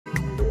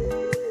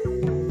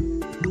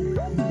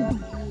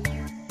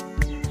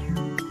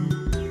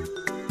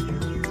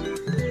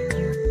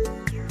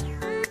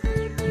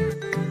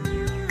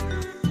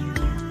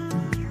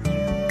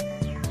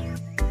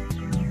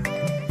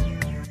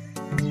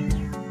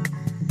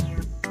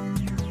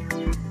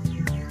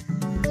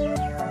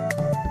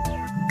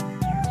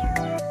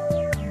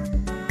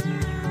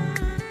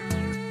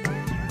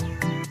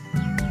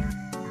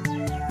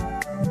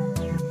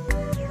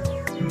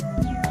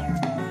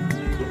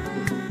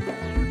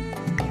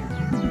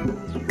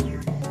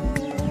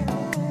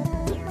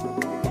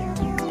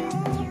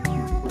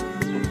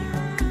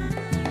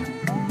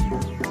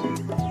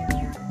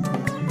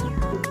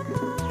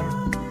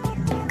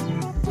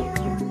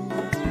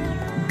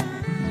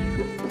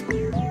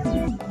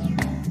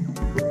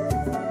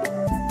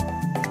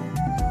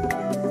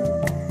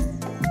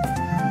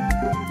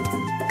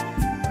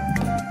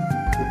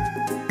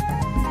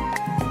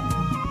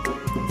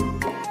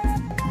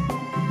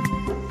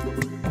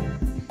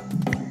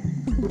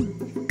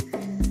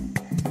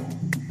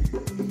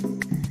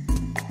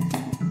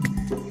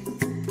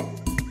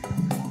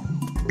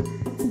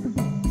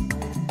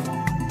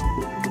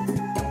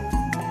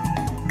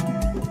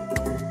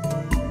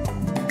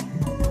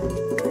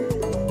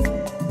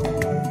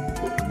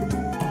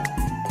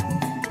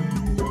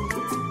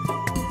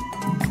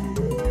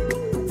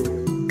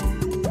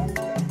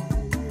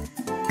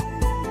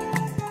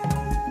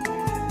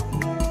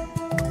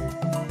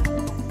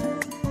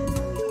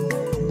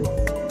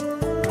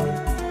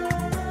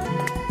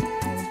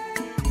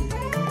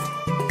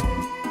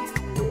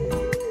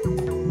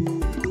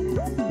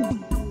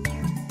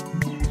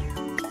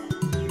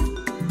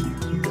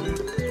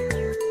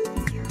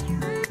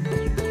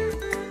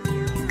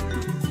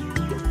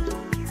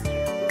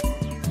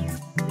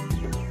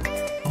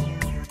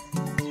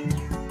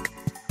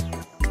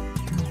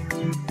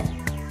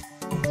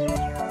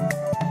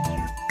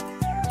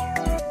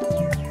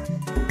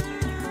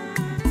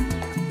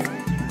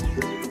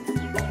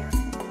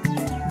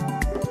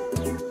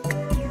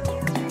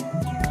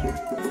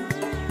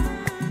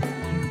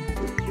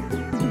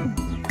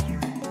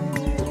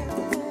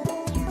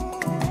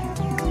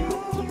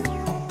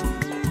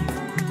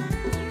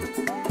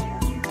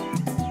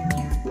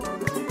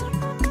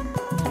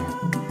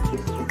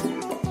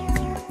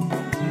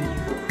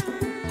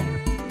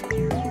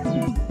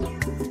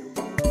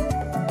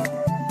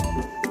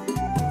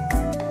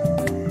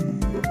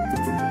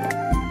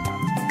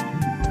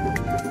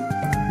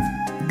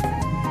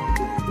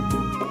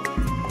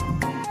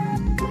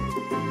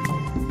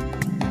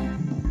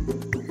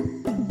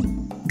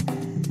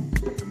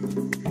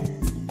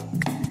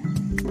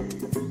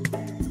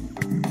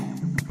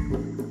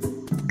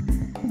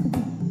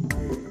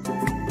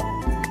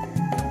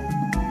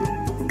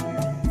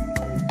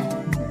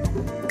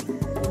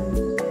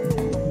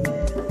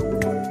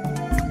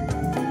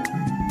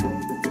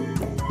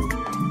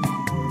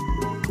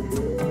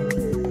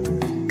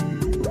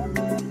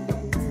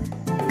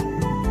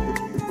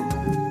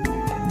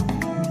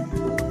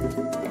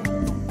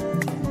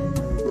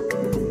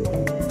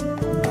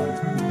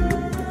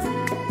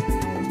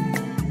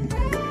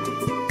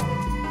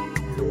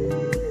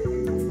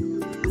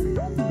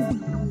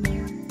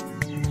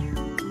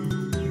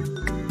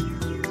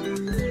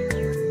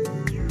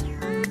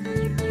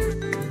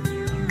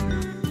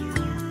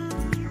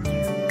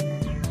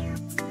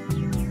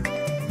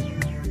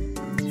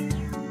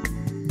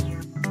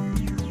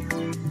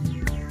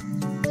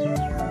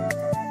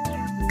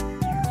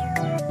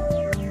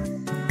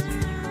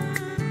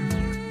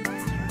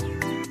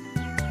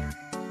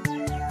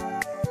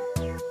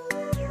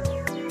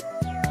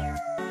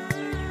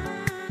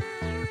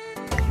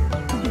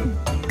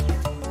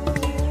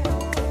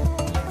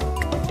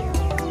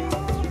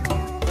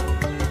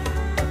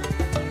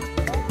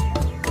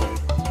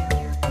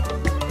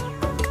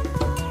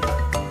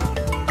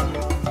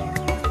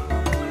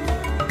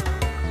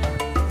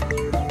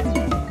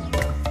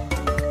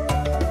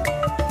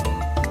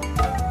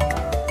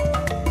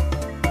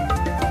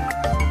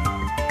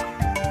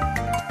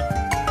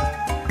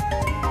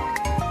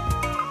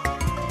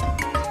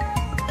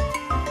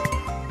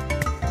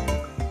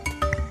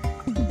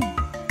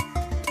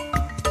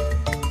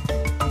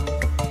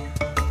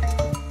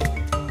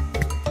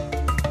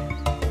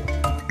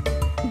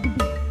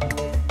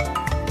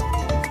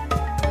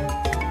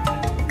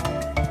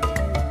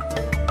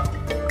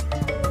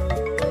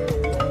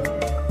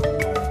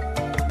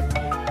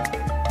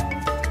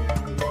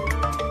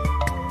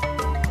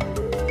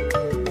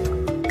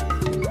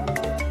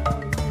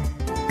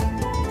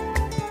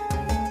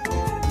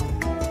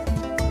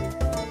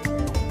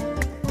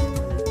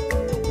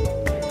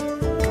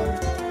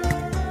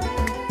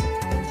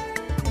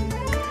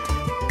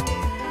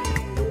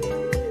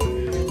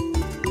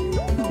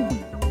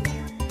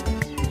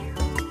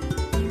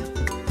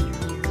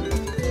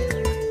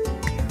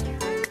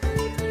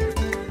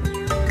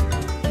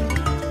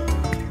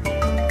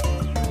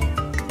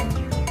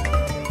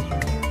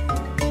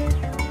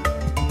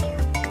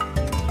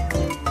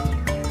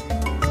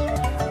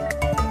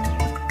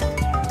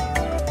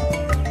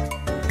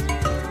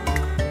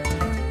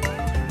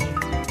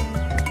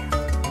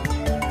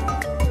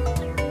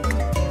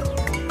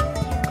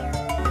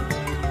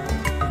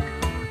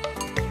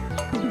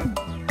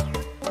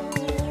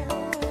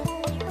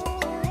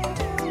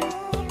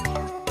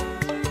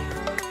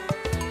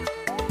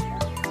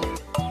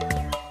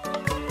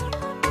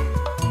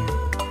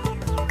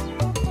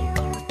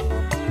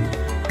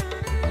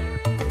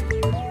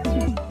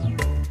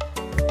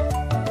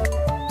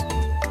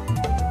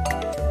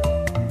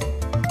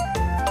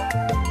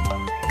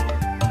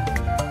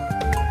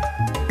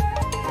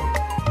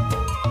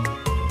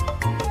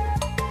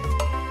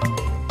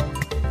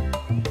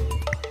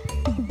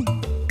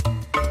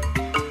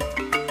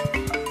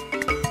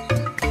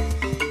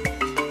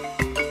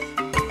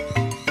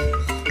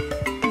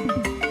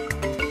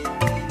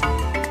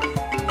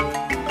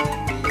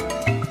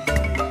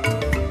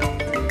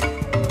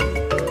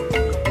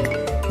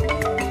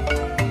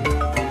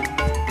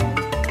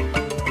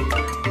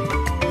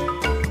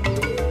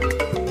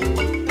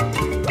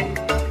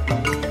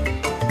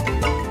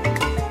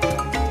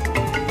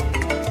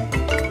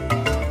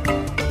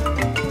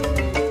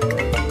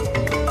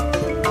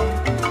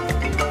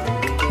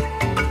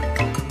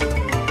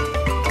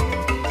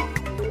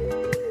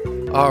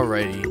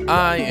Alrighty,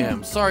 I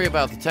am sorry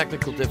about the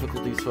technical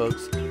difficulties,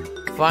 folks.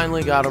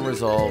 Finally got them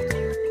resolved.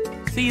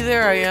 See,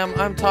 there I am.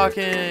 I'm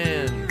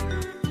talking.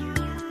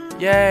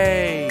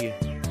 Yay!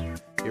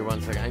 Here, one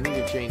second. I need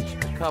to change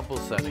a couple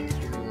settings.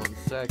 Give me 1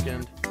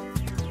 second.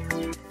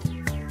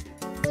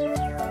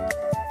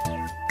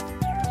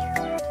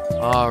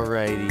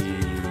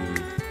 Alrighty.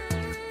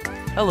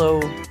 Hello.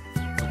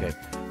 Okay,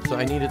 so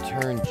I need to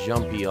turn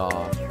Jumpy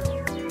off.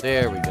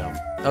 There we go.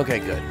 Okay,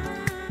 good.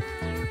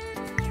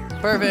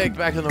 Perfect,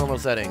 back to normal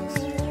settings.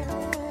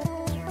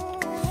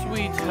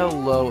 Sweet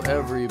hello,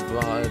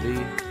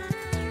 everybody.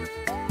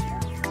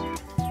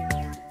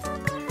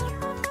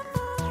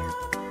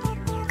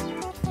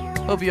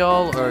 Hope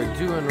y'all are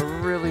doing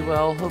really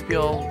well. Hope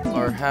y'all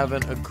are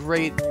having a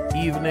great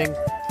evening.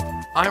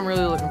 I'm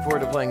really looking forward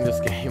to playing this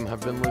game.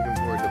 I've been looking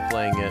forward to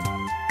playing it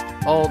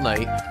all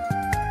night.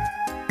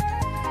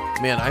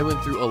 Man, I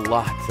went through a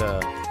lot to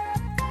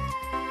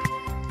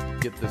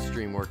get this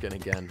stream working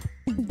again.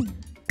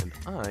 And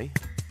I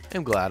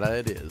am glad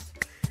it is.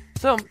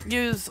 So,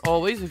 as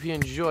always, if you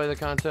enjoy the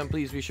content,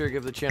 please be sure to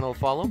give the channel a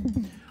follow.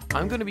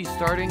 I'm going to be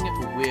starting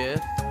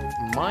with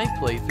my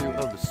playthrough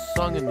of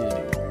Song of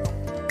Nunu,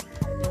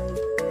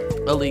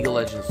 a League of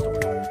Legends story.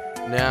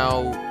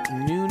 Now,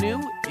 Nunu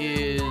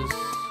is...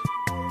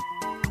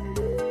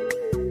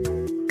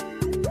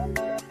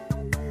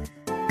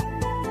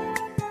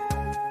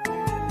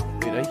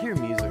 Wait, I hear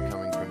music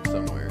coming from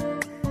somewhere.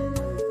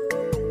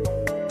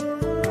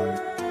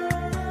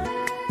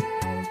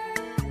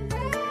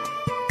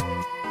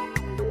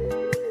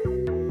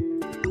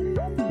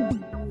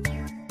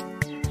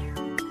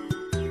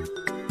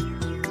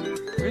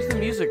 Where's the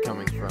music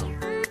coming from?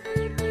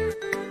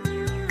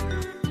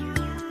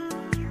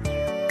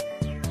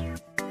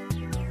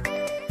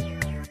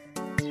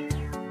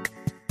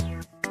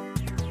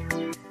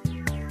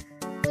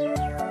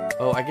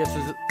 Oh, I guess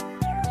is it...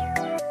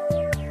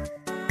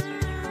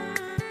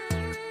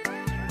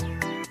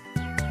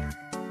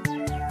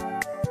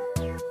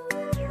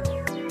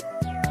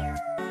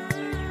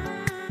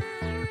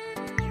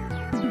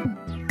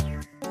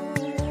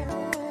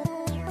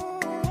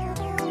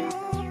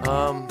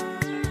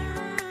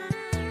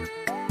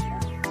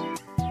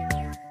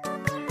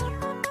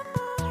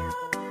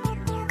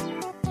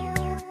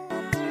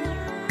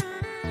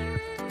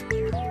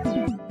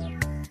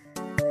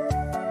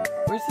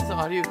 Where's this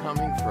audio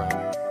coming from?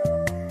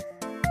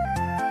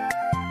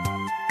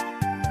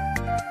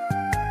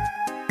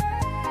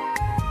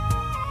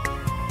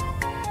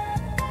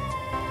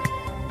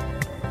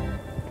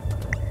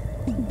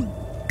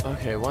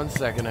 Okay, 1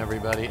 second,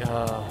 everybody.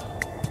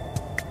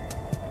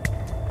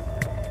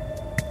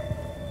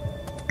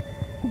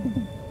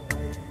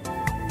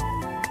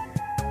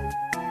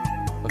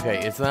 Okay,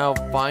 it's now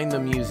find the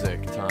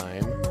music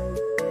time.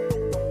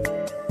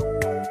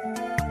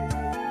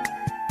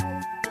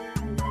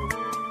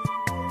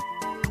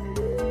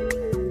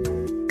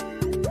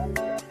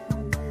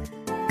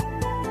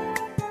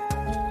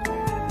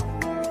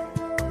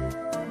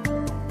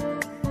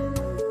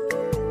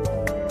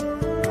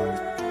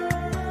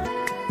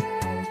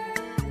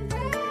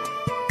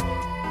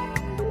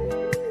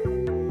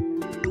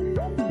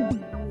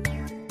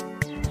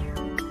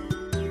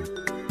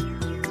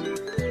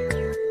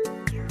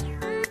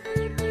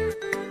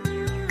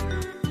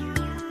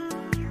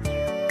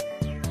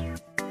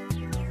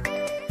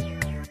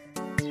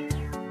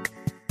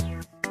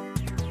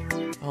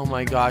 Oh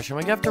my gosh, am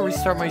I gonna have to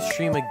restart my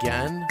stream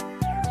again?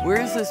 Where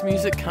is this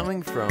music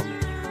coming from?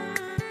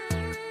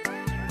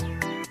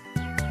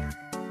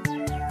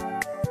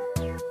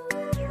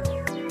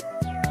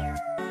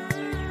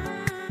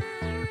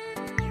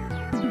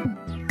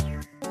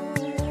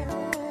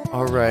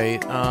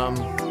 Alright,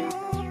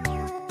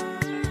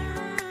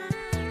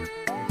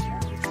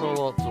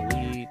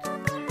 Control-Alt-Delete,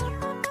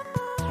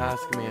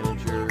 Task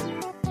Manager.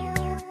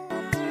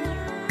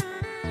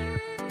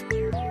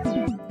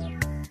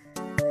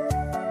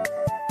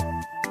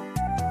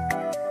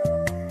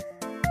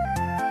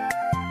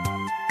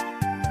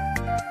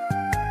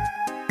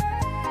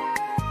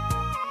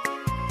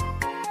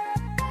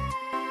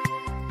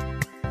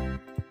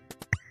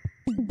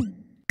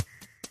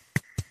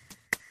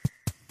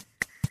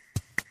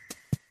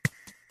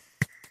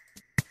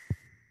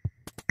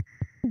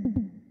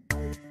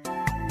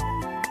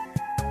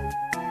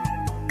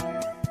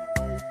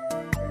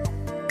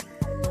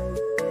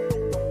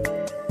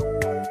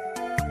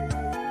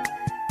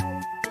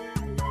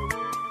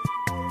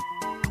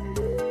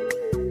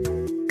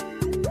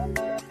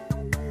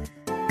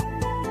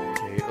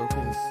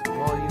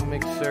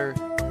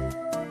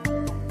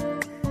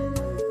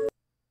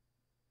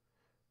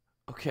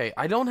 Okay,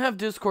 I don't have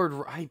Discord.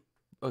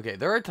 Okay,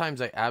 there are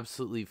times I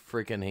absolutely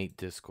freaking hate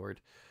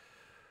Discord.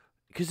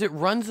 Because it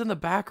runs in the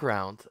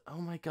background. Oh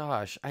my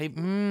gosh.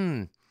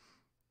 Okay,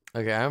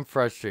 I'm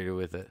frustrated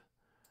with it.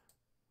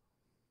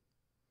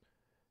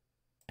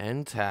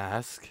 End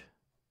task.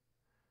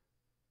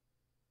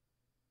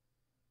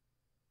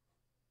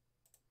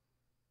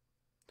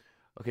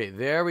 Okay,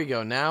 there we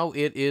go. Now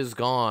it is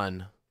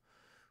gone.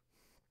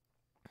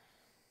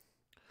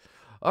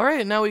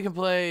 Alright, now we can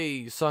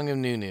play Song of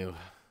Nunu.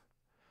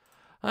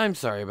 I'm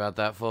sorry about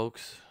that,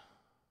 folks.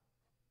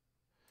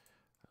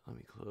 Let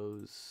me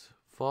close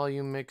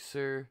volume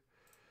mixer.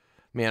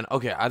 Man,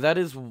 okay, that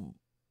is...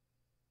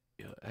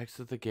 Yeah,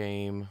 exit the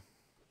game.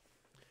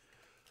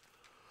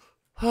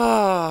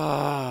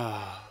 Alright.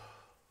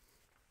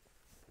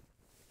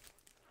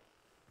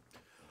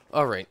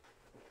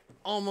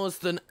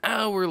 Almost an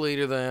hour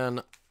later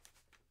than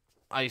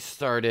I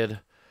started.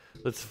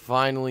 Let's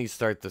finally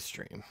start the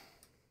stream.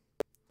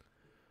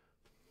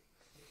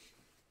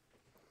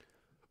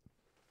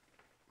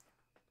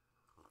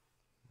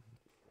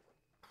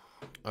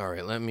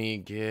 Alright, let me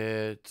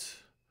get...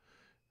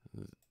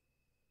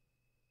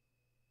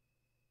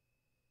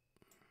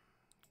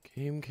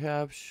 Game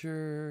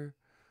capture.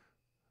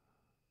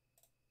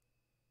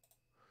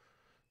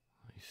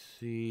 Let me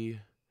see.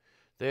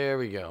 There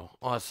we go.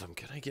 Awesome.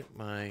 Can I get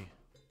my...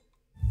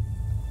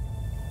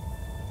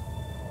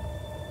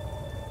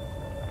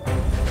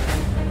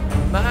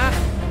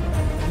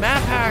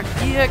 Map Hack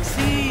EXE!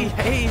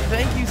 Hey,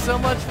 thank you so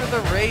much for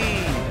the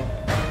raid!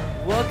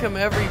 Welcome,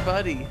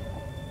 everybody!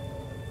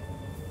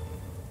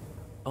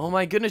 Oh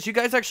my goodness, you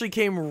guys actually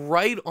came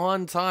right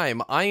on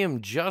time. I am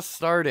just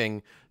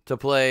starting to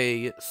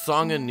play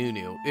Song of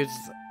Nunu. It's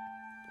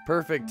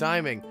perfect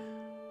timing.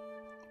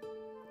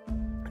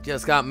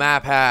 Just got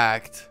map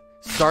hacked.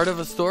 Start of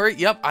a story?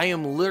 Yep, I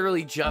am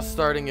literally just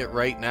starting it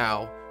right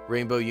now.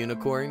 Rainbow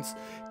Unicorns.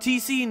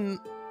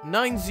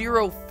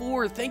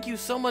 TC904, thank you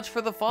so much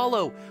for the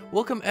follow.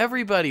 Welcome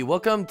everybody.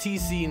 Welcome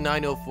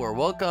TC904.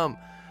 Welcome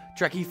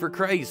Trekkie for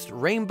Christ,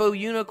 Rainbow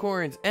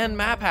Unicorns, and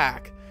Map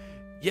Hack.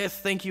 Yes,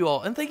 thank you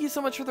all. And thank you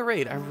so much for the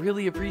raid. I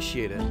really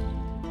appreciate it.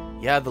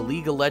 Yeah, the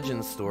League of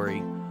Legends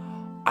story.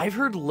 I've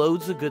heard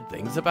loads of good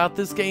things about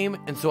this game,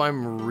 and so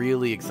I'm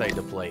really excited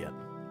to play it.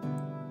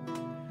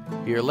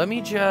 Here, let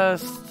me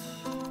just...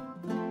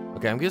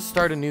 Okay, I'm going to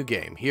start a new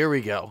game. Here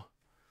we go.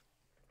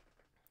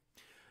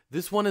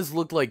 This one has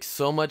looked like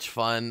so much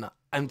fun.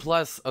 And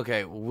plus,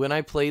 okay, when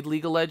I played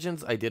League of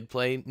Legends, I did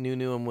play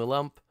Nunu and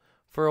Willump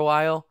for a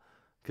while.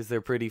 Because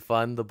they're pretty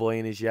fun, the boy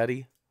and his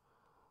Yeti.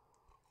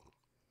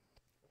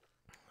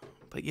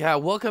 But yeah,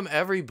 welcome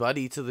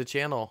everybody to the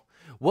channel.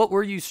 What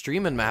were you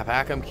streaming, Map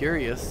Hack? I'm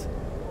curious.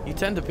 You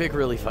tend to pick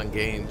really fun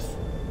games.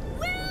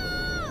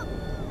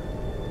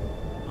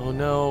 Oh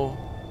no.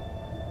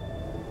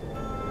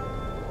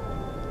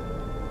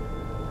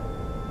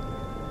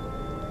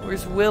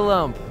 Where's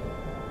Willump?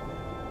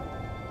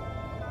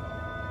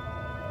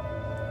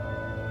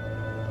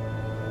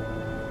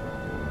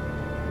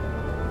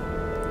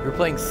 You're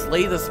playing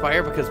Slay the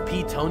Spire because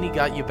P. Tony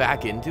got you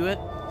back into it?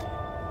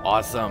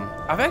 Awesome.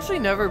 I've actually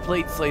never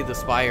played Slay the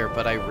Spire,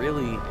 but I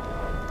really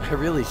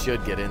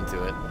should get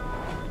into it.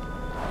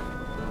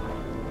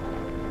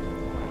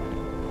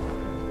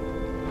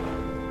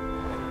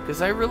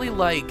 Because I really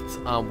liked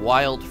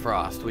Wild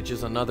Frost, which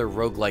is another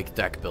roguelike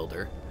deck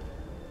builder.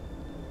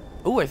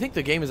 Oh, I think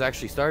the game is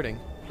actually starting.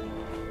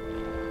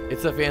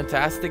 It's a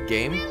fantastic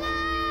game.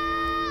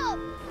 Help!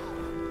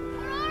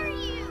 Where are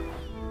you?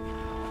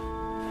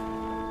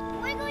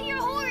 Wiggle your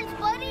horns,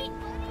 buddy.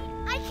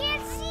 I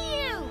can't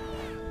see you.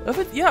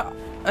 Yeah,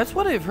 that's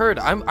what I've heard.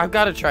 I've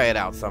got to try it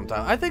out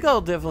sometime. I think I'll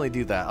definitely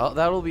do that.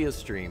 That'll be a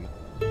stream.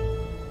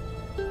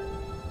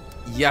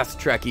 Yes,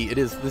 Trekkie, it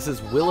is. This is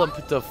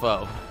Willump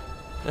Dafoe.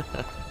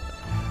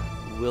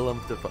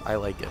 Willump Dafoe. I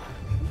like it.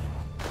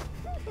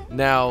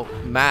 Now,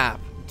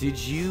 Map, did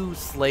you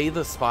slay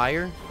the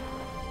Spire?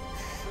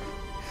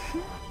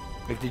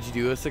 Like, did you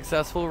do a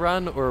successful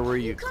run, or were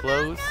you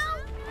close?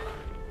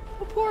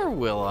 Oh, poor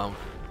Willump.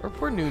 Or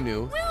poor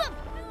Nunu. Willump,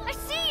 I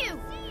see you.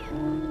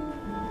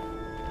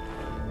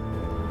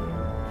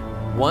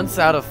 Once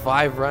out of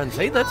 5 runs.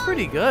 Hey, that's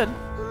pretty good.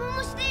 I'm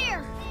almost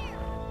there.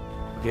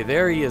 Okay,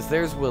 there he is.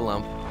 There's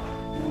Willump.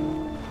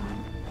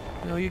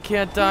 No, you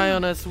can't die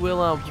on us,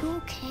 Willump. You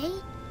okay?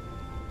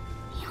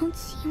 You don't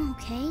seem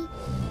okay.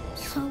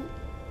 So,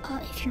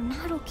 if you're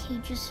not okay,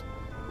 just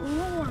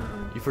roar.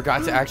 You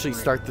forgot to actually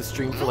start the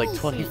stream for like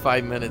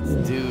 25 minutes,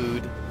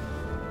 dude.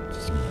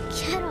 Just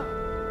get up.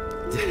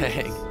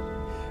 Dang.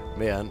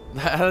 Man,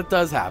 that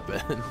does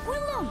happen.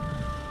 Willump.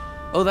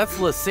 Oh, that's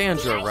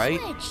Lysandra, right?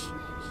 Switch.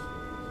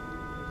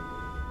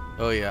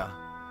 Oh, yeah.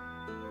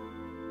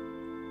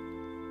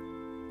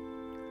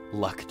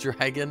 Luck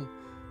Dragon?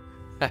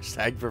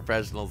 Hashtag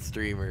professional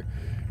streamer.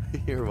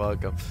 You're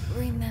welcome.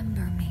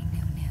 Remember me,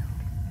 Nunu.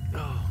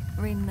 Oh.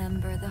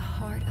 Remember the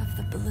heart of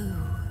the blue.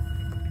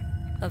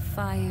 A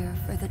fire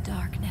for the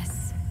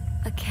darkness.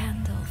 A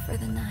candle for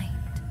the night.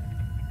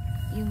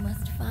 You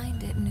must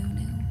find it,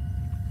 Nunu.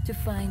 To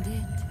find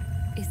it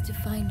is to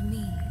find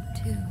me,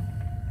 too.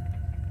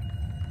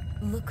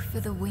 Look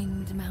for the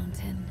winged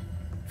mountain.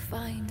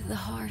 Find the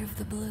heart of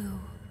the blue.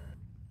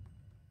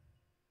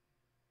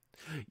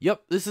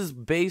 Yep, this is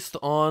based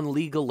on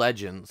League of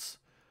Legends.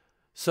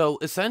 So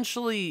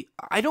essentially,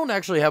 I don't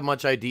actually have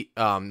much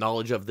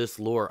knowledge of this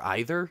lore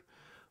either,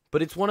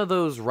 but it's one of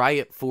those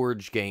Riot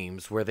Forge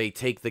games where they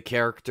take the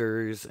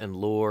characters and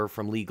lore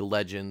from League of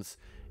Legends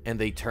and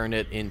they turn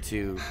it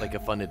into like a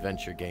fun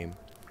adventure game.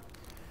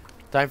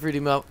 Time for you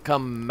to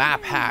become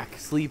Map Hack,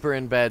 sleeper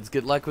in beds.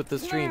 Good luck with the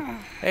stream.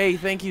 Hey,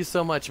 thank you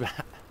so much,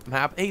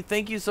 Map. Hey,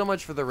 thank you so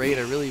much for the raid.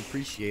 I really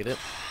appreciate it.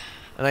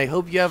 And I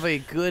hope you have a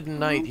good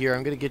night here.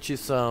 I'm going to get you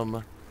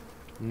some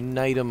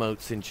night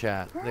emotes in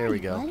chat. There we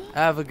go. Buddy?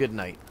 Have a good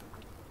night.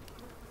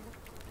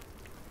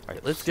 All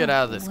right, let's get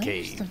out of this Where's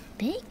cave. the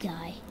big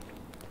guy?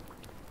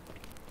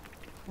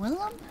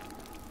 Willem?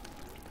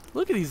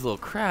 Look at these little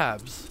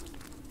crabs.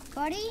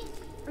 Buddy,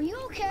 are you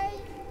okay?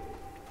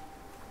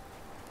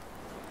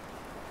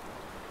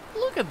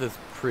 Look at this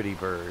pretty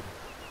bird.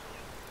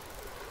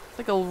 It's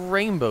like a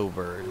rainbow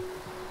bird.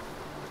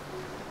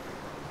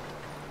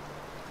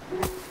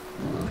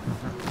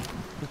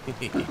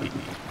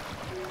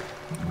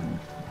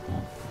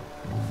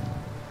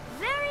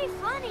 Very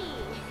funny.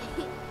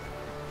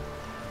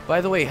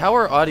 By the way, how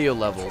are audio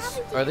levels?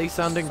 Are they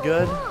sounding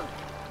good? And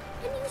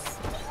you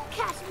still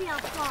catch me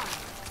off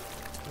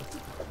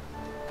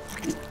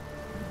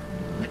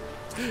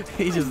guard.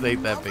 He just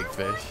ate that big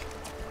fish.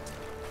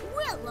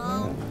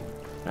 Willow.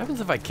 What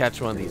happens if I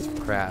catch one of these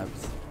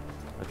crabs?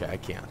 Okay, I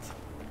can't.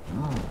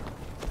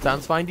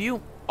 Sounds fine to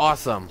you?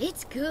 Awesome.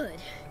 It's good.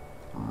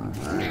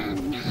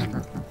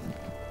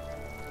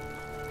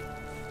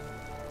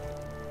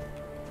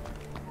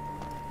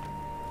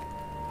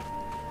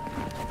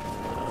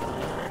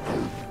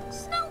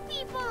 Snow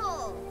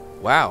people.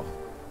 Wow.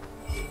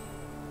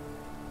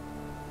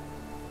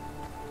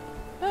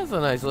 That's a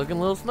nice looking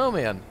little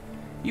snowman.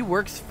 He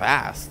works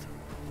fast.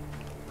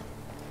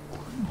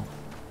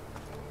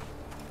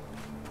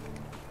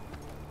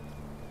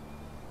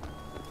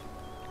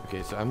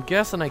 Okay, so I'm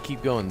guessing I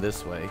keep going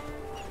this way.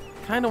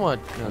 Kind of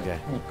want... Okay.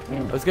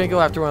 I was going to go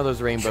after one of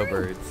those rainbow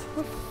birds.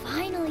 We're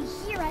finally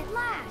here at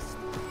last.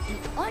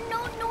 The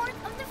unknown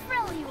north of the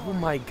Freljord. Oh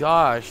my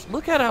gosh.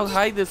 Look at how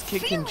high this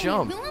kid can Feel it,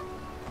 jump. Willem.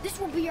 This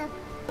will be our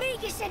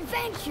biggest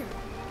adventure.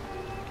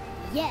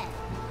 Yeah.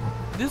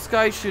 This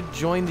guy should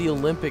join the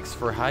Olympics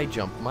for high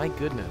jump. My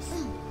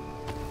goodness.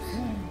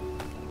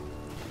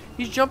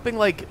 He's jumping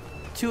like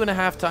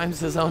 2.5 times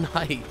his own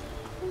height.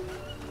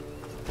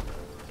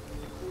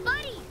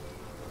 Buddy.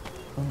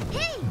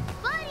 Hey,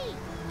 buddy.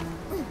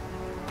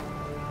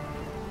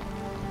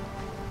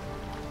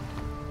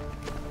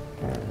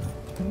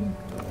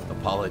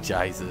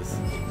 Apologizes.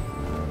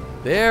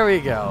 There we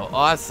go.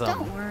 Awesome.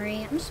 Don't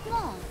worry, I'm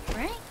small,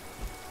 right?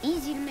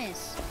 Easy to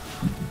miss.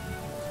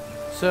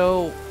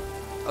 So,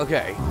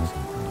 okay.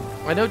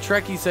 I know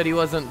Trekkie said he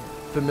wasn't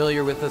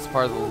familiar with this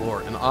part of the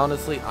lore, and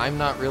honestly, I'm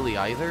not really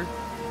either.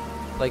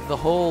 Like, the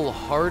whole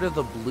Heart of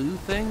the Blue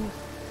thing,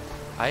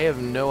 I have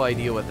no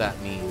idea what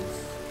that means.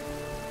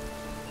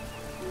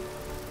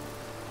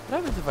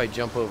 What happens if I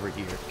jump over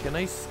here? Can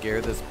I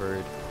scare this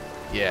bird?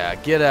 Yeah,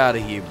 get out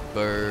of here,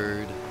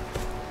 bird.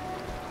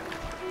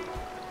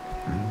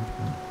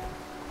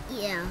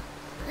 Yeah,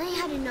 I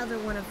had another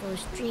one of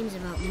those dreams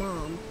about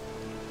Mom.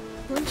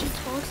 When she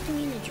talks to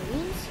me in the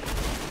dreams,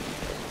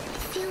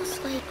 it feels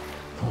like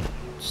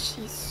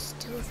she's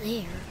still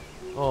there.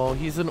 Oh,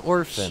 he's an She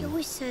orphan.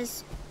 always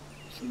says,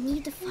 I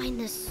need to find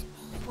this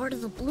Heart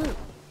of the Blue.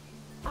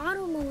 I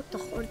don't know what the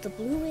Heart of the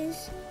Blue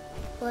is,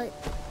 but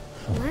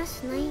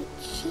last night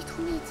she told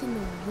me it's in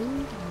the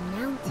Winged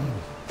Mountain.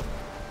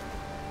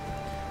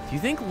 Do you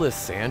think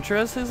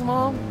Lysandра's his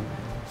mom?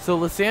 So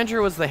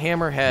Lysandra was the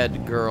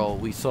hammerhead girl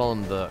we saw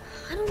in the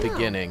I don't know.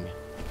 beginning.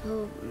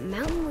 The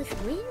mountain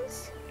with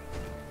wings?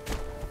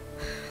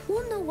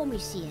 We'll know when we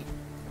see it.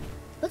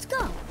 Let's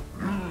go.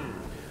 I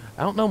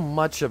don't know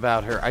much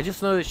about her. I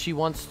just know that she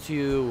wants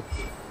to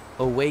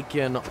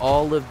awaken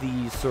all of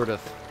these sort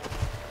of...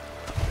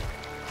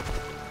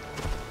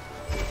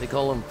 They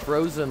call them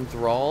frozen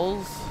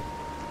thralls,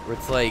 where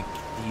it's like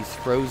these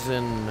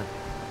frozen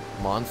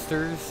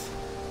monsters.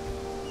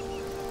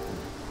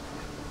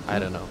 I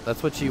don't know.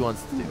 That's what she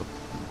wants to do.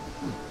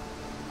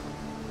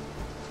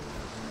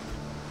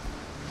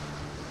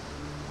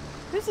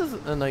 This is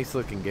a nice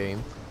looking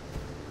game.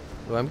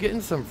 Well, I'm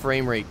getting some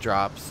frame rate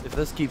drops. If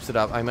this keeps it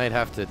up, I might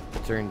have to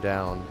turn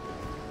down.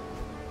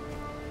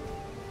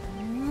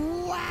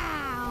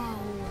 Wow!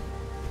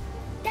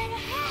 That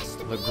has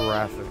to The be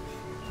graphics.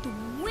 the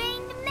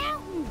Winged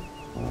Mountain.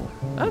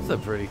 That's a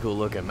pretty cool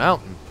looking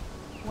mountain.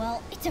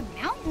 Well, it's a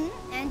mountain,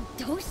 and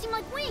those seem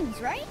like wings,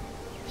 right?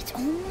 It's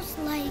almost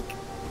like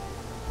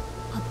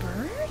a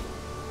bird?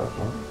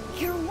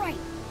 You're right.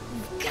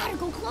 We've got to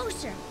go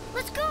closer.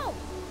 Let's go.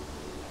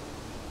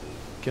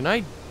 Can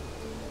I...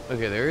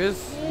 Okay, there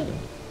is...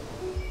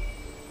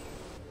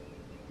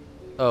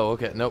 Oh,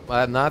 okay. Nope,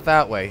 not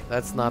that way.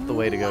 That's not the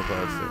way to go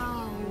closer.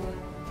 Wow.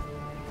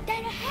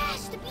 That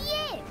has to be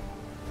it.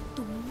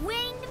 The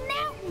Winged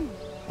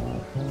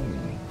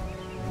Mountain.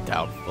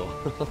 Doubtful.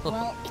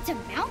 Well, it's a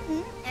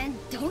mountain, and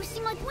those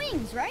seem like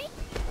wings, right?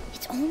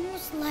 It's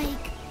almost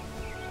like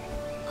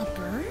a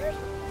bird?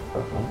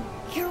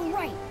 You're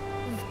right.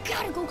 We've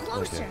got to go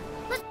closer. Okay.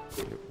 Let's...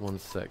 Here, 1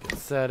 second.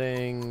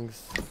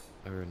 Settings.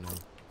 Or no.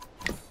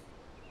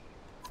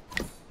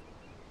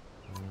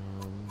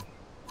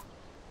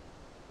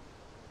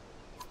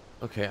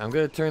 Okay, I'm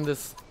gonna turn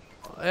this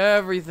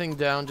everything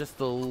down just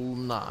a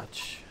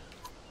notch.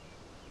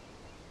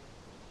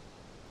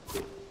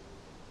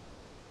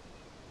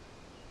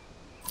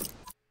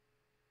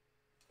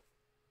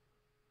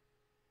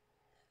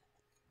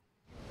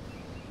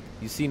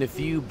 You've seen a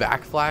few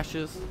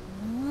backflashes?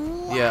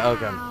 Wow. Yeah,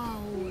 okay.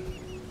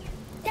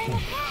 That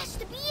has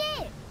to be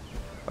it.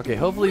 Okay,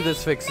 hopefully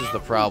this fixes the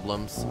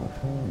problems.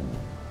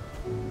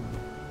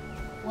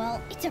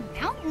 Well, it's a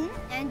mountain,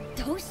 and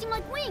those seem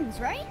like wings,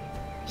 right?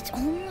 It's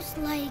almost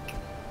like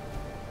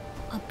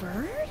a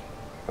bird?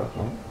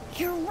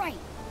 You're right.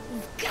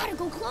 We've got to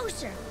go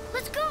closer.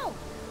 Let's go.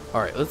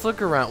 Alright, let's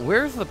look around.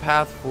 Where's the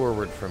path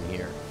forward from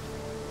here?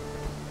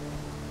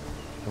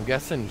 I'm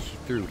guessing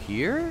through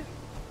here?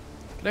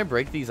 Can I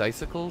break these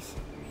icicles?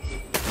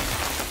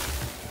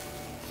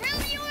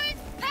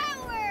 Freljord's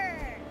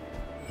power!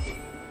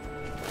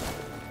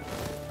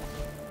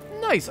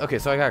 Nice! Okay,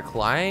 so I gotta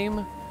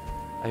climb.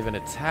 I have an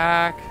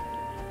attack.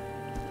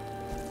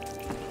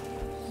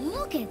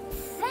 Look at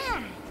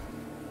that.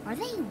 Are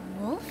they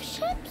wolf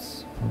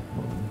ships?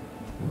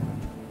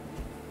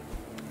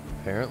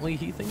 Apparently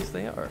he thinks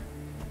they are.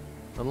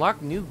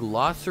 Unlock new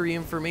glossary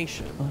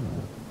information.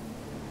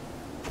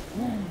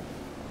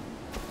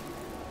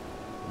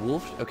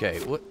 Wolf. Okay,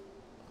 what?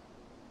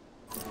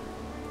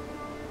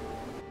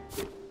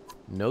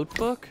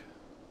 Notebook?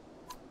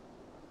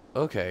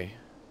 Okay.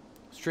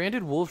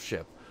 Stranded wolf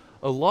ship.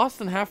 A lost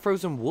and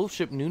half-frozen wolf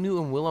ship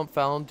Nunu and Willem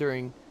found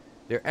during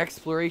their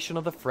exploration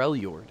of the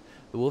Freljord.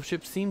 The wolf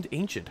ship seemed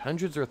ancient,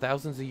 hundreds or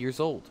thousands of years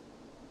old.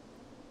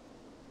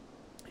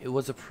 It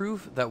was a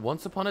proof that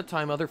once upon a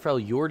time other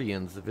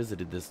Freljordians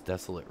visited this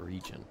desolate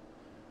region.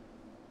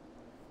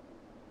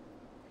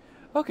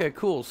 Okay,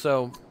 cool.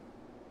 So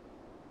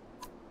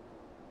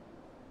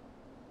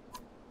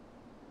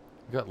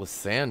we got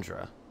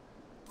Lysandra.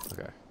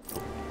 Okay.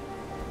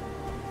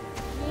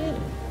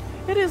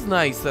 It is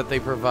nice that they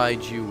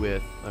provide you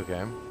with...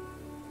 Okay.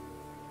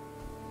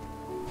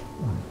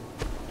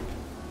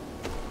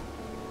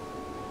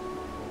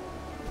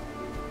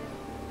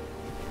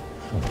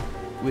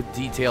 With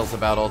details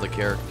about all the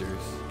characters.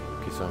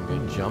 Okay, so I'm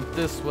going to jump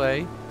this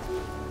way.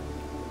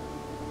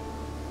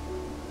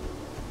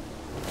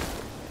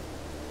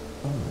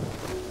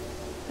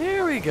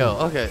 There we go.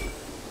 Okay.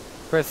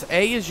 Press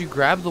A as you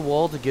grab the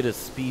wall to get a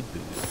speed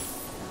boost.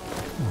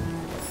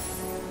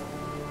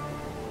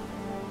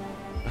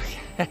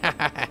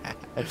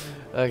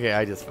 Okay,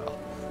 I just fell.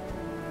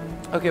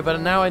 Okay,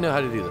 but now I know how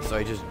to do this. So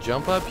I just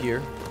jump up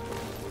here.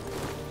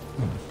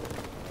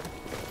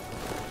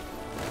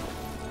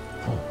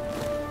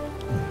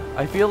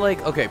 I feel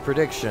like, okay,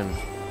 prediction.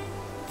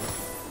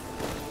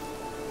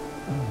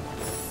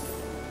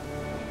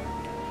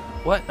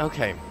 What?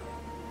 Okay.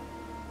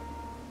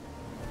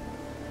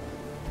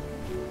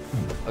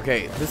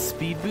 Okay, this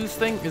speed boost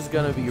thing is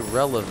gonna be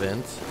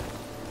relevant.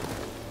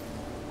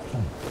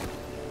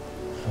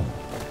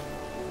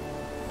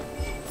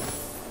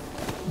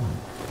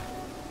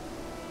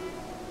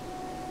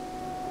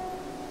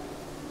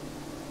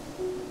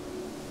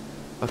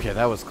 Okay,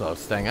 that was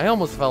close. Dang, I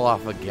almost fell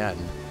off again.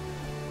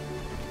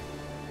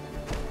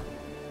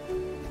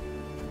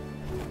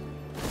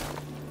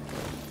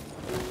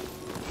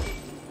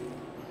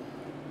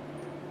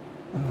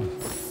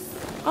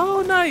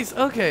 Oh, nice.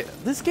 Okay,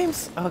 this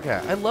game's...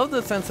 Okay, I love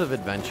the sense of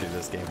adventure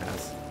this game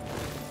has.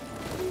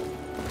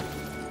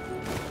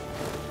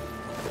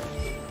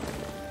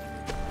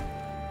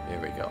 Here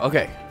we go.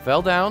 Okay,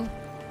 fell down.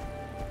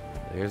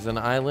 There's an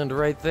island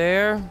right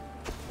there.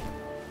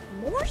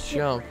 More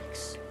Jump.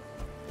 shipwrecks.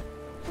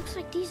 Looks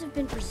like these have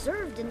been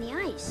preserved in the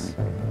ice.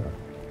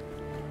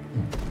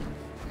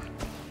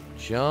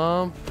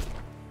 Jump.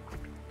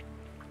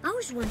 I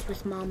was once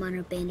with Mom on an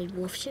abandoned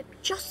wolf ship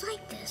just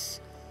like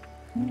this.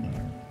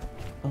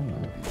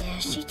 Yeah,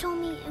 she told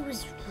me it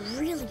was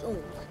really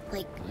old.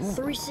 Like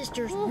Three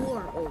Sisters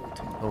War old.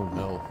 Oh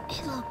no.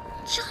 It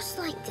looked just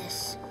like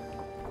this.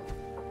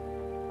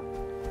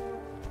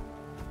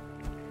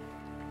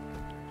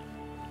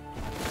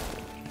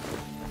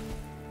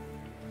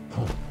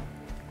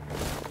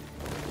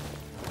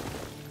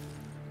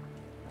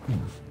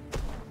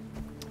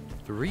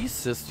 Three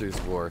Sisters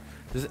War.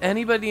 Does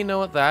anybody know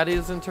what that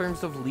is in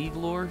terms of League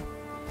lore?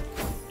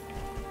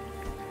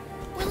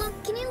 Willow,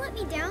 can you let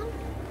me down?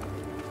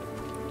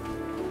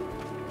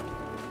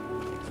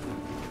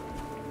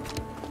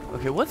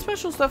 Okay, what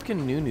special stuff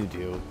can Nunu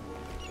do?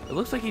 It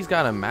looks like he's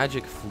got a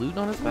magic flute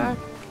on his back.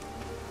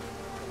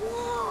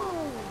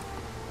 Whoa!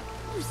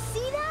 You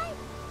see that?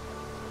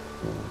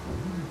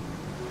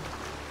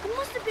 It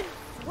must have been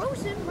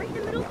frozen right in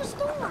the middle of the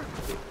storm.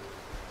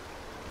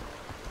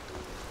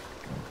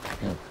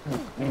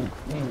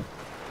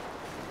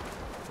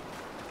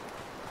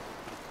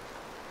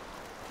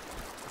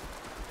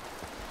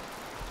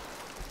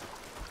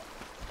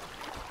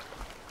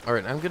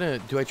 Alright, I'm gonna...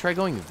 Do I try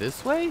going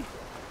this way?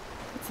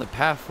 What's the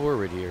path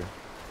forward here?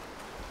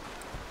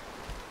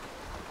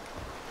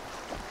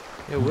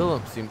 Yeah,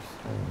 Willem seems...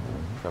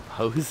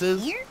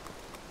 proposes? Here?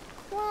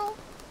 Well,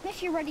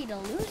 if you're ready to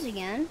lose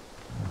again.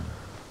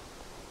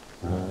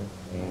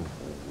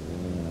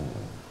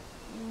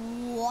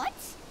 What?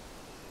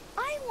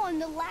 I won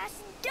the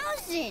last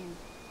dozen!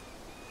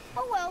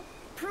 Oh well,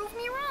 prove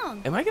me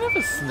wrong. Am I gonna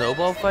have a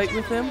snowball fight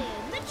with him?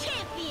 The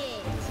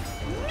champions!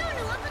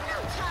 Nunu of the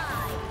No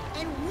Tie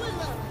and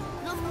Willow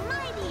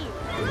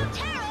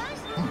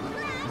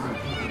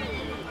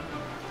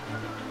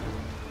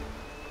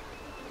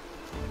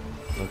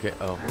Okay,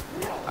 oh.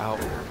 Ow.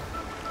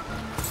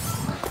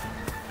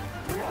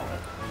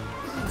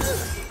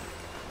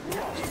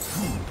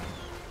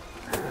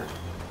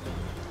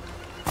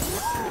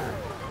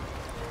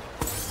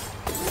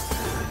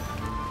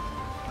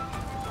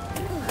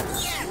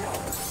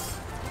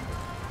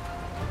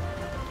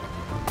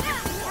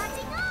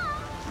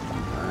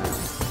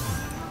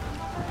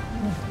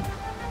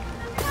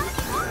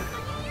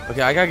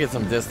 Okay, I gotta get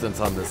some distance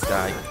on this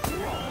guy.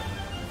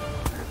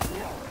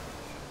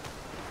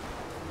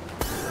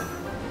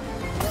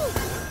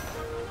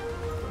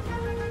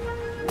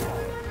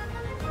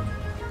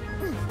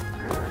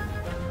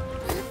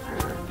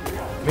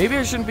 Maybe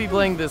I shouldn't be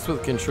playing this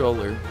with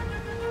controller.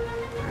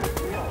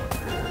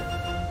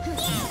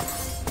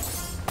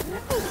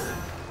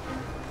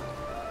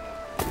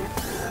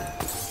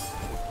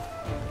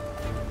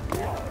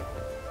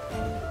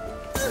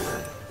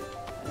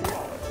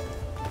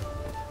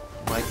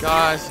 My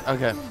gosh,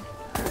 okay.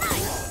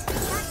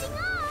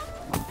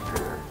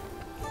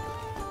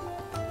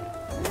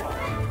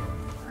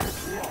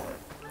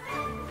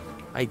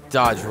 I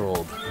dodge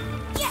rolled.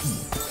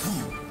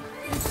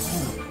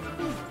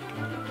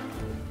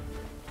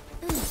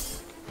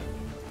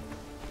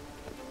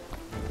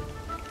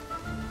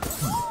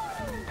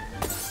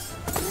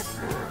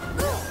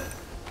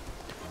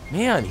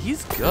 Man,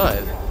 he's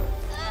good.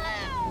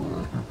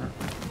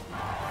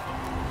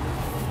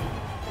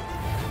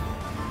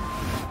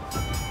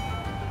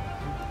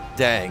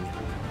 Dang.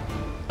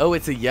 Oh,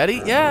 it's a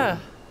Yeti? Yeah.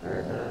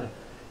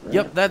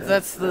 Yep,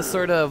 that's the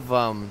sort of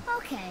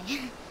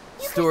Okay.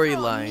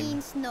 storyline.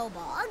 Mean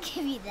Snowball, I'll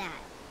give you that.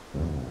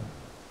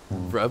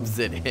 Rubs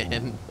it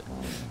in.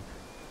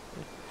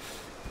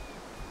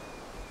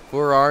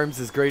 4 arms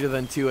is greater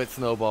than 2 at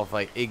Snowball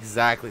fight.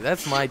 Exactly.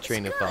 That's my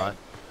train of thought.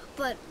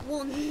 But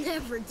we'll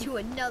never do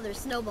another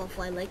snowball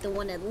fight like the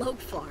one at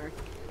Lokefar.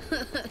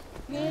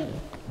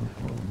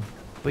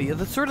 But yeah,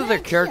 that's sort of their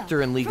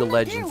character in League of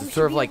Legends. It's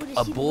sort of like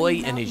a boy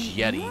and his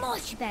Yeti.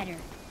 Much better.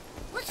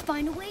 Let's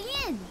find a way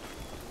in.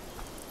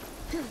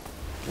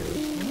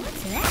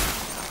 What's that?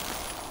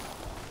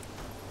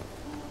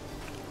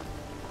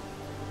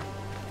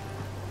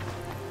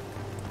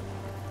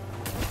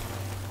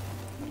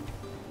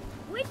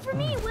 Wait for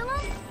me, Willem.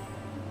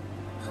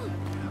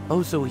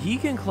 Oh, so he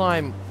can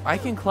climb. I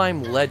can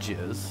climb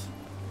ledges.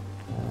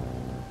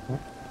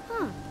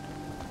 Huh.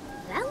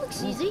 That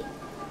looks easy.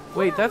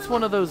 Wait, that's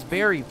one of those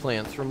berry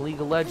plants from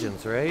League of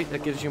Legends, right?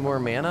 That gives you more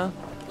mana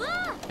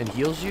and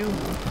heals you.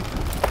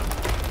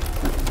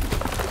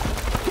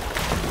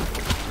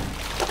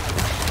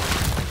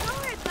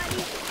 Alright,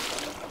 buddy.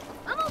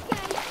 I'm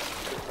okay.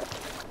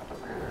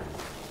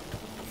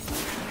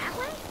 That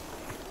way?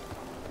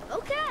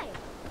 Okay.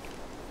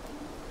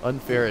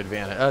 Unfair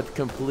advantage.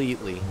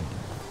 Completely.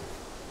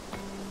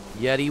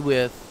 Yeti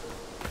with.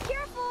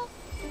 Careful.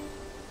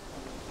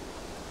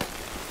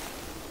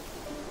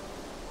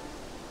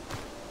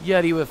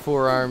 Yeti with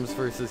 4 arms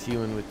versus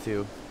human with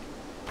 2.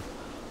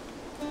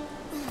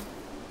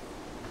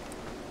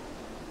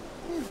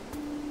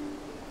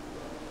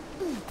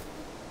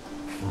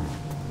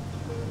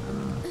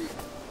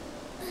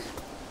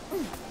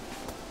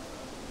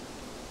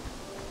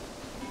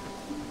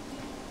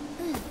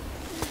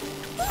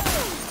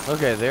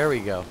 Okay, there we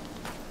go.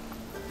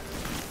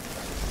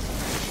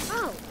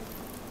 Oh.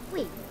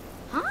 Wait.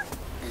 Huh?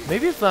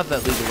 Maybe it's not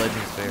that League of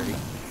Legends fairy.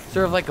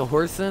 Sort of like a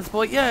horse in its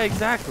boy. Yeah,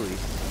 exactly.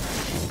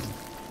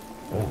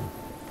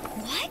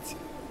 What?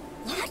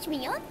 Watch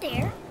me up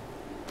there.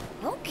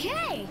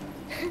 Okay.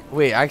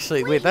 Wait,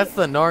 actually, wait, that's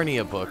the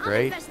Narnia book, I'll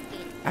right?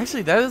 investigate.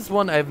 Actually, that is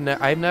one I've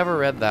never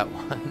read that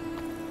one.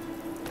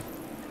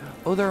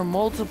 Oh, there are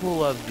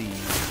multiple of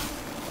these.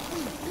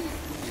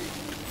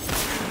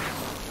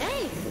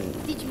 Hey,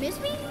 did you miss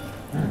me?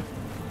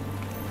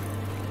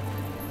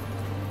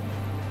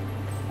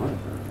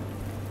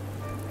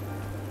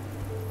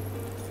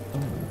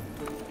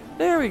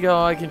 There we go.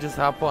 I can just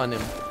hop on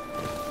him.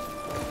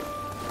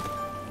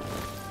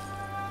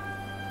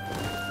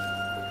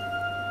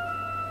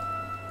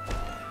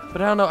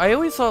 But I don't know. I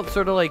always felt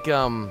sort of like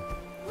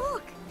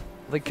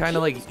Look. kind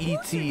of like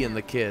E.T. and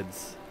the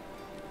kids.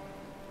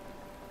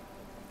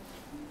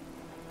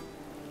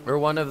 Or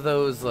one of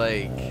those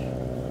like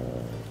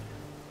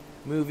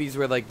movies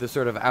where like the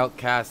sort of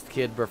outcast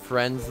kid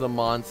befriends the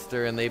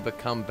monster and they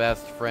become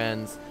best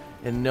friends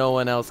and no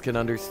one else can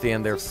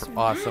understand their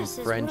awesome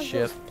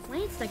friendship.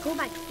 Plants that go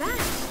back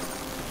fast.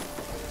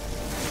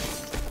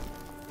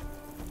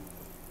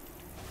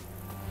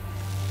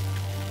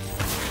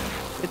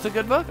 It's a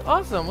good book?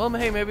 Awesome. Well,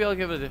 hey, maybe I'll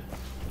give it a...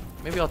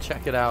 Maybe I'll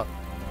check it out.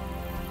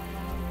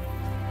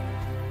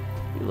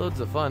 Be loads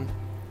of fun.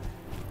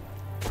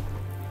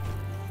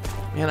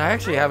 Man, I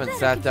actually haven't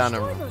sat down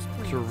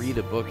to read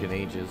a book in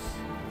ages.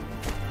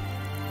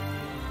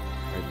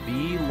 Alright,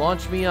 B,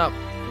 launch me up.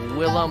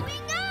 Willem. Going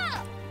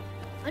up!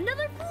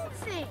 Another food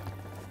thing.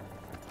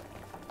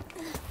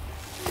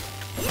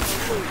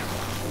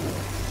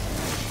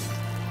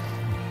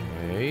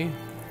 Okay.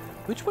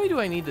 Which way do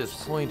I need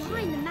this point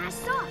Line the in?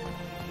 mast up.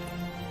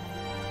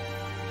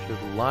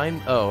 Should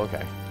line... Oh,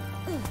 okay.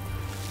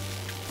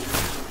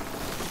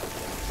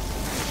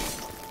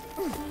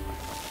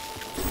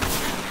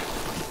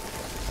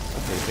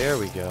 There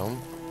we go.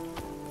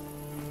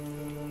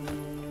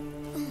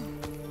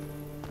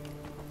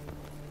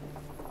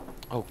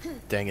 Oh,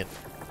 dang it.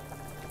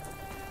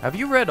 Have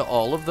you read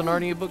all of the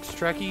Narnia books,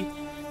 Trekkie?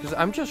 Because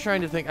I'm just trying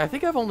to think. I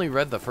think I've only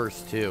read the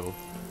first two.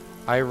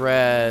 I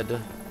read...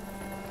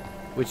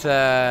 Which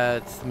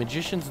that's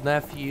Magician's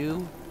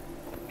Nephew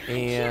I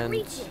can't and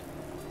reach it.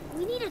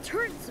 We need to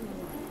turn some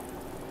more.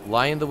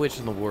 Lion, the Witch,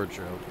 and the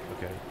Wardrobe.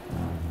 Okay.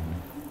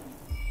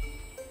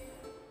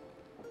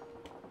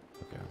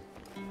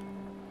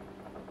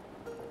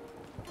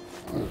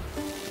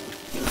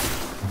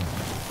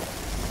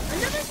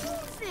 Another cool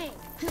thing.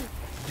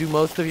 Do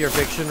most of your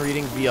fiction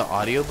reading via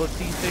audiobook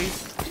these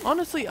days?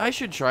 Honestly, I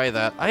should try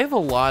that. I have a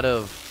lot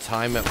of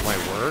time at my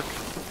work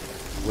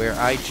where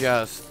I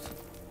just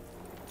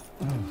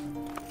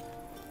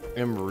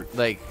am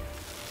like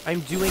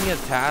I'm doing a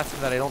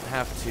task that I don't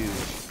have to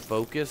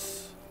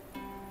focus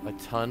a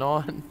ton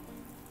on.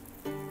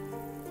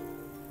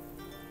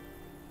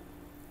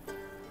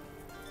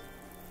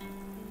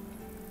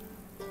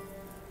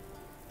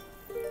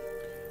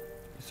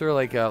 Sort of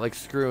like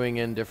screwing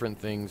in different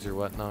things or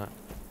whatnot.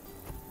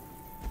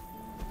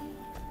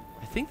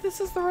 I think this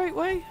is the right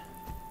way.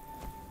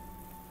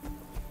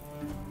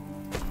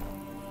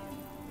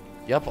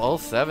 Yep, all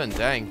 7.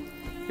 Dang,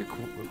 you're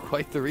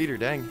quite the reader.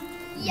 Dang.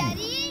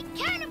 Yeti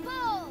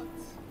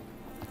catapults.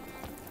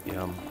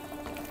 Yeah.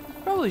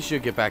 Probably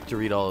should get back to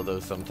read all of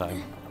those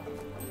sometime.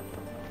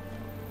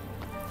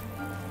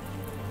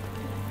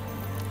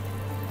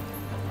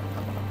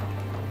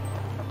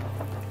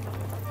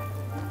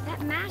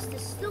 That mast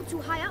is still too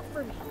high up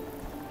for me.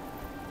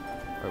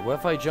 Alright, what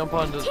if I jump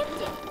onto...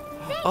 Tipped it.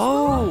 Thanks,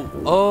 Oh!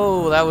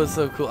 Oh, that was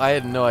so cool. I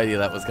had no idea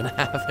that was gonna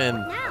happen.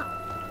 Now.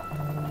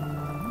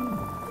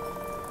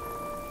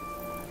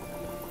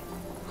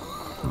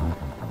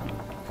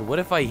 Okay, what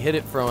if I hit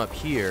it from up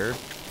here?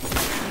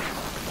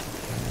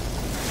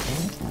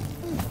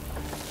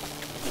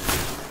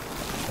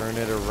 Turn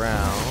it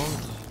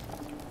around.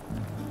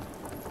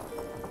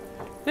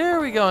 There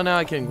we go. Now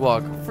I can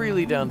walk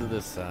freely down to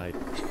this side.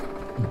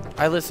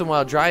 I listen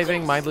while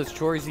driving, mindless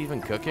chores,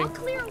 even cooking. I'll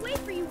clear a way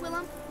for you,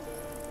 Willem.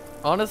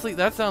 Honestly,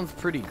 that sounds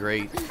pretty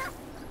great.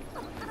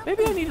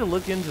 Maybe I need to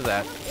look into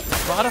that.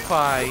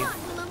 Spotify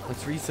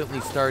has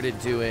recently started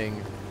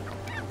doing,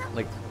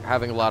 like,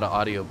 having a lot of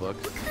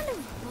audiobooks. What kind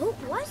of boat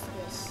was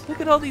this? Look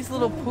at all these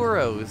little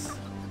puros.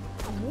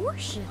 A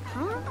warship,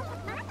 huh?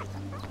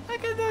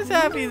 Look at those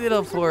happy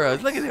little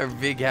puros. Look at their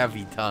big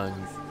happy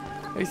tongues.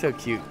 They're so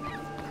cute.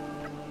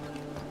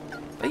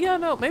 But yeah,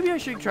 no, maybe I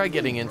should try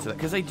getting into that,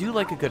 because I do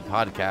like a good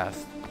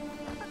podcast.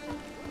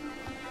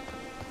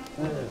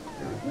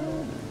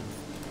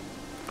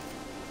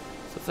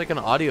 So it's like an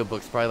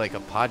audiobook's probably like a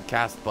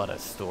podcast, but a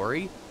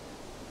story.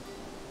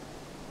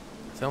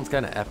 Sounds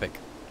kind of epic.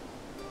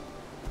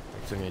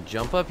 So I'm going to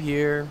jump up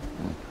here.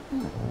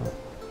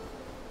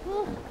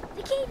 Oh,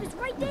 the cave is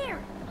right there.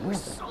 We're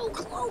so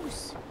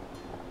close.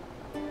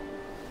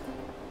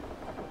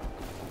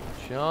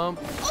 Jump.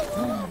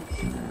 Oh.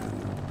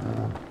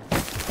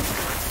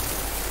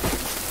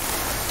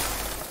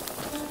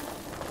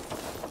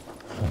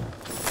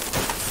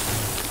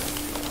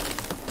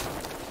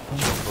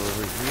 Jump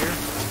over here.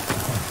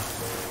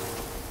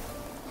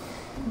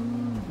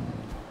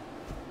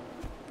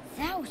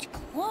 That was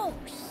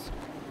close.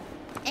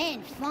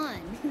 And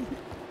fun.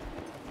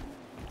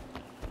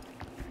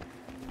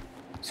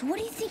 So what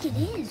do you think it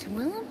is,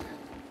 Willem?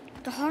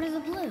 The heart of the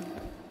blue.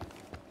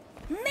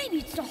 Maybe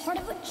it's the heart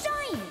of a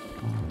giant.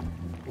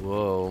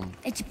 Whoa.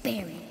 It's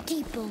buried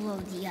deep below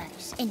the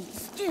ice, and it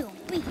still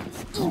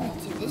beats even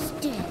to this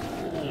day.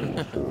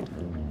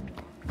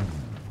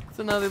 It's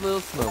another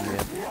little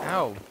snowman.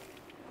 Ow.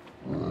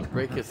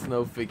 Break a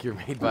snow figure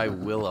made by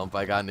Willem.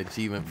 I got an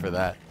achievement for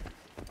that.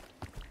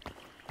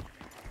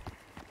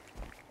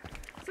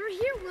 Through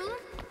here, Willem.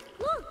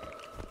 Look.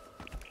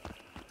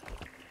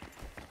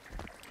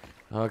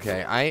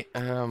 Okay,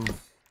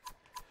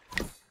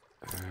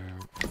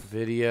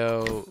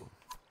 video.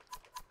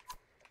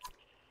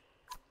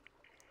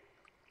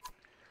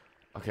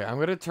 Okay, I'm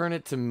gonna turn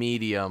it to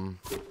medium.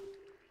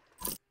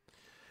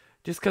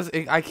 Just because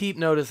I keep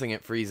noticing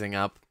it freezing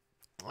up.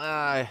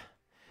 I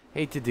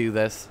hate to do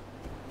this.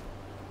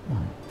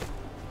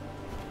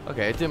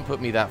 Okay, it didn't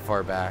put me that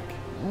far back.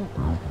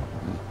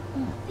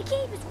 The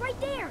cave is right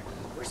there.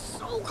 We're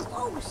so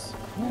close.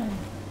 Oh.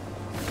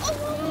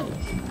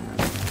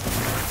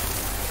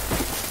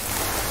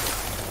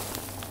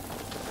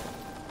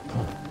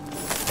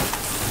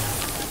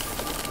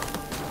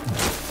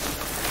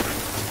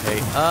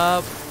 Okay,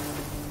 up.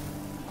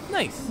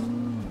 Nice.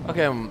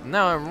 Okay,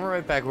 now I'm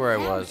right back where I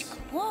was.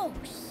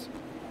 Close.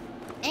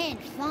 And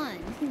fun.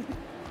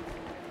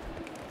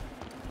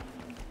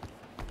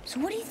 So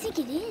what do you think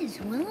it is,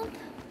 Willem?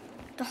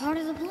 The heart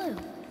of the blue.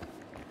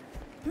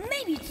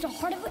 Maybe it's the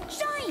heart of a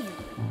giant.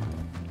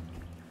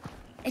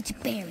 It's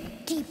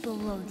buried deep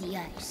below the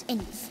ice,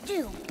 and it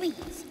still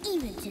beats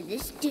even to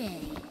this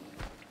day.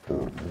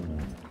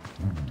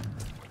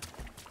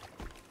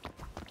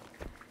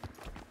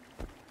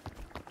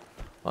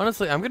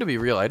 Honestly, I'm gonna be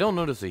real. I don't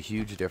notice a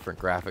huge difference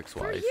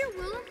graphics-wise. Right here,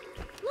 Willem.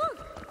 Look.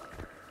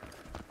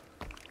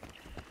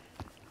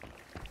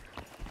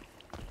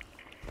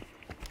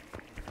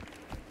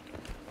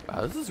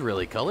 Wow, this is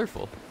really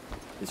colorful.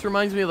 This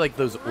reminds me of like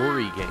those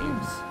Ori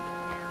games.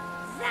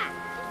 That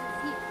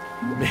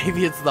is it.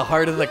 Maybe it's the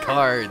heart of the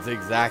cards,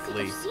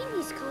 exactly. I've seen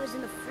these colors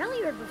in the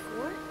Freljord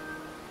before.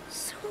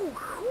 So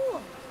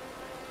cool.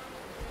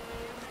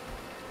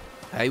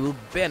 I will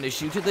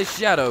banish you to the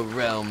Shadow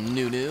Realm,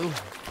 Nunu.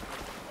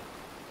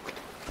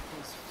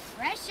 As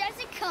fresh as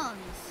it comes.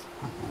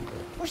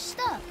 We're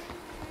stuck.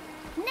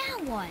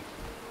 Now what?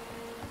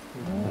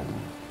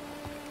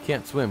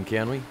 Can't swim,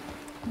 can we?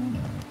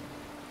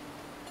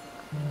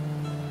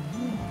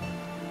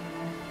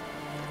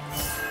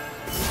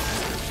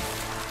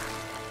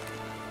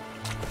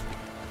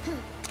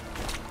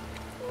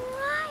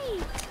 Right.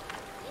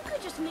 You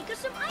could just make us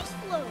some ice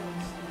floats.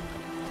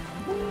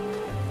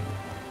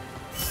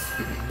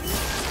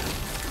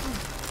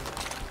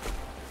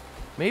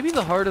 Maybe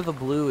the heart of the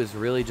blue is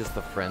really just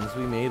the friends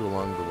we made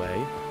along the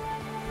way.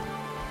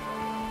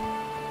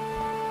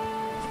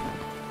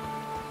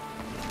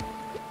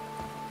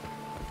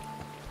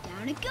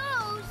 Down it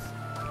goes.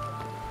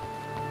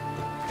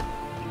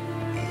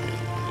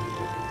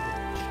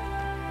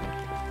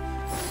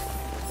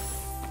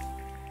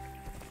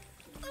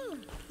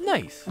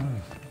 Nice.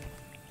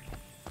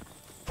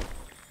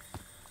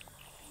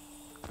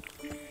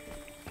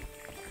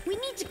 We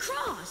need to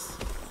cross.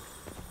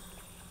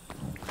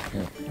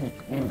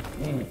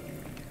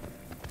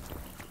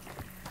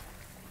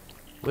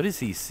 What does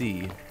he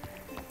see?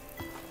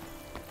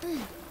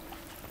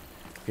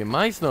 Okay,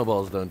 my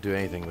snowballs don't do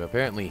anything, but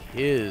apparently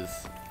his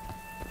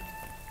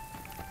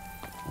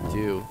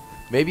do.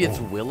 Maybe it's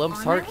Willem's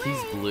On heart. my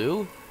He's way.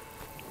 blue.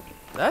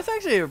 That's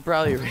actually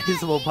probably a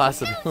reasonable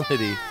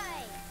possibility.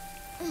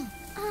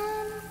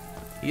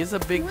 He is a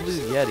big What blue does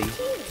it look Yeti. like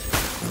here?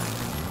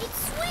 It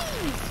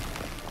swings.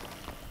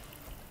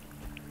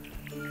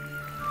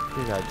 I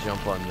think I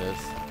jump on this.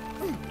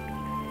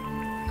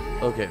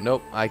 Okay,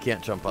 nope, I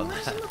can't jump on What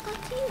does that. it look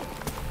like here?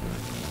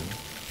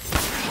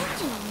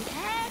 Stretching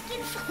back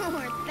and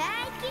forth,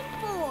 back and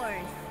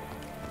forth.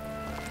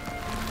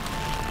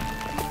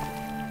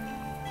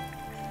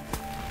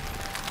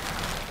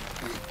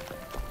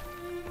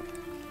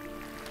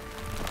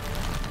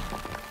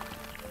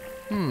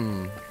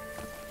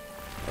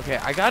 Okay,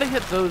 I gotta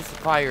hit those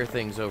fire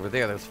things over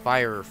there, those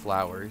fire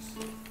flowers.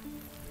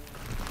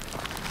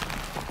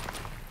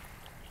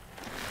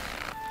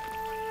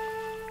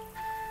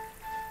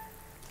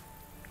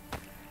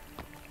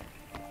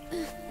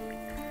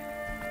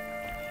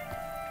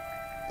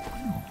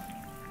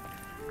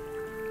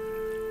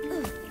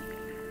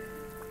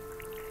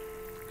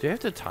 Do you have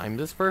to time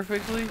this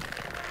perfectly?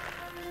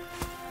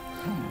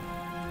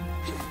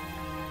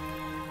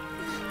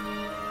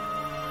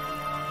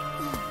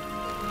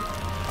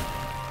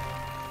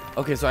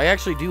 Okay, so I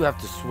actually do have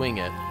to swing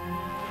it.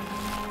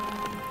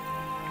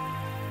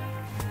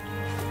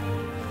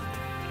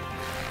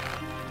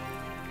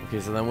 Okay,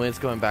 so then when it's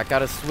going back,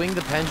 gotta swing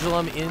the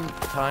pendulum in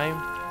time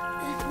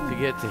to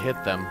get to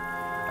hit them.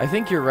 I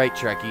think you're right,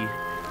 Trekkie.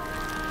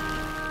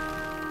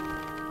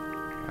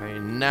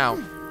 Alright,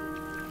 now.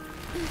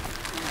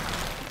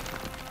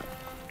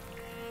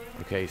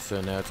 Okay, so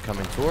now it's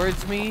coming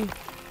towards me.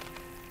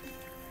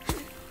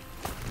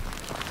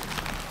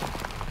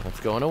 It's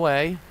going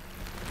away.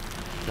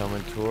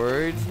 Coming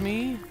towards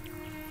me.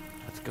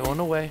 It's going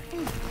away.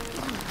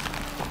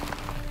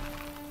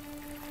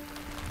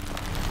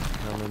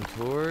 Coming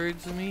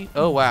towards me.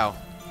 Oh, wow.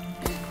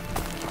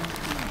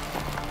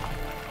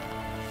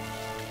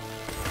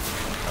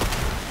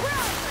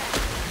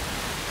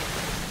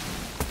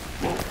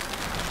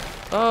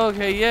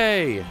 Okay,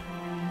 yay.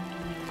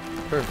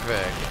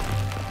 Perfect.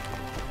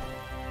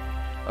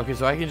 Okay,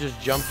 so I can just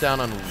jump down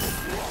on...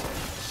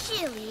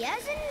 Chilly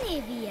as a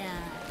Nivea.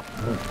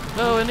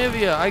 No,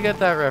 Anivia, I get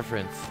that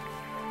reference.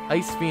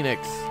 Ice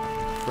Phoenix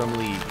from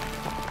League.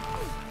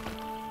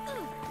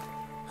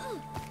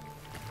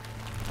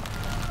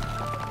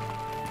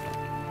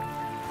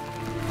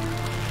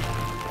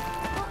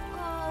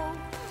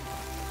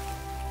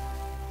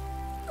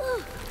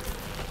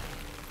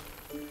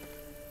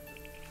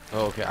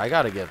 Oh, okay, I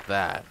gotta get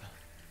that.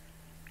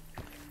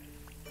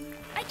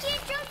 I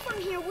can't jump from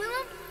here,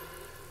 Willem.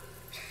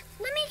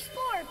 Let me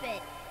explore a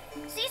bit.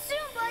 See you soon,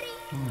 buddy.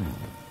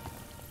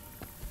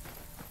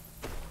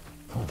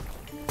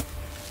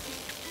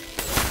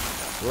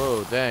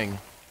 Whoa, dang.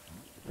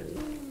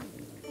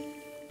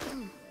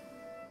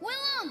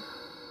 Willem!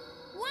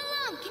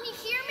 Willem, can you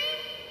hear me?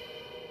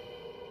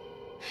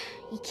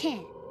 You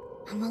can't.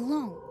 I'm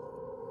alone.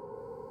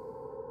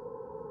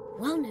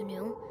 Well,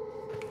 Nunu,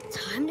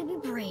 time to be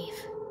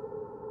brave.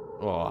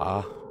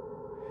 Aw.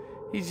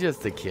 He's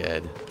just a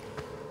kid.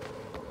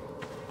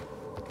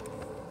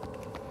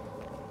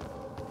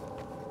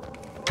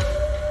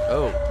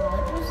 Oh,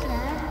 What was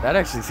that? that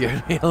actually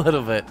scared me a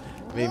little bit.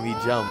 Made me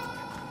jump.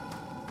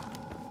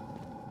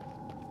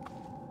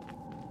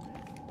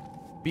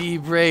 Be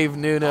brave,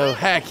 Nuno.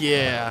 Heck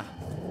yeah.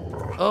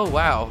 Oh,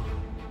 wow.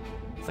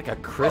 It's like a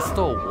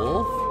crystal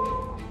wolf?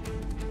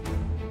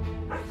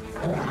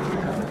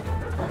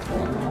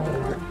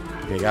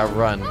 Okay, gotta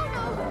run.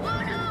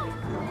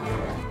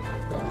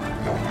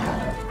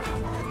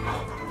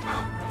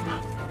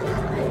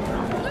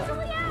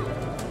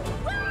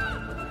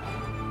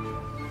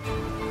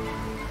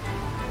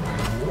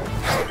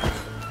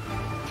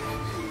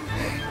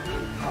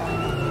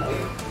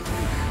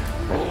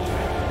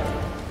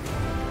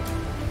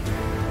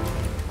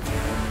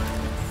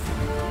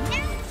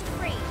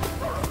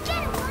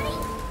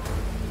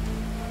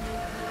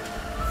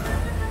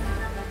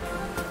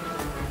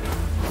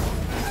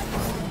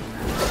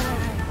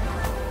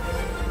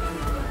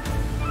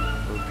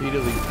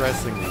 Repeatedly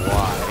pressing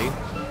Y.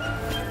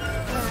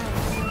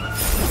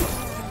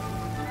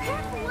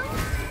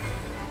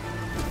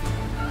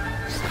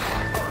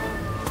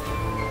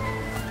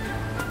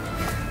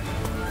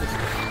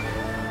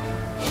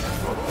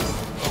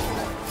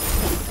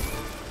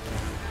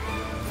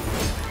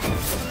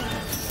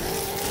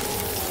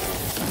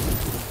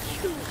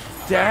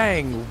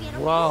 Dang,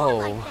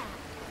 whoa.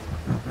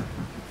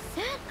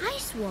 That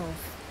ice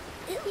wolf,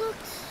 it looked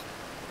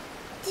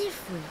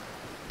different,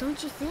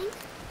 don't you think?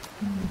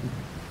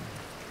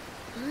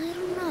 I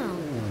don't know.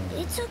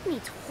 It took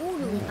me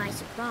totally by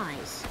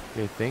surprise.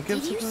 You think Did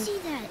it's you see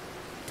that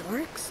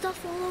dark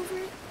stuff all over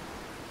it?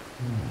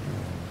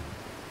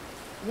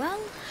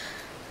 Well,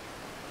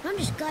 I'm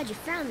just glad you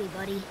found me,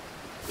 buddy.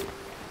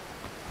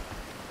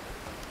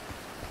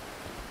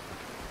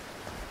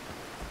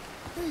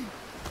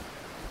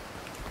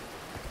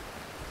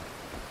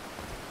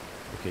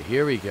 Okay,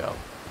 here we go.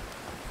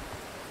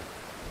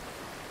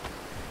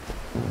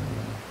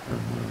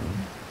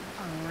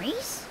 A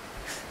race?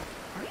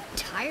 Are you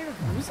tired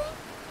of losing?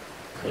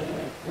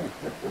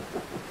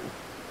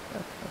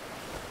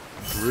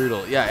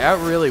 Brutal. Yeah,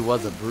 that really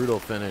was a brutal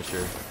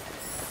finisher.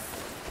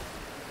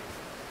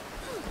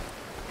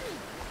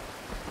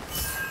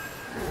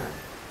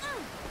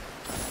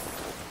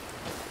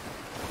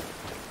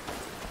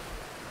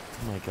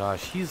 Oh my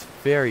gosh, he's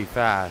very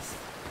fast.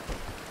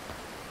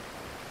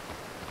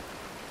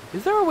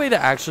 Is there a way to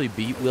actually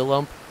beat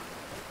Willump?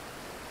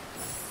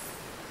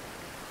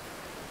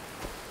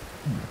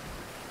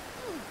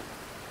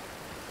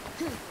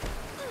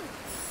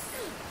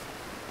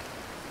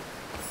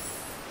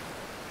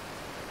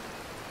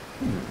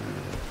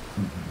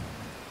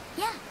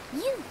 Yeah,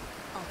 you,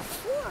 a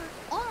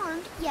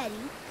four-armed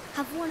Yeti,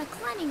 have won a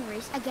climbing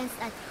race against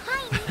a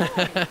tiny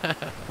boy.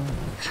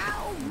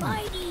 How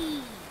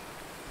mighty!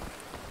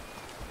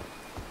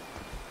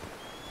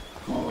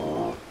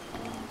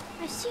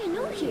 I see a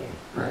note here.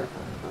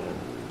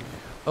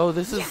 Oh,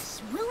 this is...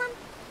 Yes, Willem,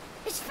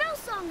 it's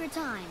Fellsonger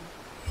time.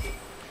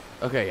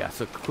 Okay, yeah,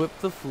 so equip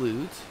the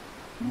flute.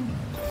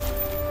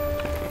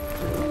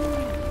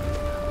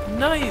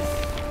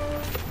 Nice!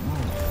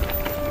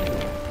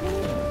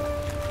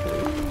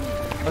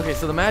 Okay,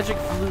 so the magic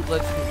flute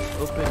lets you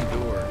open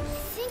doors. I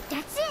think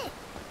that's it.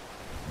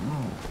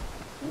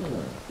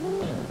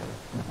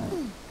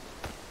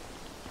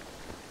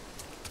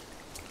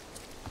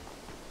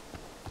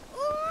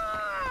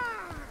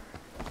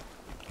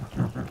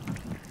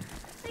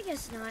 I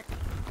guess not.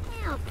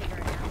 I'll figure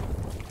it out.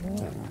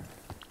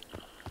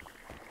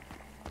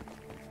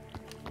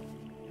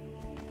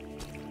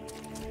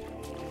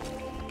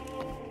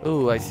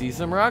 Ooh, I see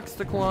some rocks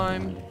to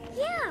climb.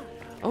 Yeah.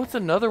 Oh, it's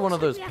another one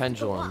of Looks those like we have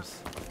to go up. pendulums.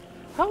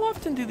 How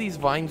often do these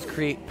vines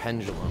create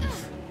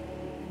pendulums?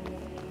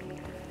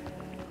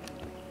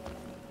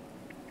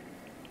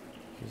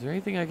 Is there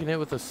anything I can hit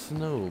with a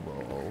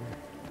snowball?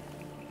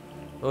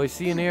 Oh, I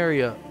see an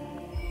area.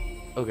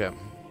 Okay.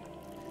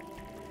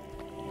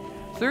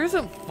 So there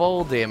isn't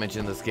fall damage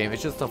in this game.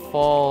 It's just a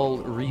fall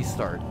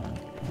restart.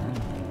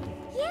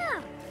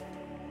 Yeah.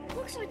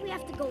 Looks like we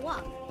have to go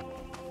up.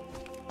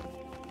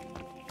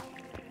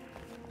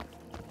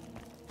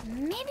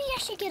 Maybe I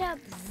should get up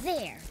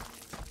there.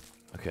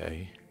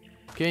 Okay.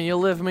 Can you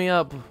lift me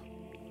up,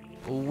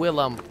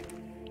 Willem?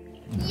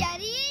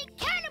 Yeti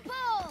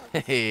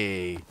catapult!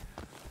 Hey.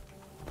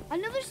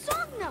 Another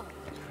song note.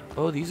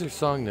 Oh, these are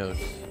song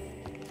notes.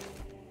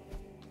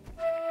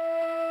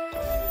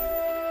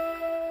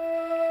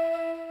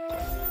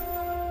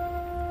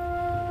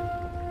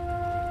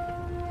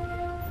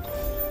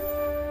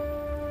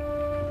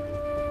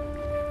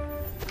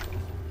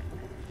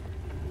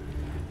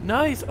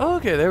 Nice. Oh,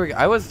 okay, there we go.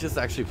 I was just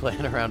actually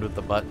playing around with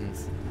the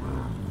buttons.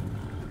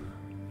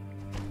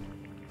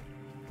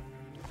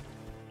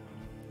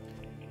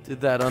 Did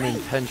that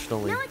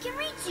unintentionally. Now I can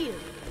reach you.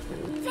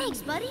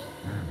 Thanks, buddy.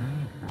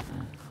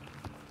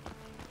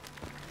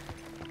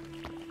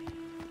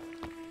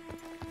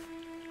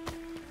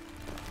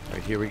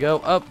 Alright, here we go.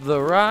 Up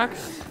the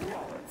rocks.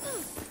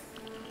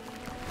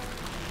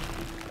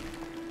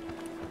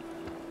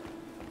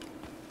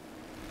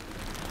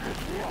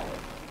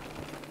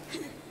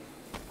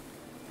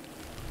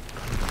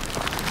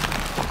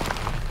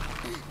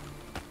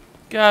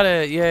 Got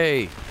it,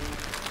 yay.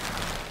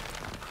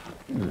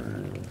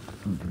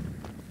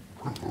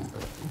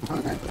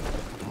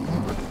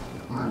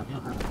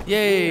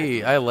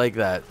 Yay! I like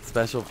that.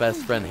 Special best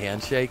friend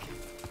handshake.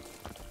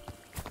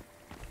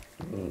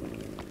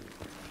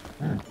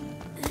 Now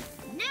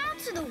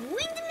to the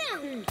Winged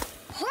Mountain.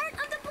 Heart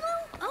of the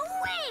Blue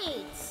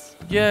awaits.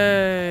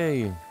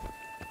 Yay!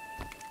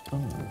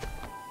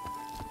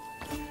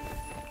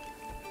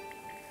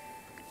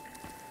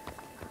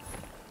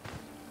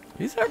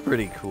 These are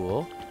pretty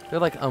cool. They're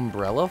like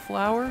umbrella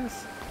flowers.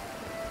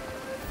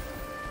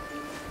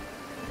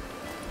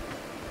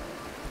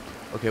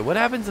 Okay, what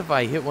happens if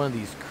I hit one of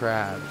these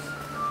crabs?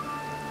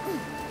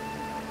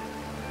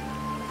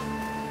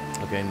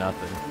 Okay,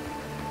 nothing.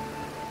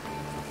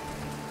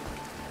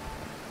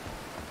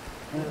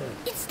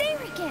 It's there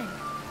again.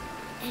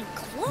 And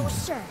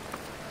closer.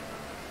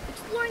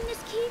 Exploring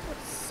this cave was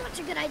such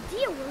a good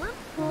idea,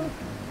 Willem.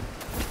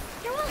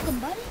 You're welcome,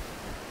 buddy.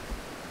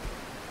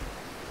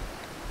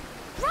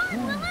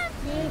 Run,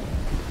 Willem!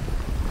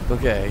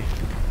 Okay.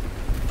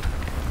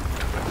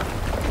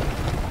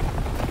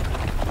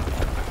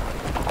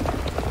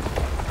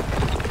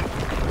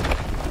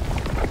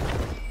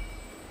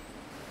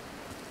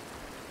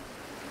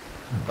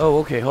 Oh,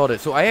 okay, hold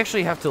it. So I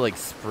actually have to, like,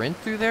 sprint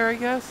through there, I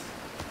guess?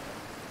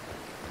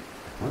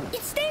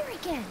 It's there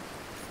again.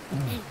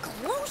 And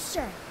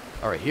closer.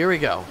 Alright, here we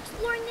go.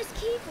 Exploring this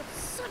cave was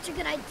such a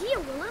good idea,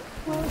 Willem.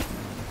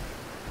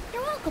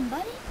 You're welcome,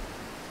 buddy.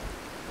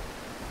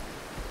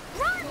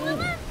 Run,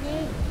 Willem!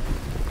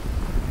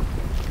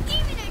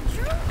 Even a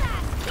true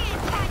fast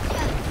can't catch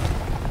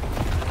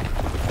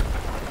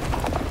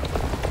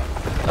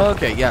us.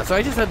 Okay, yeah, so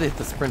I just had to hit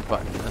the sprint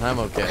button, and I'm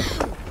okay.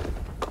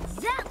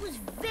 That was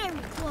very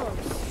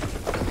close.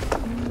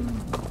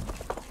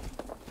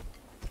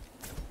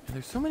 And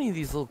there's so many of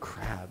these little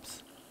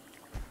crabs.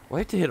 Do I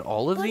have to hit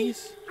all of Buddy,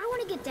 these? I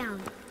want to get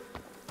down.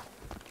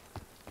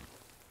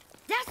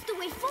 That's the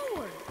way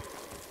forward.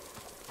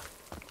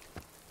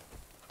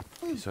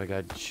 So I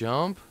got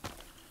jump.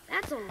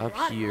 That's a Up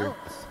lot here. of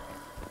notes.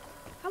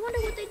 I wonder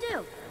what they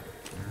do.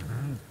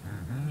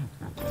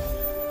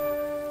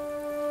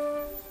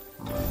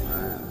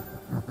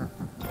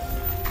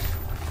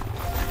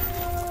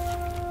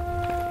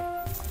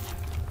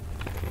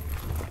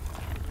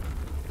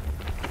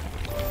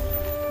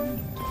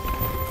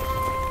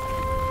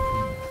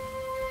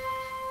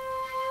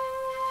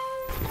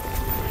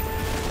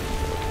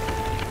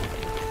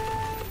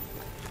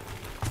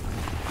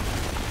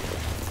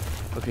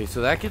 Okay,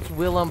 so that gets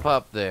Willump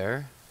up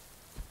there.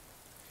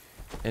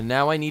 And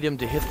now I need him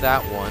to hit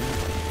that one.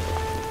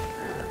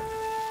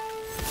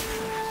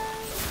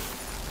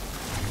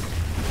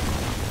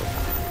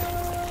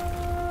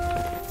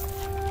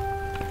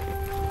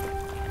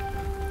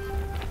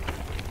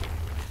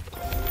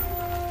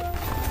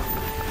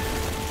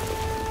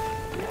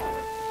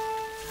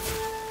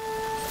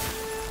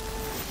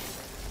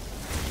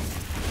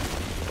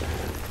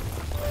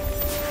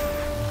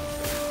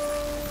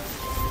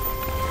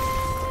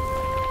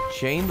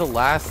 Chain the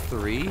last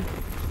three.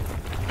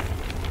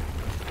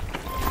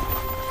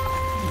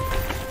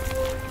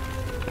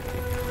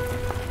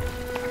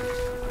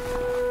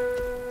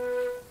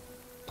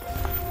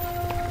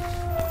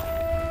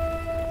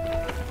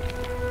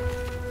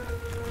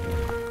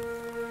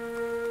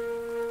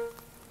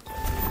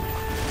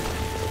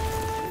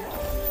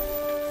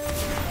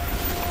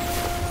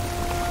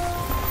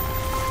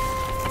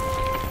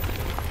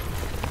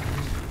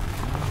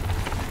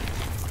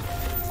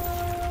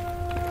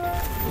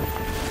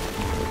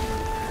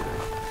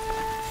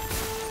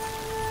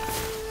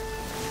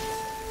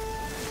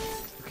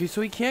 Okay,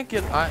 so he can't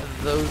get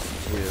those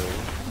two.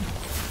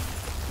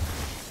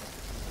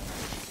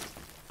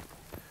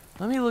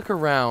 Let me look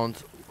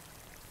around.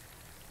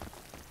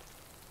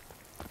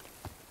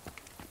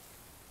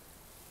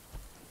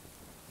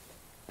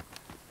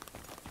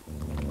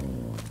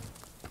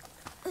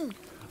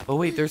 Oh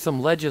wait, there's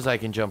some ledges I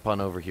can jump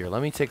on over here.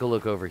 Let me take a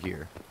look over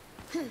here.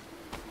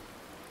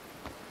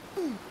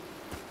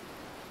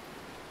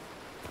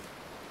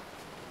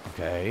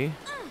 Okay.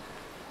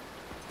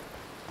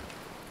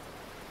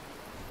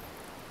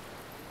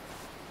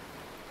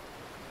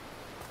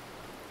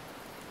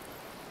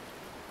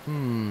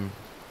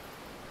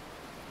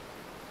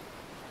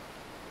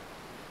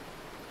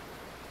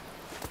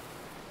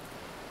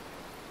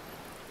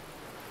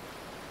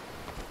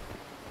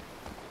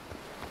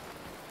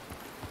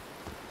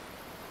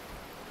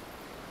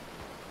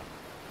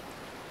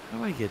 How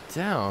do I get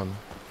down?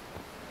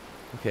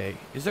 Okay,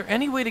 is there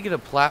any way to get a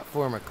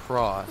platform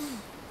across?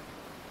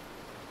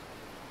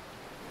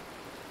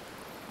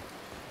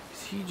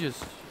 Is he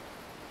just...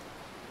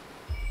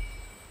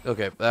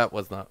 Okay, that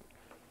was not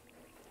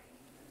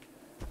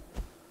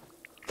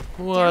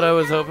what I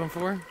was hoping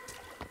for.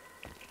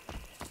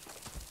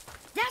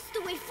 That's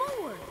the way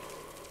forward.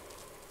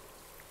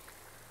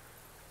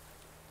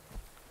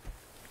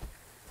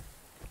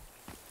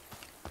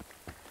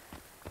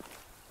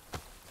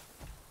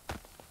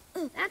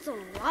 That's a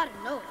lot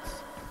of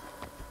notes.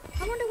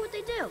 I wonder what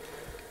they do.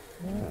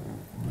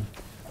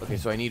 Okay,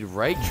 so I need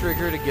right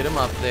trigger to get him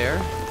up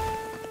there.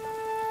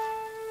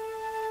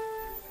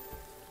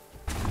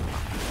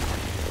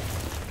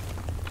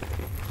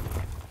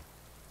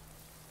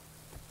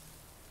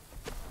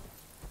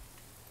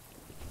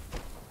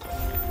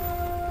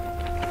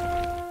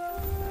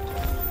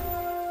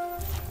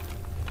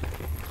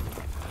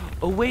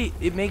 Oh, wait,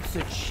 it makes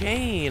a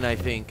chain, I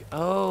think.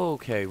 Oh,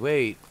 okay,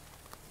 wait.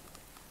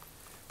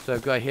 So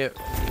I've got to hit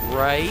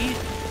right.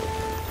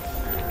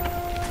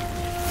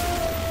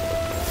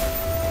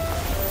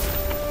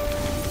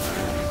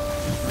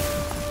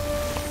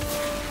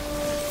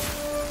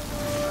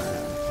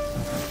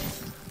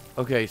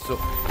 Okay, so...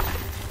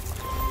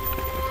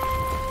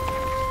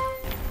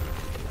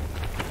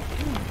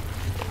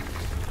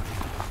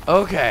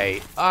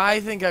 Okay, I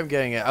think I'm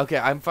getting it. Okay,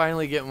 I'm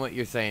finally getting what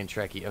you're saying,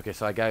 Trekkie. Okay,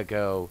 so I gotta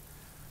go...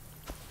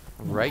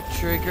 right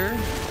trigger.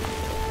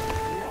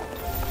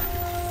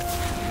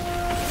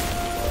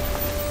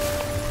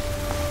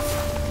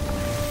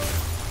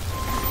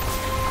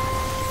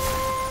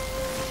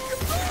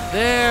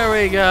 There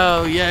we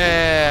go,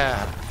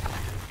 yeah!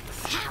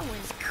 That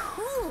was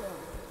cool.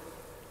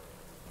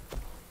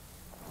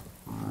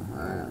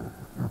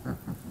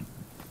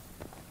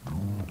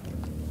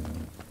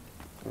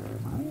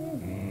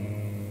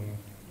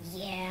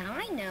 Yeah,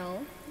 I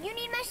know. You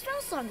need my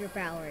Spellslonger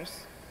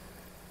powers.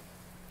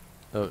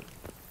 Oh.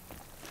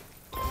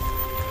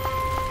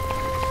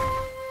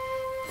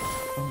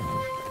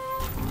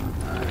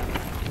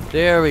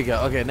 There we go.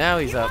 Okay, now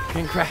he's up.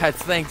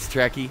 Congrats. Thanks,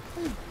 Trekkie.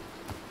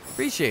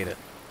 Appreciate it.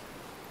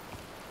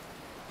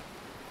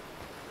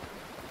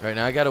 Right,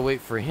 now I gotta wait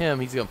for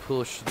him. He's gonna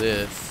push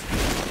this.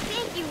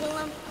 Thank you,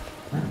 Willem.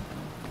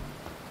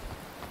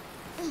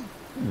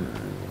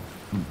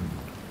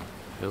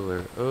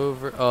 Pillar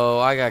over. Oh,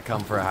 I gotta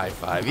come for a high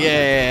five.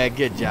 Yeah,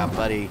 good job,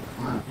 buddy.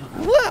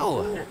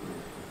 Whoa!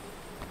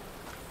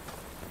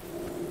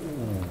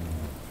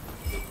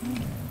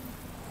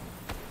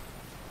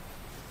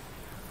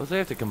 Suppose I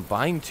have to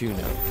combine two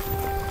now.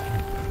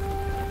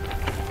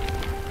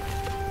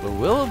 But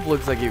Willem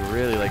looks like he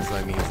really likes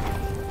my music.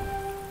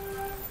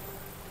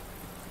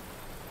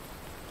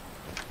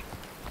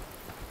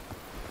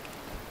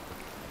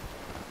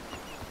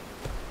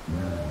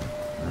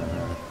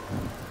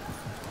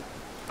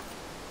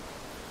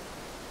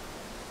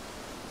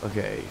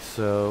 Okay,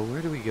 so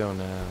where do we go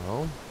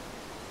now?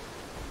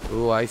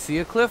 Oh, I see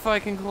a cliff I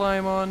can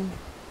climb on.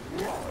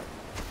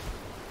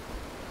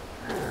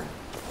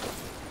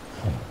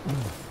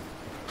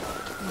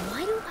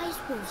 Why do ice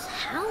wolves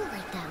howl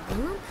like that,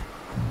 Willem?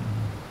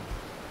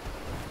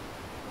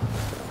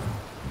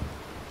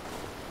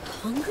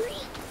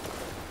 Hungry?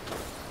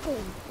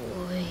 Oh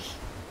boy.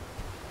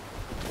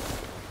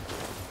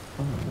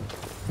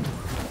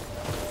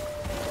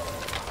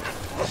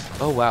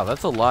 Oh wow,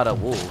 that's a lot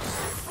of wolves.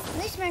 At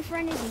least my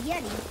friend is a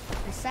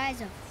Yeti, the size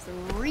of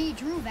 3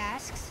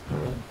 Druvasks.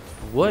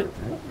 What?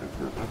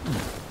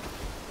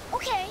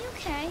 Okay,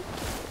 okay.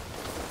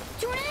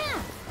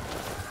 2.5.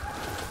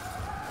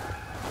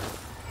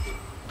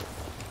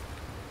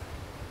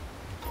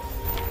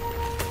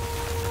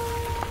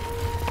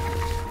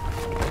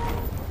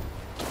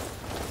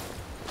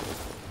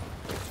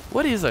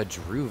 What is a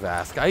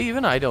Druvask?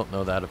 I don't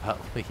know that about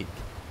League.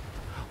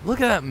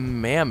 Look at that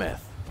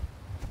mammoth.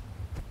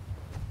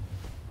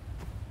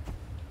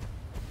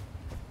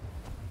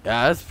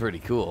 Yeah, that's pretty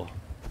cool.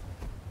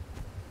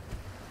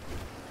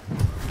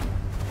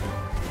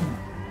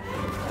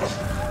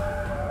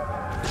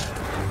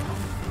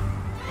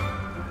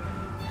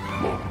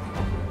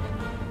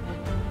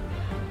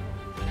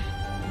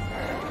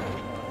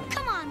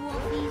 Come on,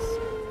 Wolfies.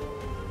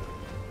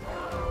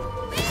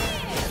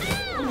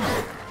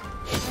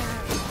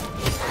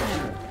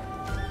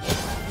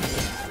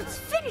 Let's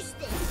finish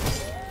this.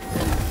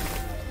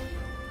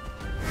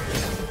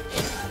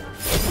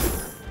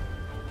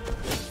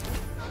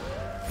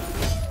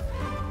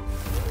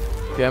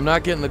 Okay, I'm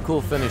not getting the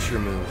cool finisher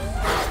moves.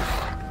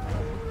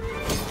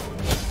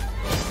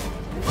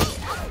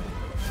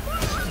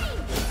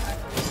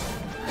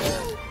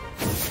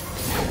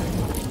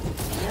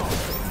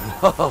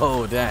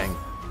 Oh, dang.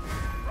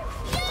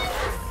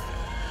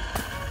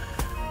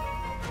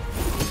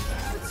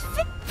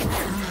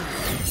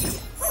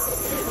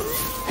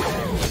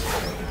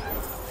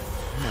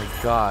 Oh my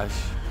gosh.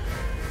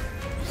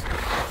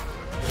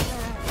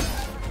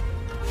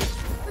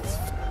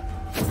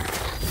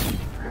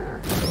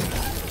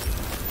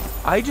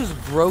 I just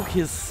broke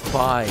his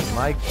spine.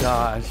 My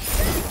gosh.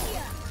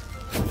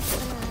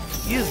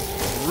 He is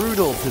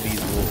brutal to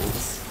these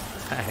wolves.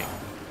 Dang.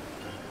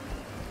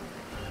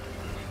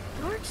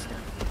 Dark stuff.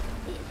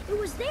 It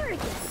was there again.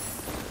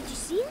 Did you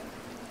see it?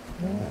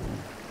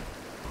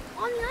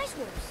 On the ice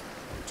wolves.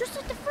 Just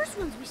like the first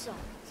ones we saw.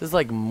 This is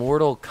like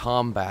Mortal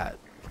Kombat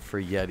for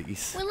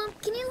Yetis. Willem,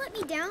 can you let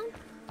me down?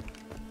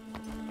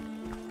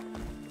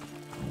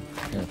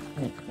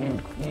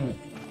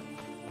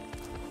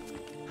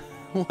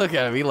 Look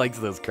at him. He likes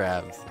those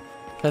crabs.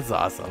 That's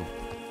awesome.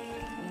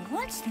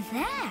 What's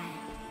that?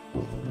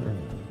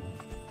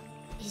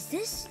 Is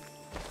this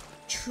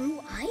true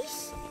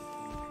ice?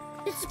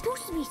 It's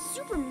supposed to be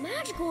super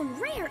magical and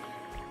rare.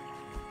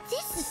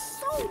 This is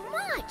so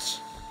much.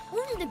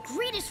 Only the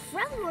greatest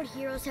Freljord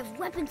heroes have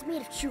weapons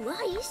made of true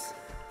ice.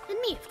 And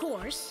me, of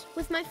course,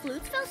 with my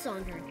flute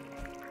Spellslonger.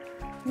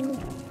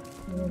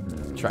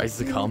 Tries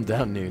to calm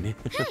down Noonie.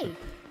 Hey,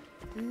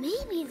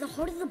 Maybe the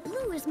heart of the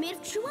blue is made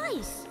of true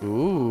ice.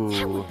 Ooh.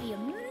 That would be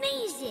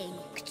amazing.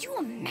 Could you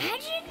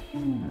imagine?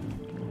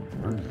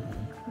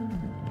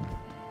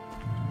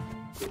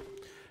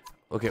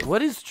 Okay,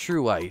 what is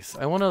true ice?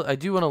 I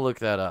do wanna look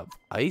that up.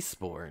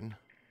 Iceborn.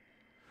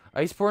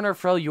 Iceborn are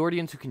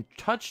Freljordians who can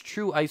touch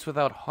true ice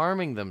without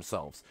harming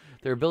themselves.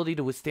 Their ability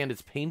to withstand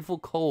its painful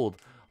cold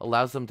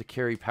allows them to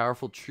carry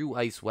powerful true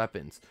ice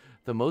weapons.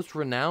 The most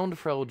renowned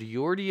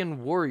Freljordian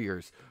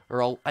warriors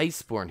are all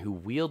Iceborn who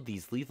wield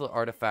these lethal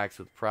artifacts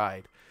with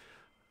pride.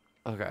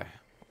 Okay.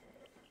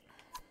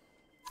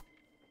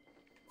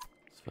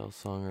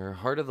 Spellsonger,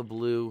 Heart of the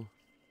Blue.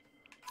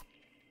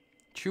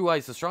 True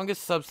ice, the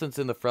strongest substance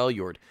in the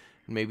Freljord,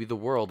 and maybe the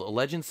world. A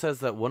legend says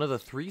that one of the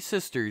three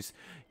sisters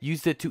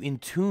used it to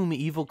entomb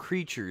evil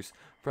creatures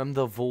from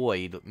the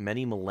void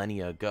many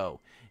millennia ago.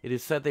 It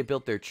is said they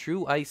built their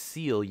true ice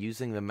seal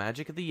using the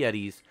magic of the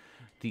Yetis,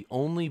 the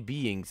only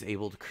beings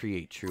able to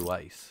create true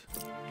ice.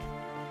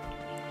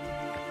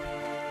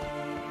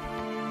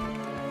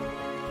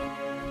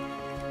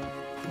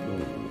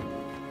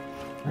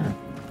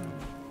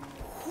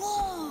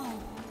 Whoa!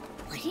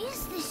 What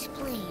is this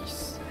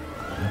place?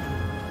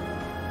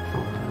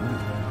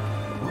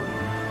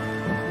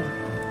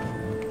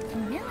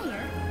 Familiar?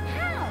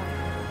 How?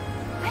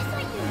 I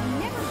thought you'd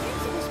never been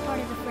to this part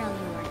of the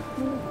Freljord.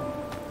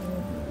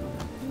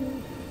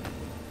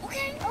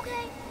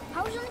 Okay.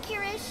 I was only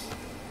curious.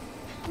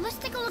 Let's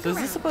take a look So is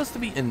around. this supposed to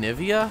be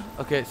Anivia?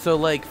 Okay, so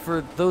like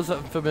for those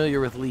unfamiliar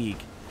with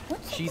League,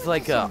 What's she's with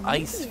like this a Anivia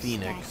ice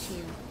phoenix.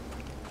 statue?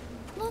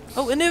 Looks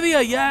Oh,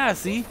 Anivia, yeah,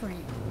 see?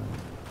 different.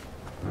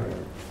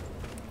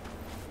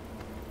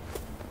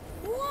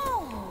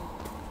 Whoa!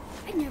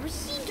 I've never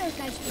seen dark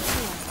ice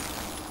before.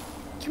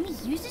 Can we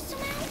use it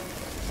somehow?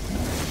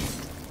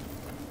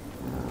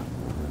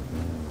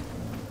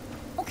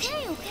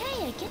 Okay,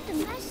 I get the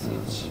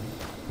message.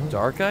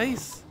 Dark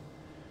ice?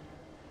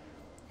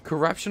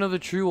 Corruption of the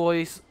true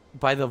ice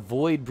by the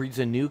void breeds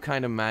a new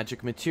kind of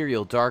magic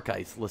material, dark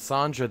ice.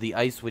 Lysandra, the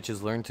ice witch,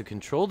 has learned to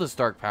control this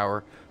dark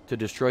power to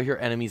destroy her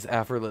enemies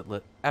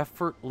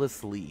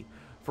effortlessly.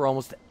 For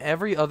almost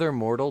every other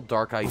mortal,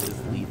 dark ice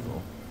is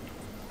lethal.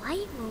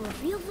 Light will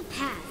reveal the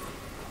path.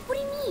 What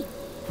do you mean?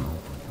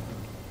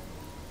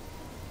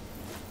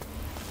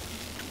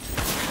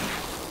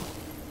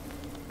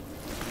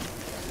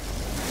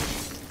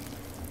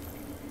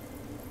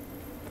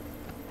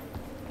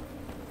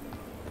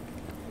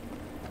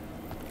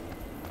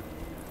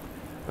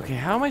 Okay,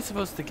 how am I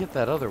supposed to get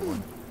that other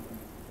one?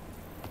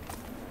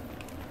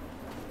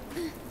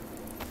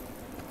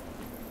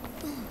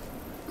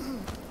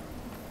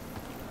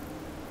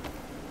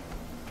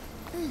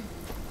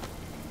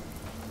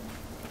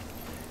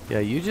 Yeah,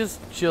 you just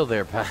chill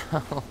there, pal.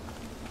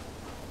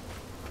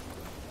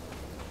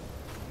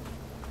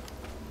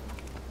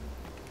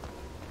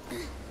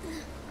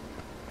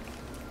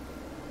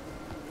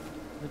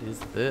 What is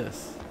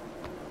this?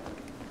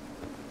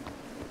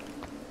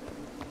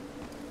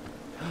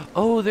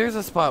 Oh, there's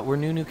a spot where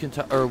Nunu can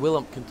or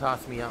Willem can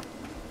toss me out.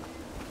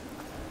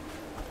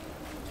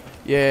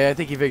 Yeah, I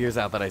think he figures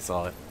out that I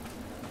saw it.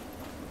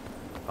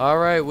 All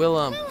right,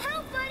 Willem, Little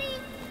help, buddy.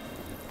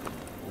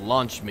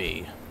 launch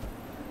me.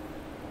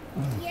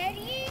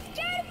 Yeti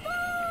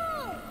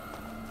catapult!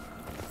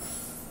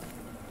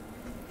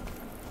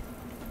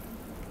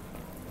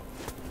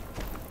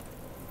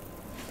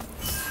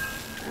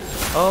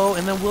 Oh,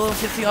 and then Willem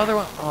gets the other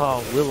one.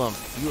 Oh, Willem,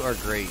 you are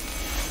great.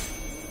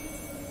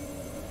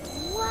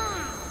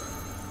 Wow!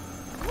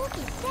 Look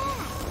at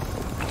that!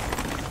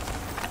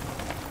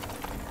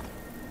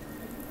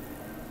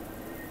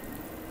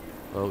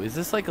 Oh, is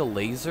this like a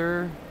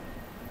laser?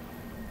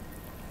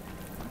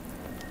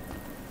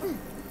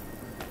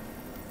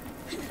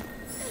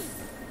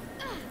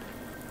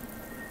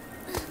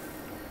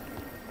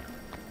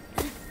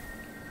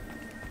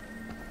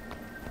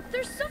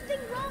 There's something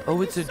wrong Oh,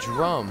 with it's a the song.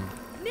 drum.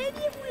 Maybe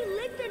if we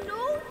lick the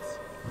notes?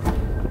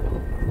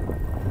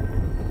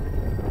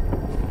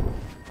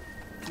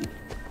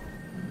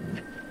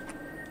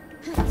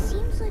 It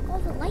seems like all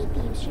the light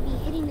beams should be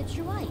hitting the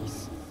true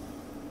ice.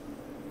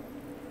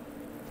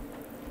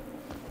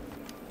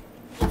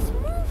 It's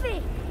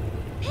moving!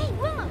 Hey,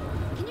 Willem,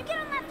 can you get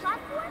on that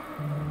platform?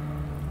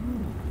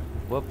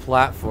 What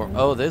platform?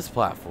 Oh, this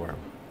platform.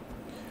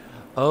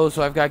 Oh,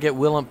 so I've got to get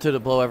Willem to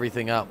blow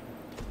everything up.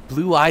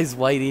 Blue Eyes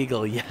White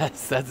Eagle.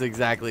 Yes, that's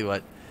exactly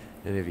what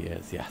Anivia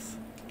is. Yes.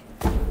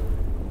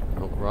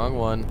 Oh, wrong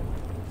one.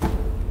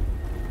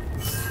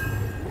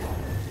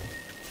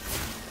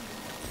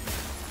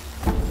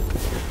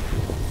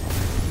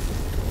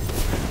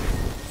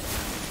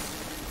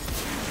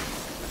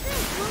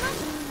 Thanks, Willem.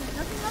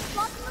 Nothing left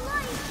blocking the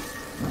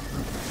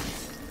light.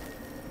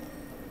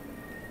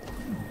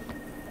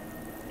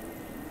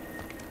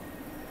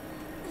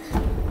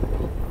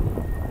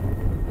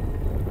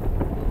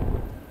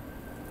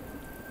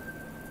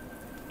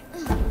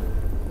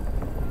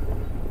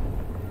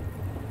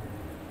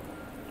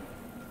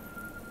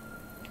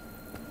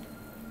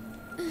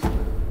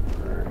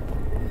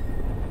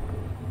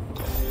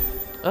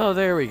 Oh,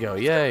 there we go.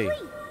 Yay.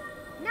 Complete.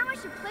 Now I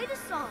should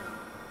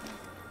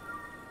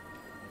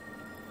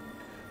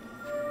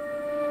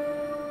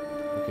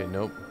Okay,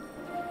 nope.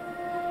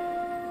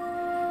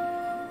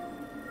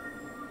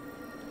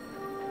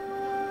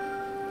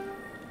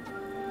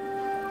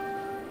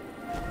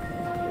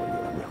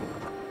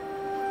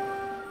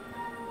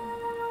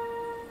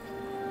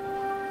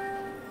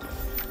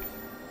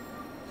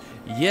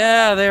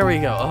 Yeah, there we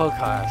go. Oh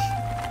gosh.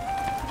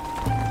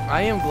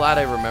 I am glad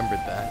I remembered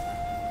that.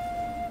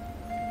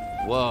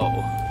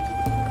 Whoa.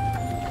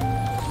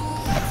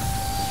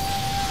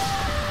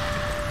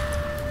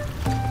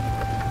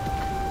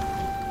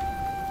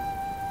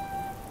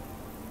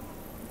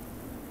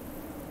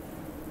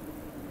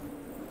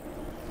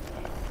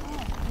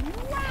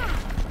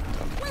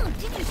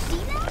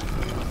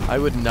 I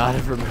would not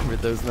have remembered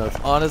those notes.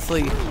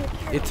 Honestly,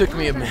 it took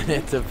me a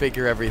minute to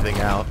figure everything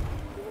out.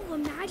 Ooh,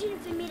 imagine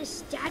if they made a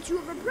statue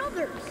of our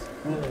brothers.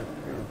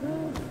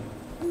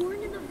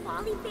 Born in the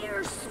Folly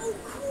Bear are so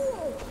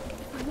cool.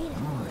 If I made a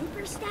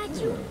Viper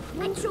statue,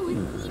 I'd show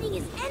him eating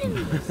his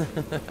enemies.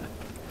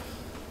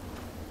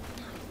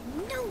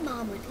 No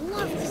mom would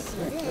love to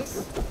see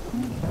this.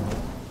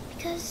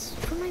 Because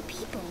for my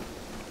people,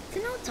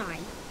 Tenotai,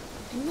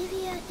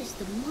 Anivia is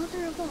the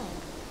mother of all.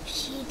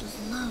 She'd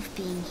love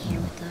being here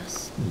with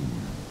us.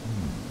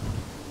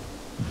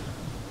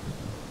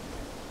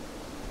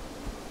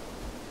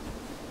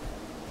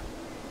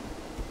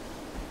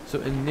 So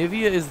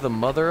Anivia is the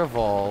mother of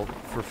all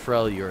for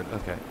Freljord.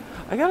 Okay.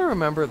 I gotta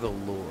remember the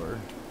lore.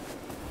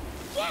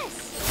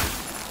 Yes!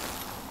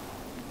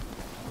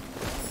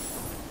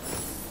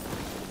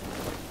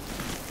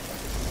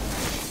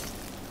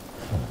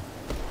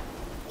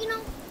 You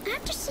know,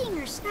 after seeing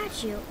her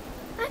statue,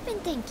 I've been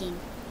thinking,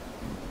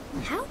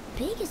 how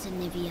big is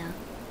Anivia?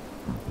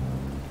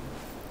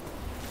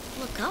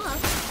 Look up.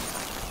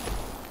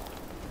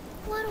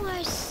 What do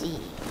I see?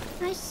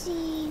 I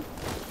see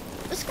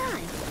the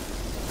sky.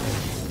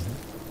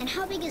 And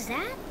how big is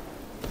that?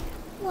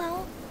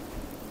 Well,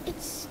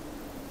 it's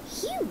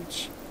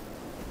huge.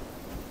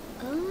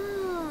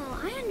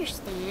 Oh, I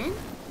understand.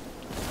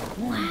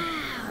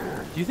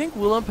 Wow. Do you think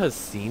Willump has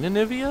seen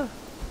Anivia?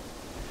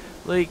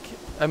 Like,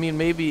 I mean,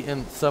 maybe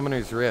in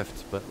Summoner's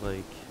Rift, but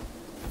like...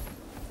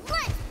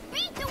 Let's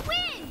beat the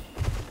wind!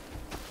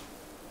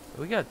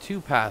 We got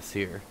two paths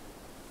here.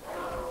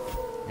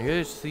 You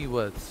gotta see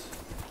what's...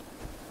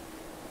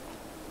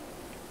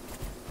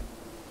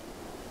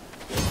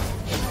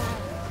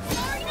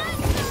 Sorry,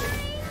 not sorry.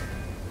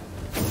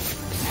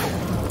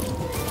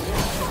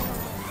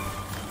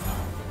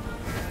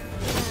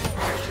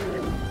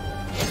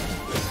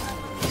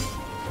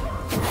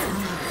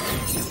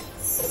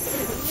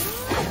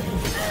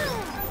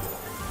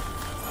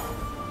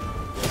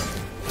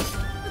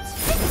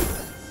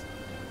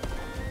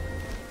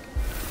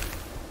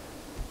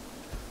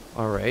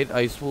 Alright,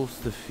 Ice Wolf's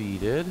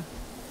defeated.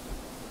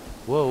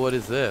 Whoa, what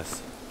is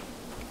this?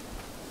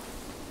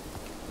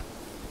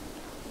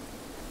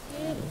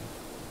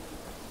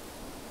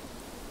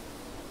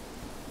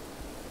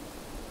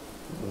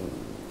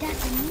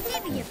 That's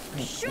Anivia for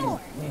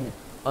sure.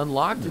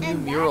 Unlocked a new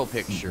And mural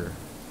that's- picture.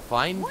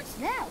 Find... What's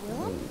that,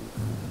 Willem?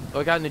 Oh,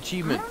 I got an I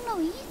achievement. don't know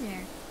either,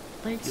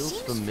 but it Feels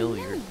seems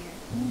familiar.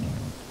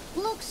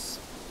 Looks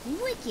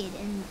wicked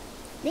and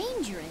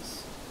dangerous.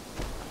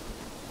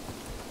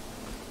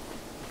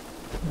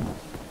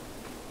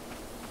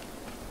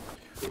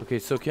 Okay,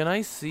 so can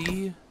I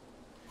see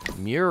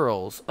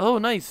murals? Oh,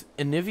 nice.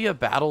 Anivia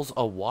battles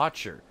a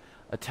Watcher,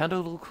 a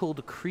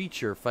tentacled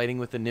creature fighting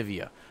with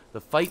Anivia.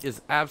 The fight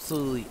is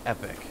absolutely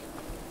epic.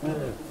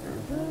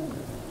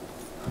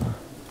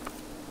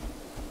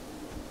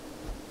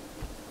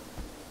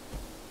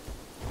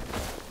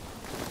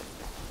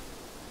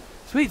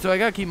 Sweet, so I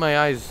gotta keep my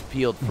eyes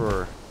peeled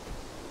for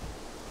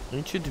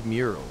ancient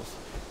murals.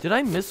 Did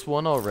I miss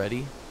one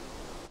already?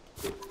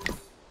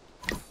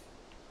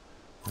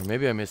 Or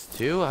maybe I missed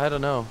two? I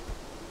don't know.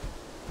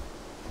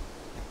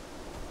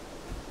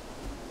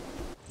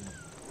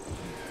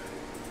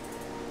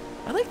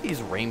 I like these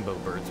rainbow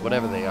birds,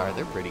 whatever they are.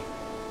 They're pretty.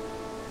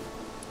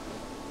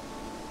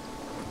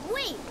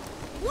 Wait,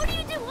 what do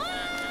you do?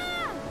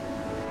 Ah!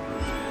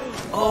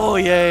 Oh,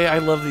 yay. I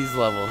love these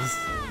levels.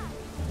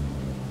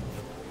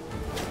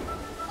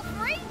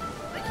 Afraid?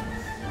 Are you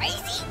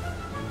crazy?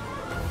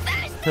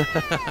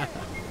 Faster!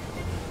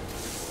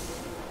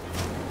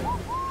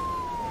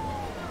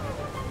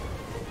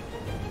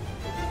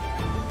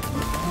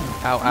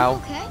 Ow, ow.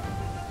 Okay.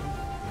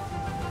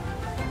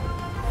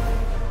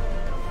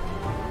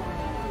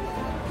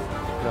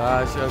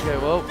 Gosh, okay,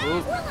 whoa,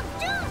 whoa. Willem,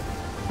 jump!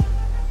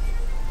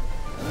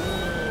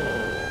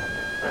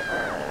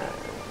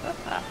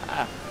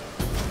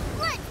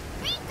 Let's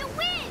beat the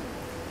wind!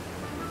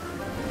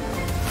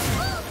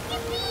 Oh,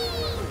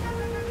 yippee!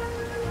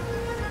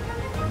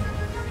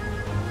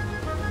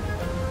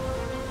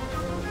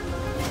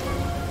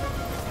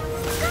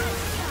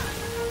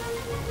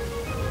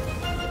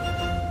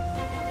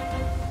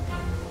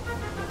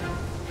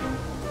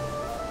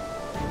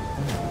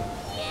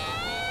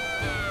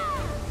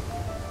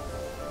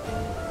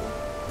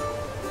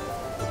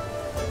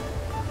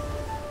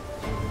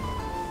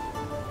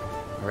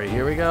 Alright,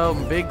 here we go.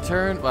 Big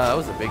turn. Wow, that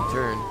was a big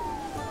turn.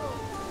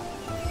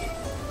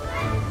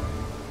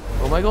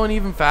 am I going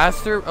even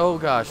faster? Oh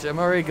gosh, I'm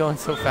already going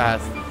so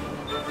fast.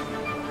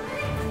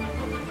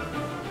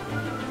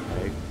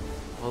 Okay,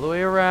 all the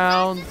way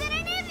around.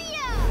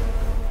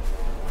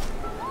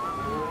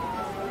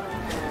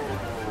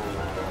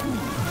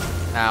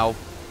 Ow.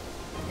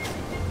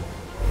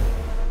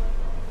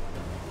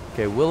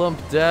 Okay, Willump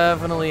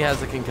definitely has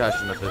a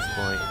concussion at this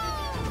point.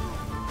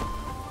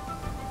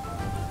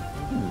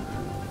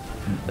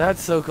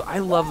 That's so cool. I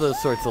love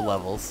those sorts of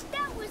levels.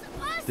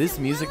 This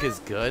music is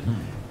good.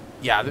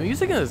 Yeah, the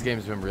music in this game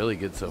has been really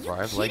good so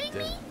far. I've liked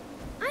it.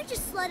 I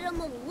just sledded on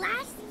the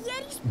last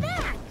Yeti's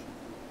back.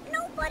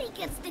 Nobody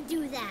gets to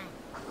do that.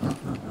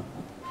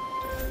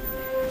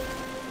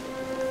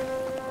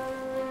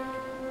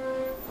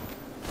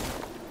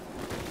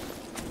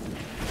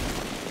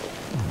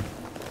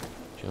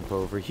 Jump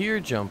over here,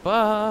 jump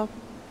up.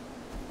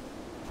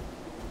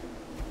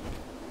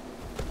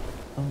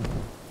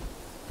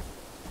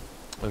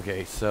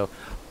 Okay, so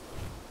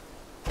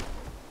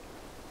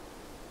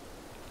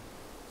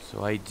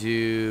I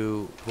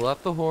do pull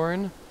out the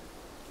horn.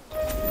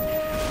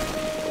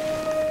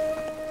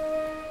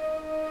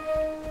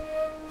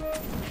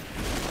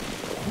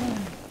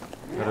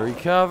 Gotta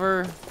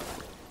recover.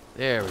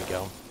 There we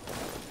go.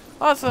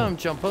 Awesome,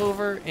 jump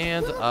over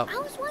and up. I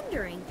was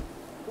wondering,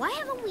 why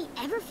haven't we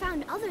ever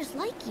found others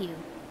like you?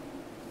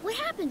 What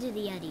happened to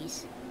the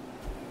Yetis?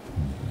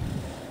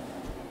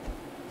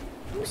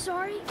 I'm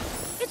sorry.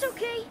 It's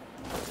okay.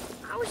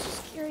 I was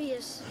just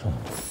curious.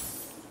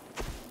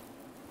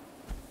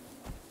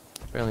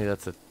 Apparently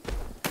that's a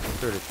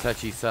sort of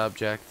touchy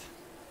subject.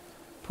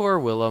 Poor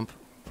Willump.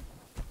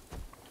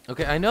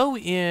 Okay, I know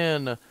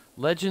in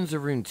Legends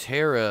of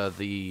Runeterra,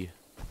 the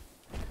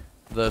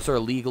sort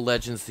of League of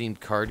Legends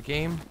themed card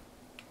game,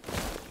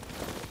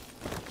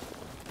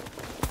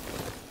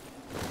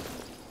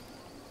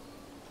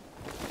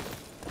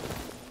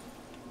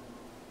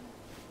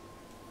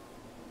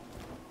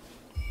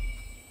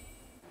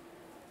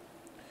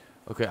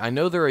 okay, I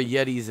know there are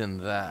Yetis in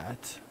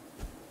that.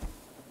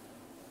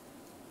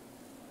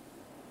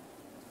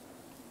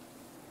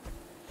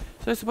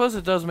 So I suppose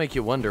it does make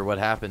you wonder what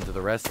happened to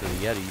the rest of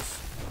the Yetis.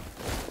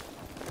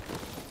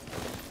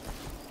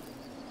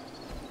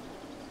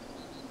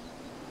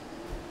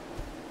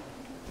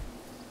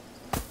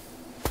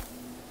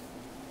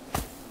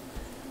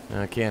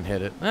 I can't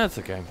hit it. That's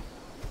okay.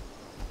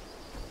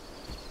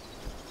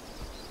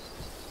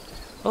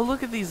 Oh,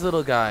 look at these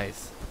little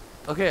guys.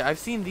 Okay, I've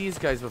seen these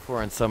guys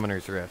before on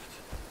Summoner's Rift.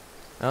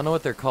 I don't know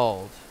what they're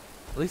called.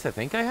 At least I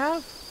think I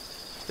have.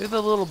 They're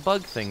the little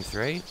bug things,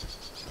 right?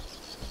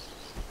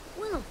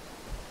 Will,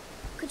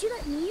 could you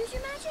let me use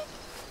your magic?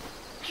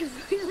 I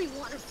really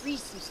want to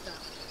freeze some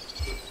stuff.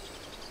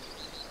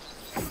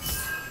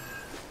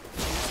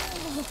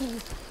 Oh,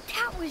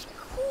 that was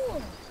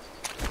cool.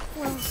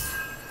 Well,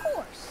 of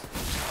course.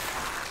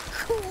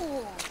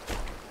 Cool.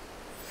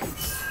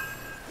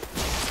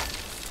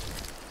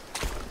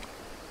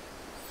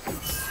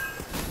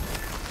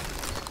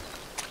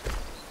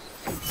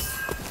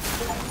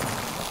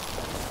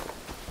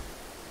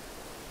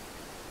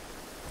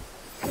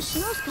 The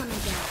snow's coming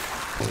down.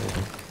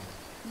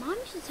 Mom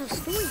used to tell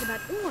stories about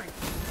Orn,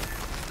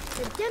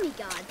 the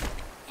demigod,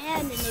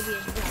 and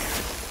Anivia's brother.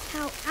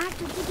 How,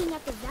 after digging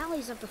up the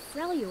valleys of the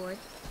Freljord,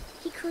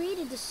 he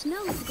created the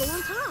snow to go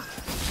on top.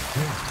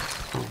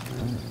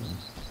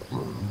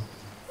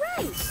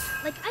 Right,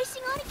 like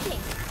icing on a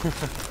cake.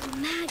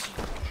 Imagine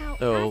how,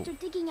 after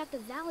digging up the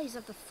valleys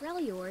of the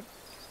Freljord,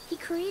 he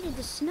created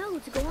the snow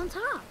to go on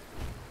top.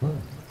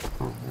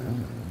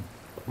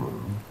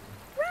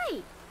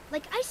 Right,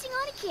 like icing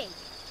on a cake.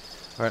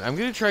 Alright, I'm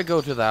gonna try go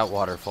to that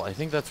waterfall. I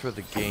think that's where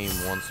the game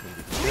wants me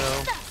to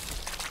go.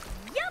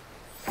 Yep.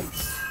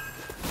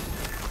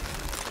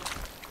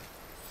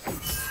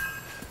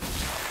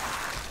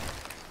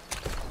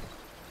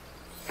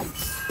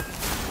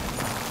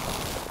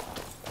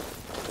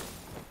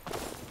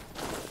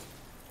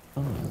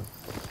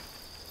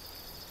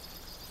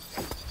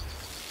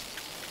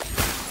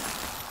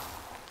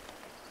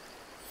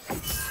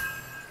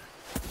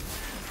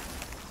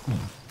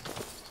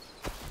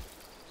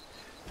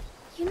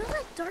 You know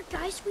that dark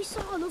ice we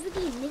saw all over the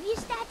Anivia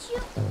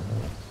statue?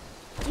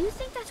 Do you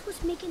think that's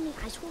what's making the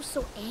ice wolves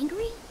so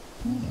angry?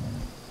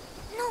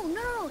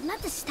 No,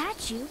 not the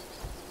statue.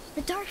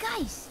 The dark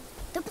ice.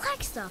 The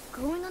black stuff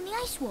growing on the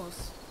ice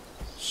walls.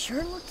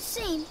 Sure looked the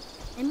same.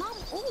 And Mom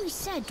always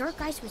said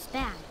dark ice was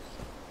bad.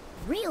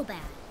 Real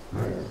bad.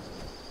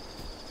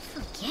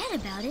 Forget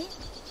about it.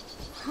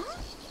 Huh?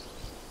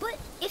 But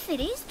if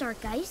it is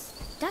dark ice,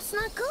 that's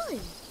not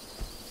good.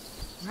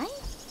 Right?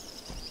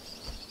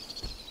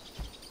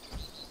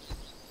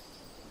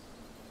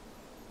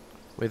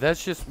 Wait,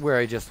 that's just where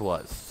I just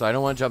was. So I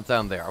don't want to jump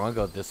down there. I want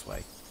to go this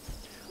way.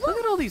 Look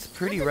at all these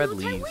pretty red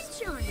leaves.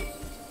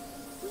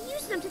 We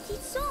use them to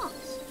teach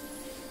songs.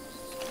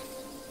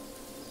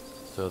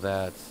 So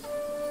that's...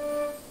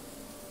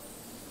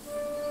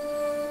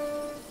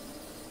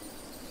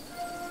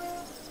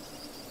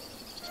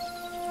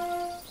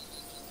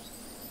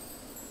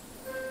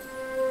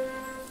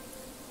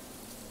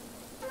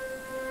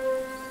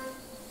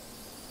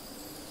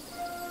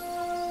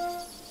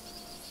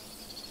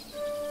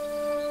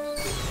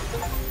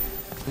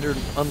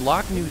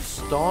 Unlock new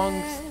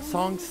song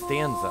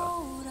stanza.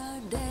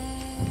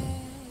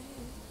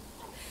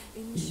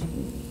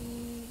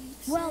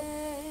 Well,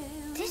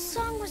 this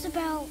song was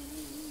about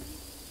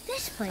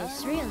this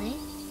place, really.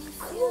 The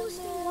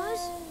coolest thing was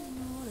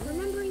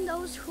remembering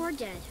those who are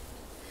dead,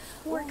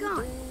 who are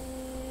gone.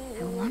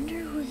 I wonder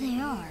who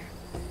they are.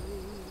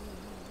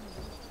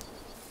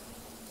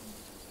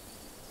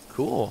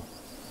 Cool.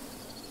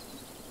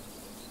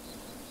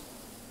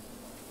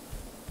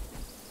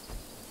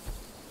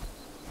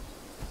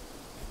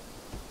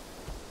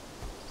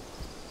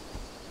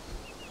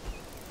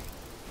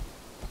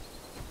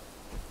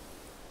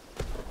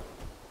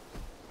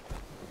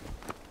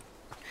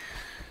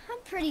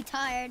 Pretty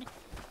tired.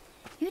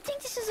 You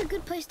think this is a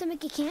good place to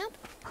make a camp?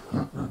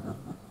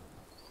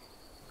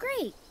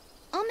 Great.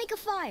 I'll make a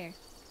fire.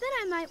 Then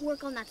I might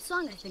work on that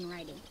song I've been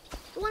writing.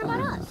 The one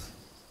about us.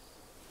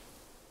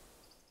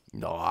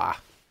 Nah.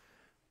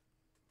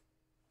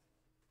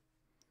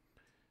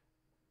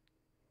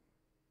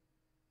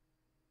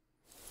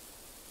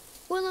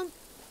 Well,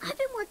 I've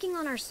been working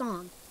on our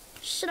song.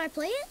 Should I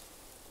play it?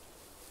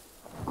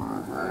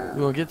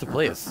 We won't get to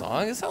play a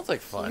song? It sounds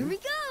like Here fun. we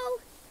go.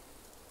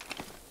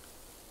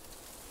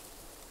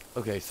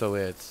 Okay, so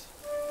it's...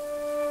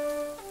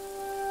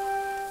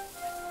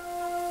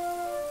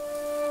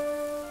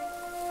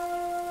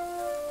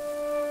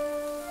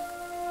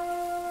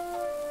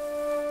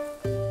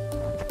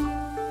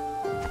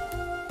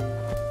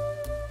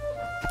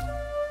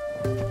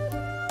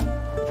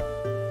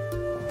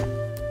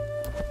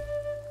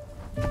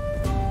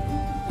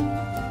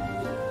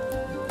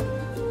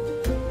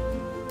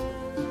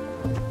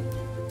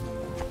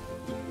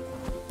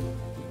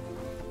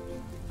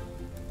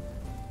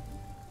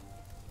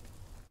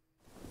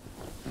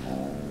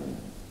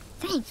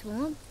 Thanks,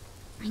 Mom.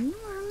 I knew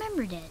I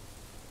remembered it.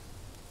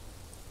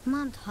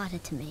 Mom taught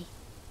it to me.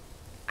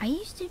 I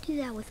used to do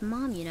that with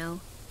Mom, you know.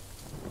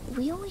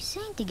 We always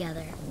sang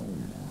together.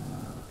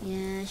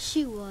 Yeah,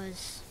 she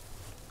was.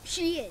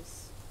 She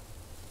is.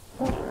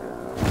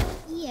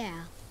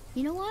 Yeah,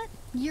 you know what?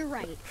 You're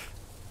right.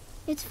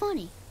 It's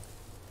funny.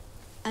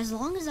 As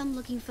long as I'm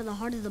looking for the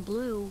heart of the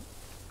blue,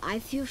 I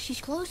feel she's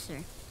closer.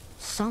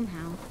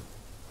 Somehow.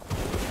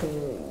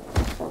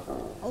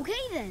 Okay,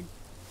 then.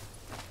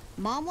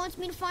 Mom wants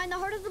me to find the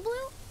heart of the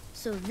blue,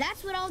 so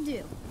that's what I'll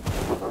do.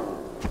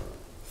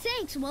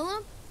 Thanks,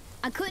 Willem.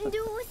 I couldn't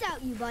do it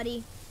without you,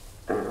 buddy.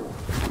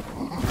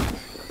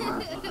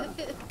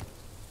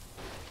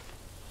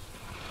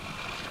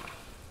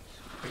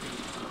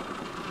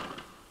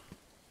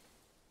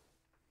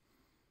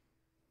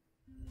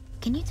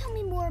 Can you tell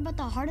me more about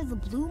the heart of the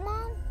blue,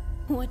 Mom?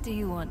 What do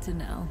you want to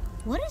know?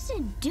 What does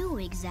it do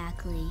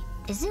exactly?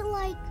 Is it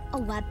like a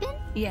weapon?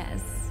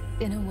 Yes,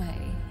 in a way.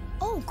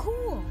 Oh,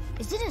 cool.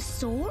 Is it a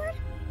sword?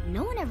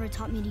 No one ever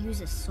taught me to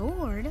use a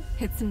sword.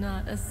 It's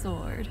not a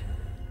sword.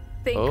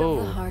 Think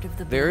of the heart of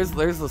the blue.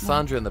 There's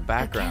Lysandra in the A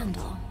background.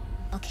 candle.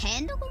 A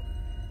candle?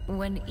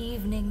 When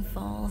evening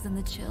falls and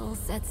the chill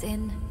sets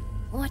in,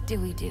 what do?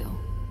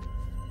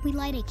 We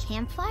light a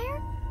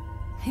campfire?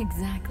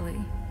 Exactly.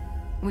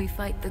 We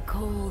fight the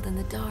cold and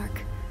the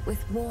dark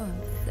with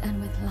warmth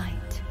and with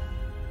light.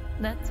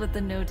 That's what the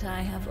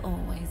Notai have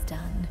always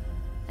done.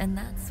 And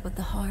that's what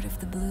the heart of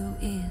the blue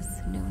is,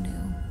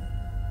 Nunu.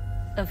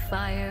 A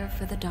fire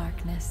for the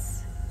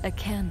darkness, a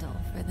candle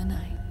for the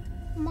night.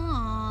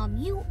 Mom,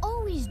 you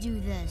always do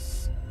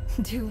this.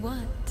 Do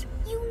what?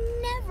 You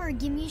never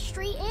give me a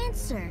straight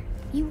answer.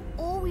 You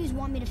always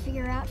want me to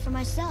figure out for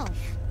myself.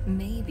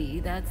 Maybe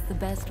that's the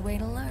best way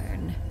to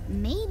learn.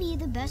 Maybe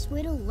the best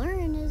way to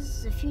learn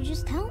is if you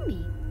just tell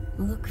me.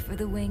 Look for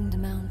the winged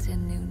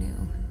mountain,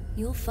 Nunu.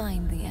 You'll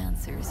find the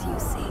answers you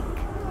seek.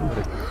 What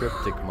a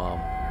cryptic mom.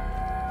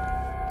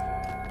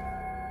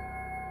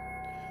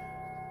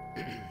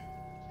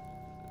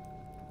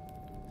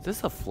 Is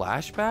this a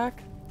flashback?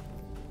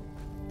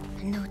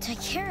 A Notai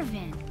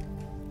caravan.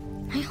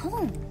 My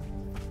home.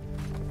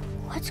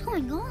 What's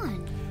going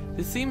on?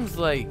 This seems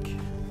like,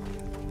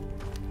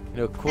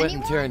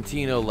 Quentin Anyone?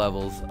 Tarantino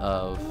levels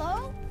of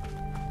Hello?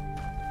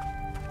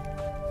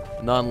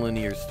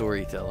 non-linear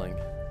storytelling.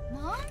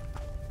 Mom?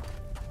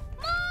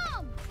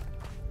 Mom!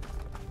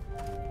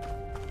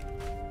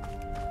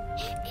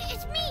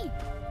 It's me!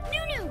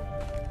 Nunu!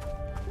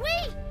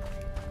 Wait!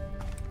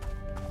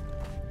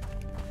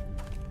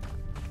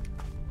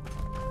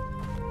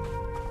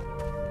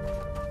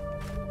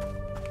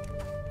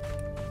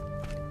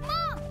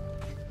 Mom!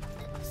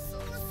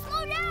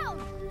 Slow down!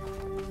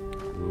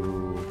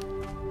 Ooh.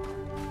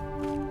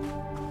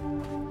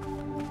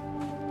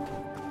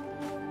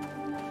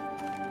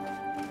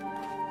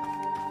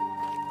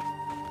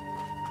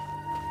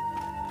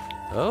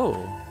 Oh.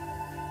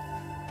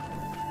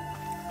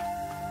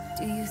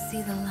 Do you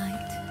see the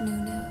light,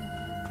 Nunu?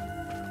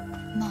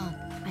 Mom,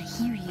 I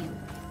hear you.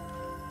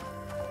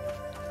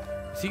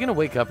 Is he gonna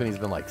wake up and he's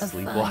been like A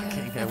sleepwalking?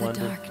 fire I for the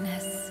wonder.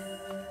 darkness.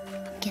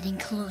 I'm getting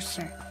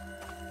closer.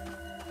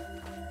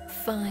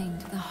 Find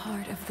the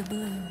heart of the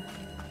blue.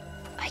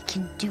 I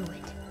can do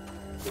it.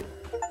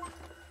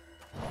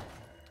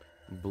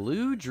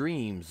 Blue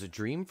dreams. A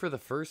dream for the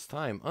first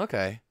time.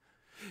 Okay.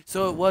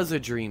 So it was a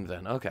dream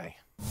then. Okay.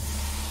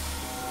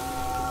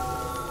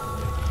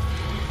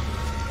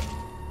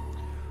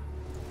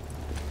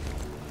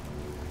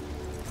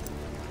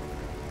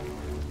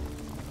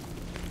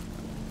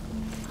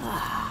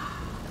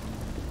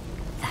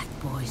 That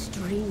boy's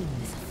dream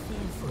is a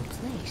fearful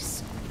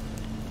place.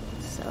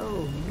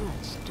 So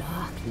much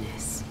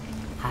darkness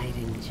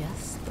hiding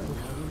just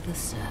below the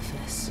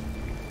surface.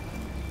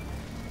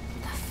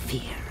 The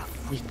fear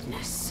of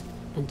weakness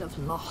and of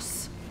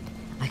loss.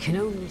 I can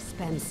only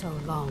spend so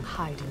long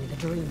hiding the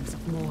dreams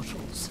of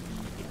mortals.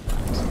 But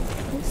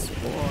this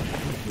war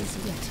and his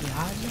Yeti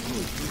are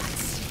alone. That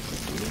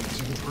secret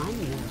region I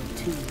know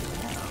too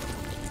well.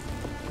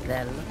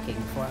 They're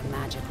looking for a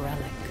magic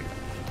relic.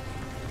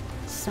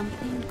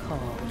 Something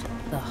called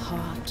the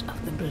Heart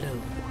of the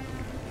Blue.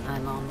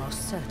 I'm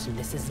almost certain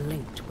this is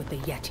linked with the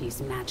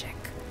Yeti's magic.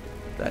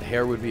 That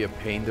hair would be a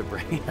pain to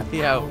braid.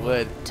 Yeah, it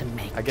would. To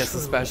make I guess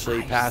especially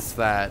ice. past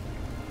that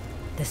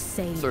The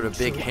same sort of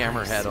big true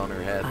hammerhead ice on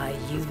her head. I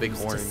With used big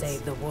to horns.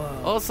 save the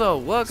world. Also,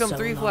 welcome so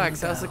 3 long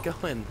Flags. How's it ago.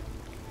 going?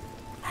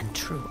 And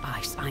true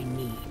ice I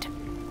need.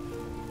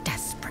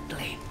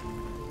 Desperately.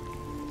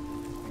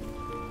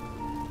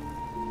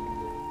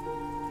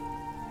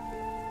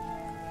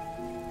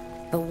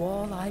 The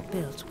wall I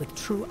built with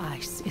true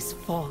ice is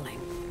falling.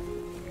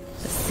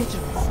 The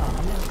sigils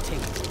are melting.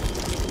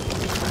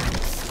 The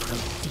cracks grow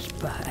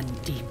deeper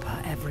and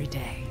deeper every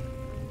day.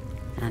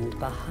 And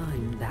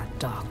behind that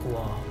dark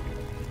wall,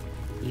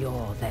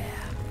 you're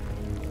there.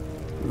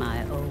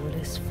 My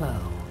oldest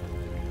foe.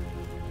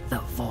 The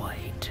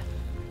Void.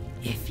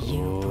 If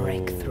you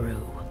break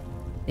through,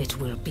 it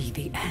will be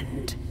the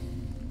end.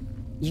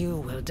 You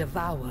will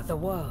devour the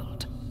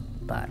world.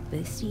 But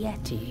this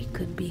Yeti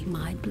could be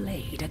my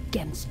blade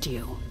against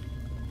you.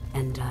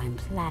 And I'm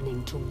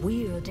planning to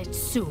wield it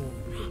soon.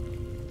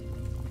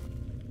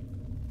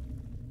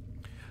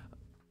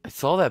 I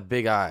saw that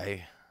big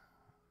eye.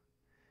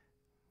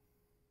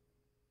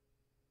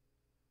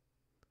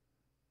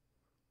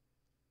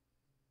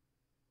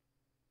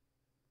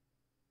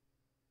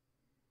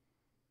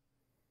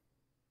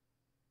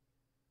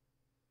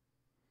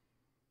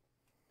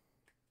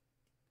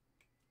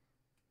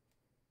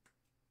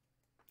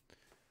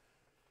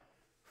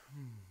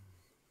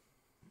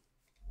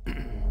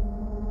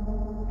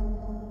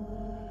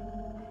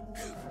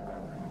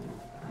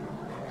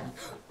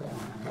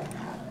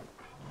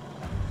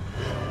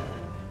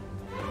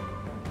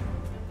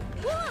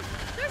 Look!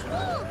 There's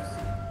wolves!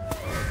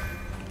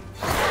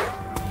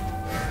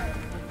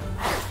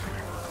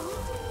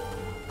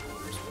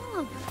 Where's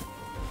Willem?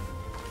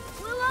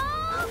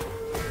 Willem!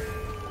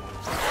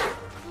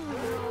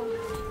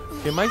 Oh,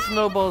 Okay, my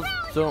snowballs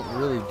don't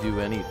really do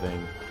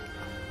anything.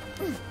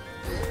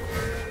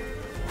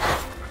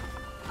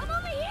 I'm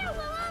over here,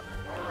 Willem!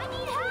 I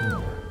need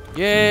help!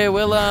 Yay,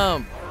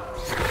 Willem!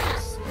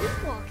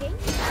 Sleepwalking?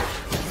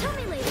 Tell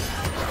me later.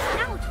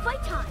 Now it's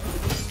fight time.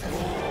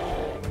 Don't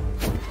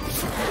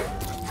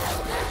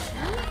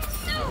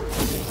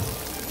miss me!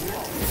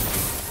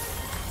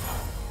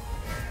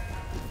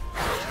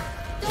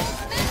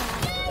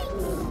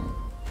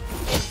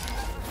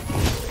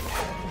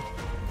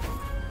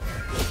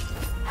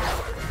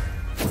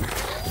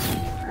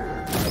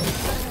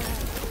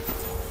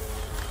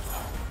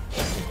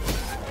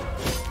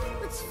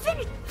 Let's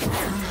finish.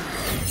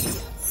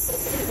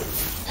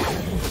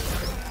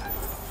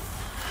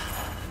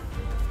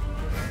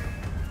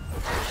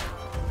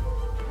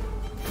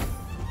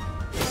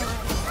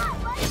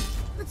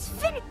 Let's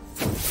finish.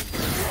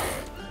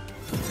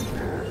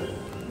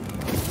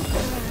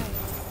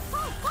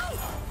 Oh,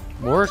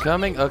 More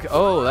coming? Okay.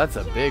 Oh, that's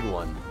a big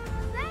one.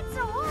 that's a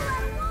whole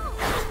lot of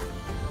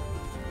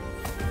wolves.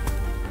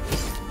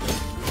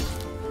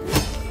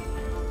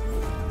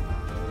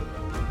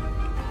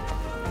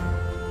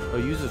 Oh,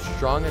 use a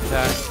strong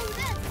attack.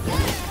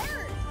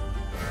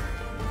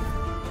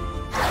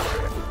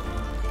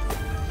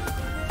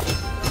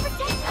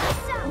 Protect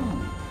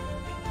yourself.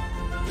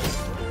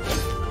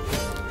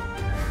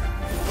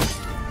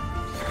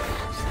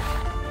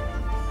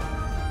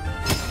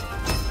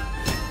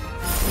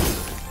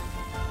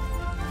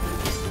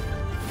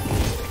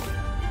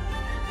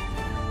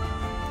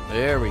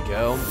 There we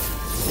go.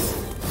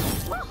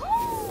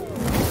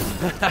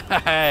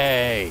 Woohoo!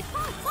 Hey!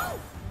 Oh,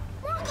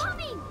 we're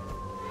coming.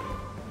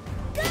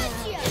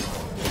 Gotcha.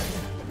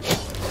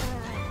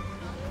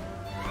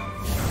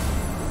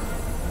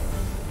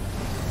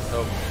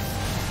 Oh.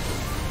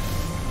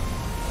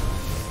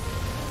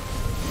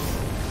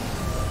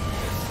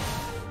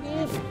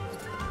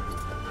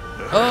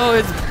 Oh,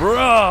 it's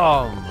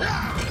Brom!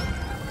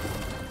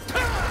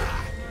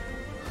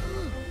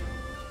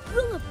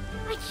 Willem,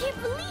 I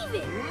can't believe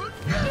it.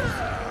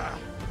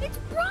 It's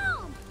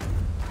Braum,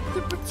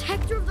 the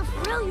protector of the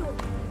Freljord,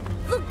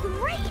 the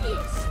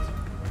greatest.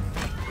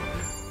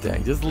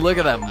 Dang, just look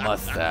at that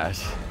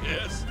mustache.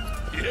 Yes,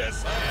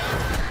 yes, I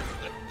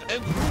am.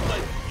 And who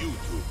might you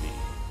two be?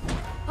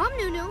 I'm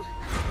Nunu,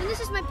 and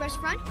this is my best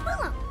friend,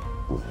 Willem.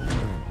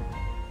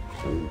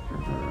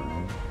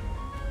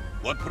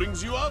 What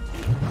brings you out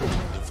here?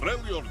 The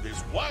Freljord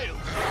is wild.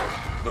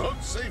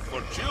 Not safe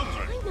for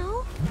children. I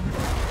know.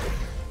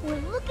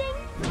 We're looking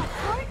for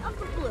Heart of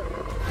the Blue.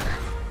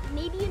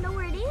 Maybe you know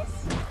where it is?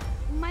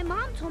 My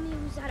mom told me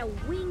it was at a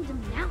winged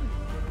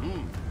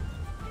mountain.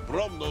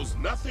 Brom knows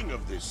nothing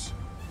of this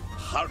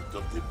Heart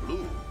of the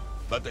Blue.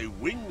 But a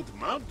winged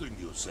mountain,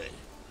 you say?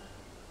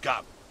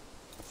 Come,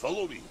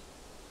 follow me.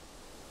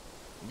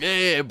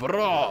 Yeah,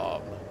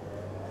 Brom.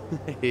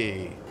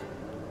 Hey.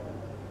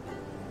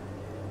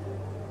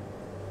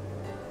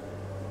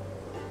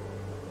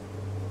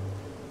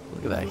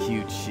 Look at that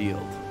huge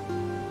shield.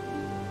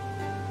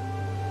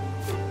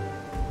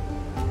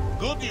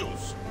 Good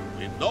news.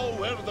 We know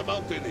where the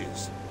mountain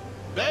is.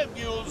 Bad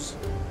news.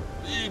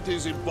 It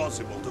is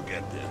impossible to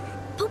get there.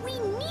 But we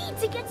need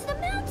to get to the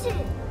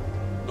mountain.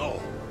 No.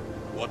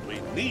 What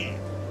we need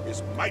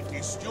is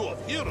mighty stew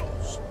of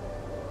heroes.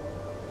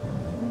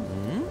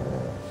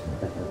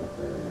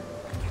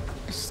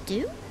 A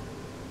stew?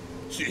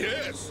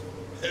 Yes,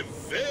 a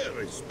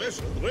very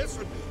special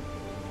recipe.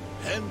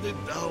 Handed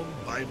down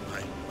by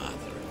my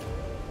mother.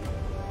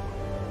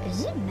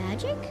 Is it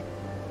magic?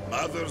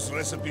 Mother's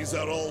recipes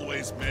are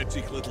always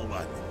magic, little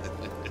one.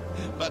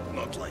 But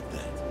not like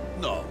that.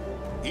 No.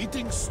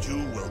 Eating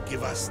stew will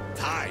give us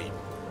time.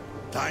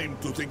 Time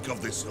to think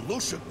of the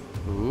solution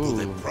to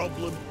the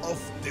problem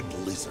of the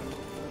blizzard.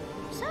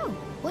 So,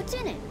 what's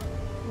in it?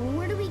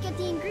 Where do we get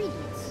the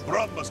ingredients?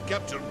 Brom must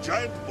capture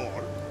giant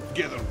boar,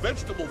 gather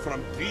vegetable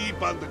from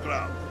deep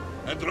underground,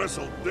 and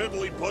wrestle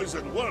deadly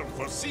poison worm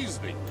for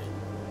seasoning.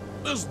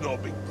 There's no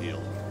big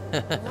deal.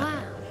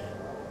 Wow.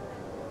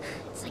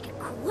 It's like a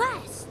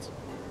quest.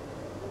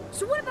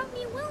 So what about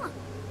me and Willem?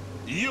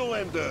 You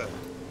and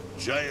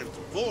giant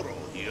Voro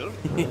here,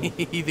 He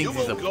thinks you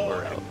he's will a go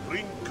Boro. and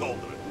bring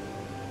cauldron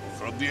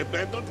from the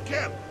abandoned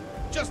camp,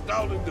 just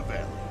down in the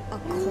valley. A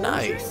cauldron?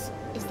 Nice.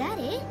 Is that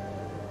it?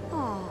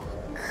 Oh,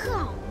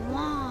 come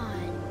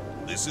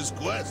on. This is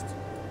quest.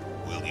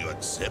 Will you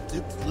accept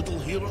it, little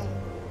hero?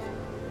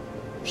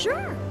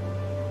 Sure.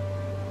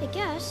 I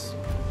guess.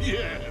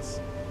 Yes.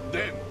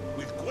 Then,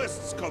 with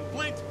quests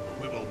complete,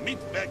 we will meet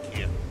back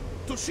here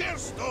to share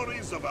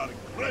stories of our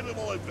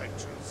incredible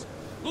adventures.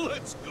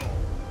 Let's go.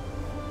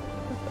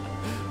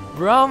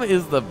 Brom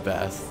is the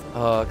best.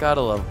 Oh,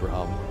 gotta love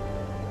Brom.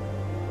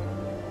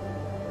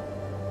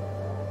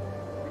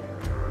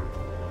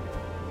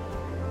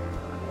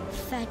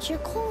 Fetch a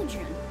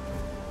cauldron.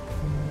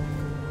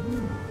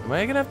 Am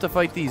I gonna have to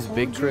fight these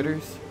big Cauldron?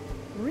 critters?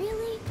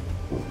 Really?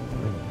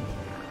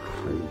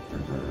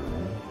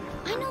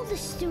 I know the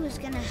stew is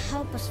gonna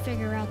help us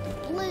figure out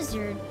the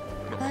blizzard,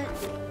 but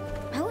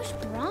I wish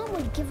Brom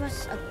would give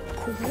us a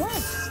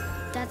quest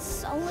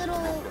that's a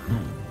little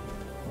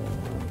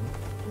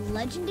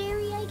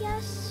legendary, I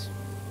guess.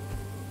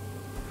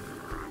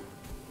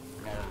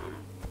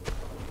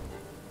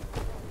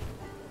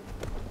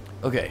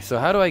 Okay, so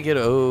how do I get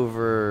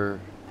over?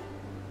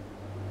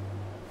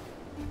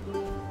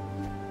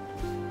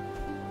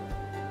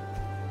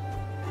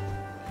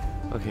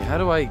 Okay, how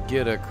do I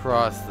get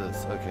across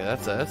this? Okay,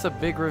 that's a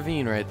big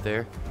ravine right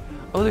there.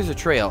 Oh, there's a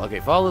trail. Okay,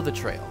 follow the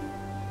trail.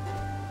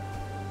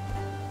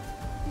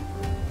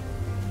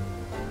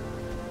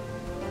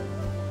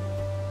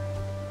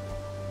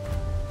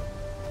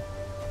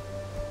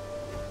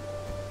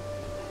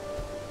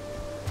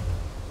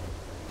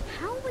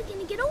 How are we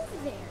gonna get over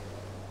there?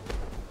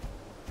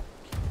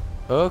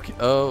 Okay.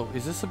 Oh,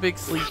 is this a big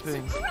That's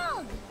sleeping? a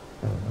Krug!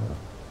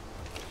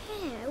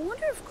 Hey, I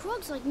wonder if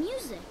Krugs like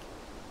music.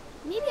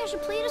 Maybe I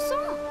should play it a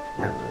song.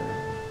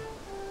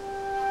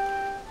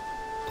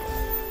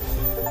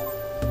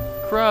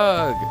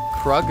 Krug.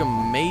 Krug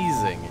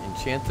amazing.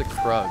 Enchant a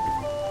Krug.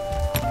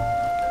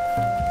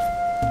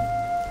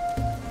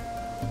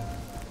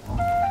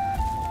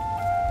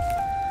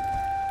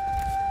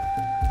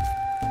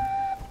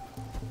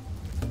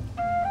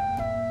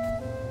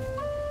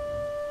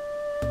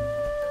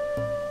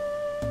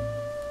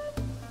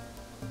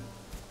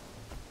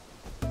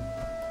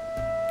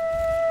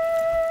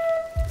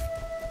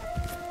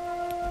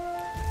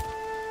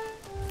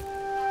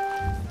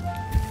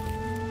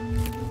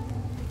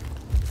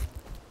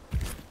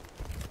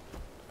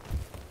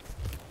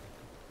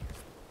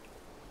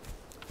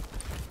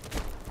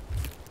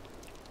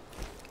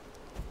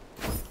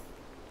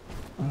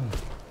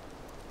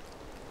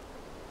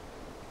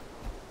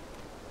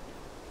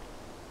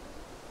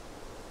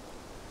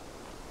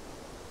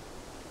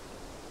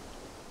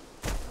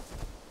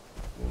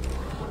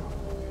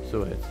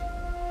 So it's.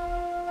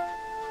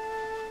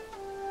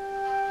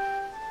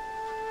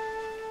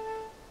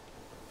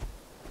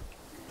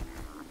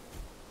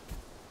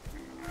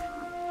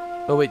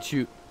 Oh wait,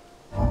 shoot.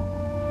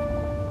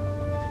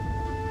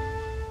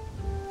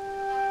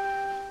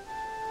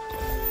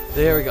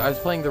 There we go. I was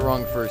playing the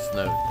wrong first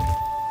note.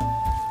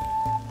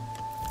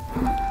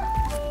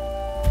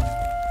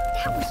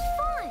 That was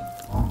fun!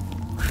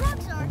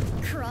 Krugs are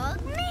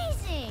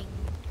Krug-mazing!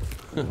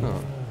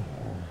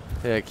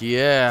 Heck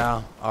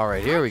yeah.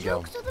 Alright, here we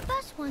go. Jokes are the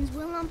best ones,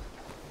 Willem.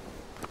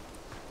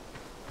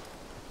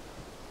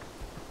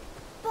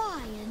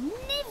 Why,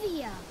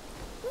 Anivia!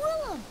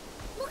 Willem,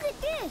 look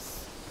at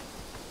this!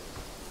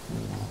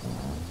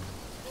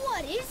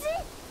 What is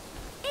it?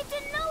 It's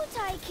a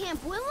no-tie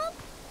camp, Willem!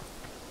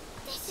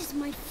 This is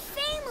my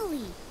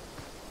family!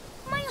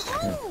 My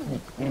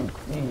home!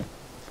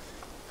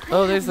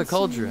 Oh, there's the I haven't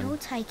cauldron. seen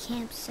no-tie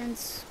camp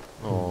since...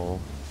 Oh.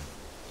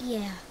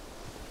 Yeah,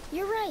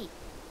 you're right.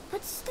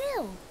 But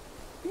still,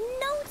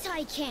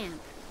 no-tie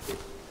camp!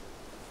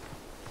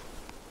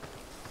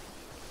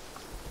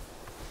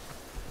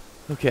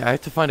 Okay, I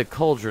have to find a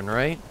cauldron,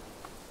 right?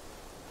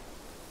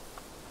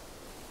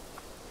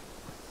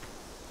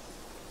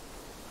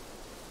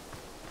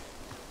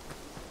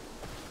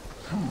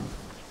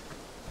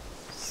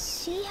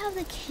 See how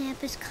the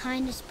camp is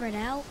kind of spread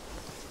out?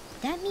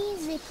 That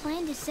means they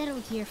plan to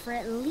settle here for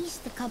at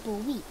least a couple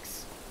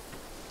weeks.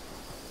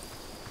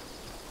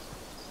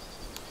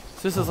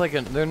 So this is like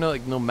they're no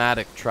like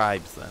nomadic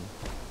tribes then.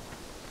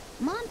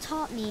 Mom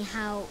taught me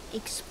how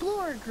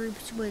explorer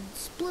groups would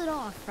split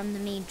off from the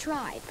main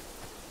tribe.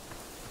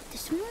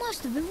 This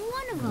must have been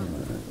one of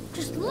them.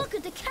 Just look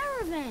at the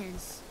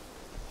caravans.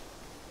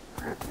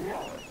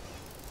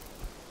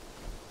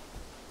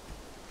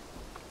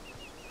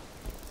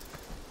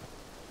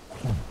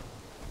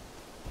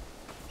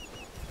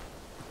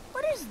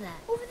 What is that?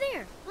 Over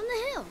there, on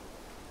the hill.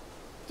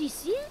 Do you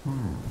see it?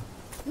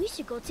 We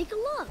should go take a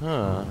look.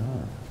 Huh.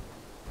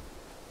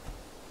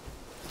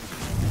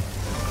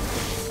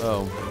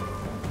 Oh.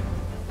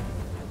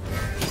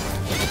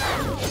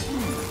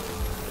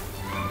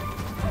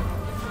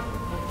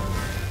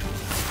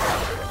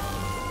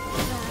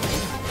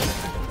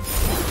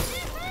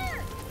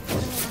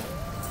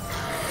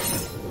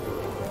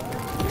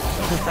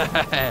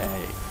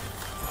 Hey.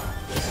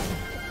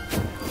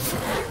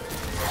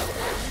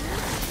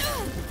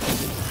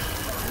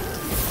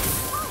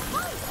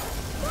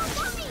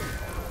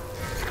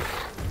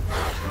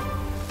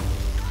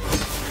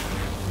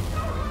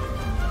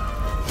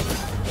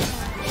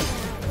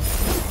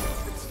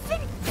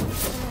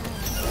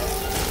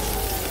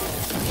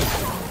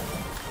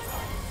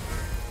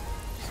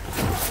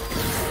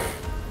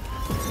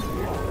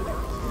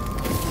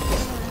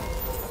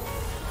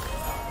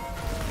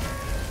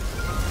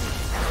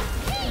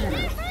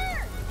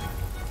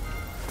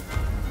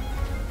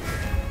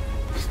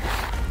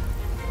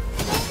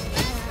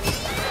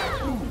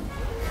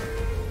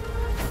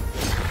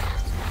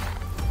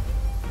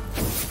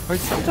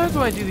 Alright, sometimes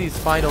when I do these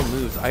final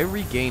moves, I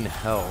regain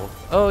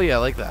health. Oh yeah,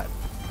 like that.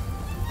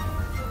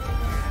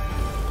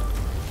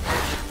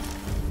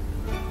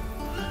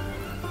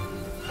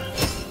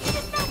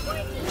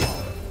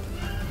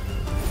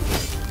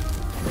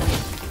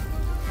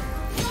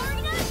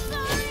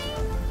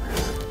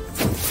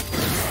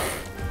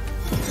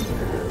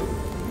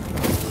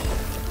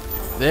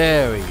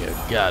 There we go,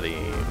 got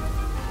him.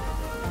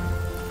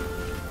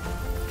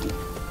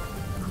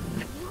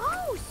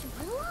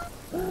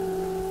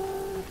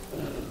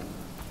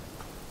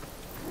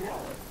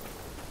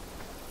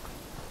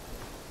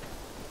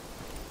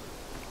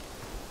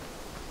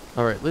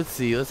 Alright, let's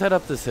see. Let's head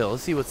up this hill.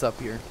 Let's see what's up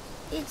here.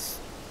 It's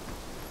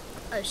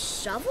a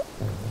shovel?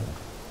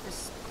 A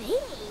spade?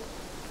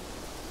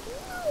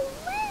 No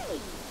way!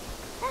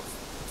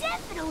 That's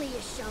definitely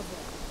a shovel.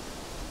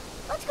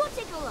 Let's go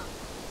take a look.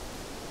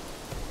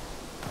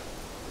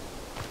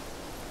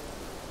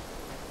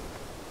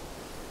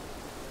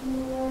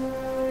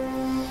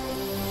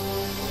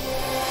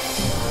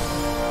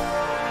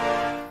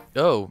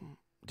 Oh,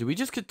 did we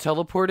just get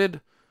teleported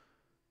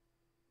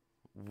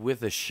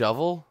with a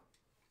shovel?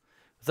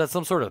 Is that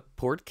some sort of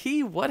port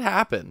key? What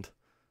happened?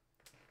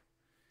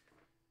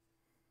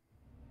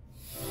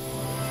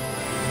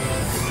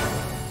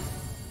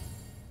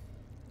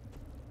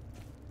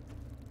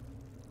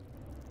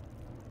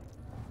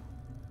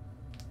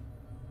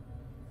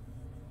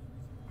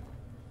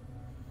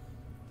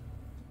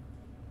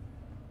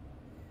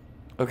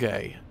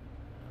 Okay.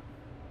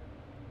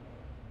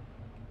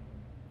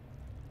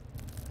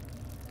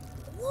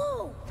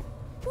 Whoa!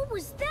 What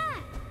was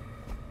that?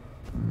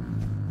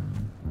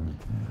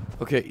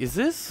 Okay, is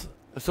this...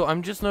 So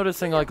I'm just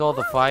noticing like all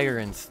the fire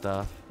and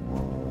stuff.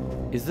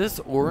 Is this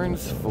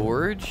Orin's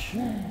Forge?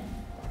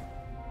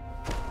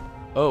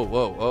 Oh,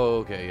 whoa, oh,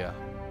 okay, yeah.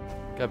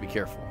 Gotta be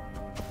careful.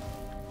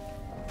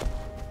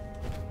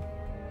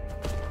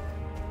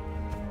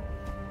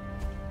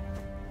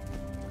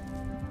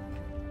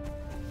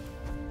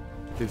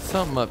 There's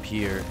something up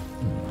here.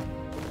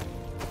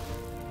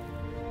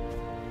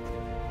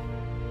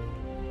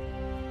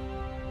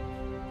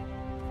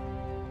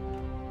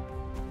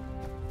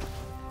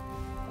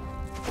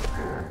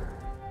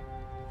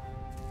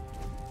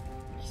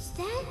 Is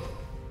that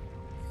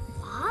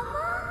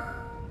lava?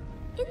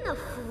 In the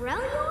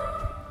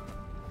Freljord?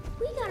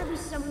 We gotta be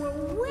somewhere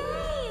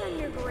way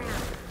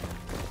underground.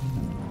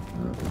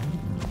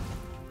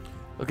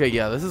 Okay,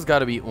 yeah, this has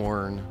gotta be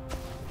Orn.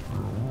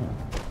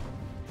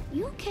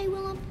 You okay,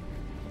 Willem?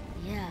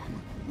 Yeah.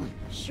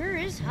 Sure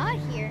is hot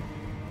here.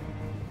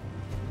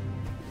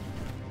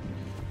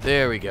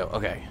 There we go,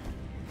 okay.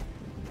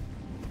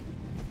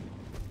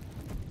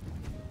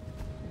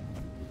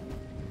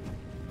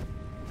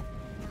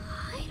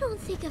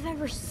 think I've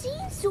ever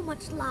seen so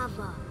much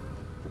lava.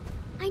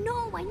 I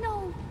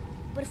know.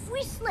 But if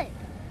we slip,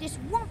 this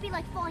won't be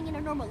like falling in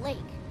a normal lake.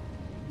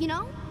 You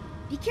know?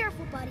 Be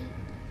careful, buddy.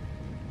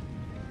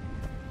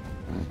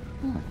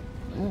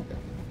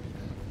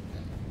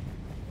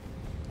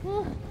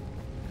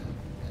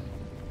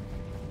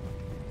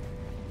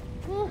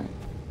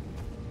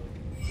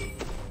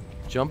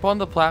 Jump on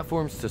the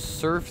platforms to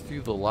surf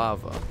through the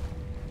lava.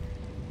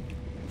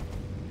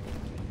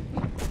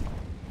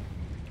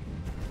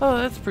 Oh,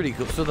 that's pretty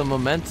cool. So the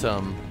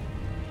momentum.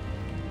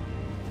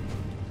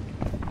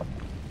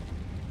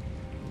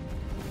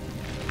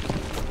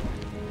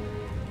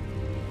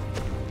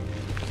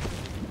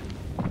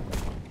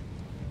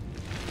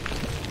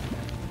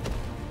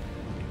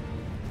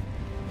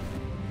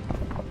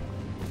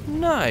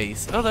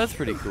 Nice. Oh, that's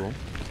pretty cool.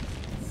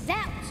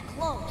 That was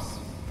close.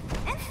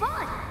 And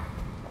fun.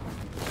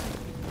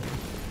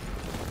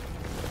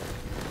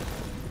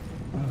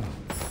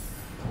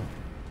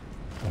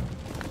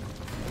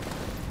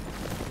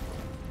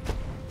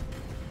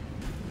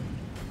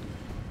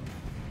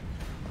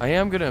 I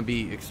am gonna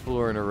be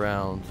exploring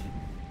around.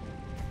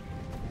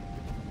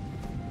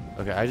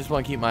 Okay, I just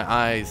want to keep my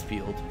eyes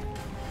peeled.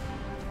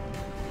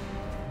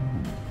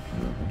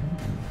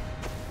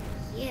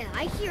 Yeah,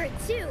 I hear it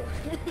too.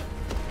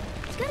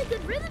 It's got a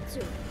good rhythm to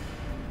it.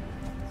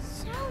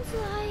 Sounds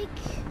like...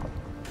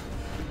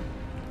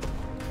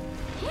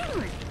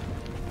 hammering.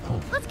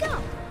 Let's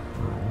go.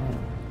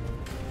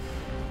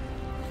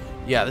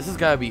 Yeah, this has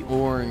got to be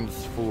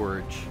Orn's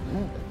Forge.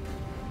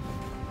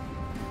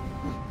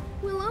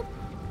 Willow,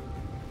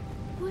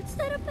 what's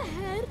that up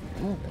ahead?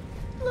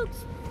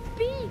 Looks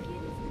big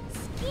and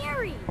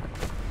scary.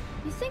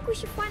 You think we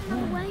should find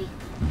another way?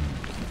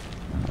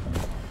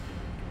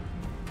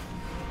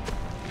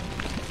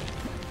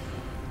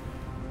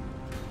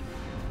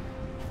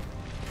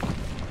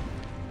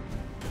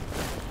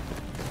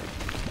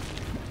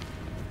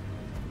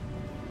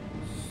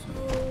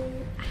 So,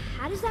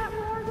 how does that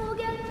roar go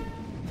again?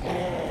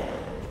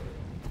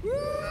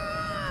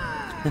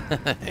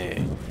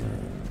 Hey.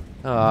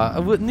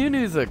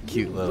 Nunu's a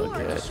cute little Roar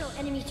kid. to show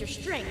enemies your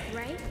strength,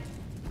 right?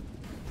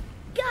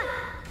 Got it!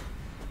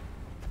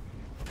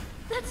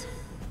 That's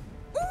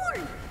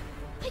Orn!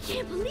 I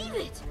can't believe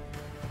it!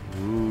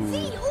 Ooh.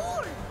 The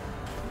Orn!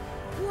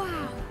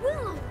 Wow,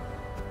 Willow!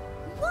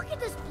 Look at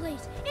this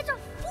place! It's a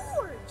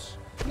forge!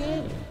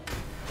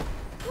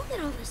 Look at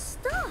all this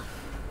stuff!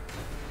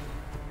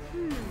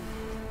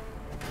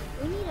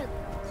 We need a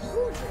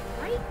cauldron,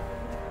 right?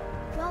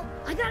 Well,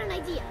 I got an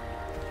idea.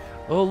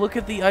 Oh, look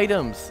at the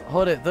items.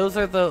 Hold it. Those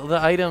are the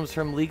items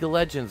from League of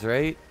Legends,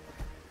 right?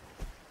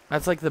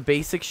 That's like the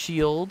basic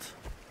shield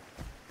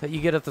that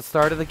you get at the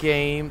start of the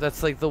game.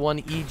 That's like the one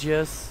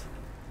Aegis.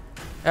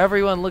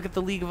 Everyone, look at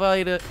the League of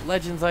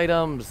Legends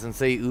items and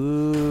say,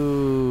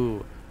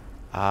 ooh.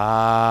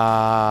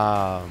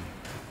 Ah.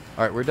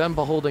 Alright, we're done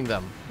beholding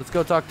them. Let's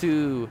go talk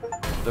to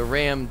the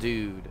Ram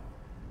dude.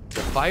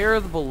 The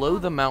fire below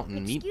the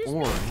mountain. Meet Excuse me?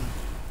 Orn.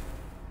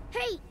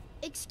 Hey,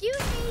 excuse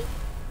me!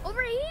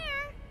 Over here!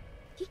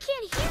 He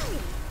can't hear me!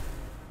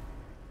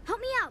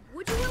 Help me out,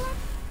 would you, Willow?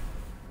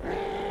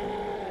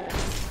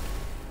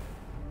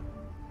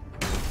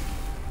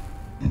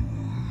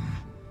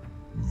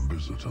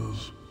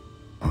 Visitors.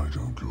 I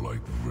don't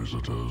like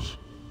visitors.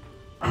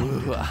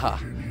 Ooh, ah.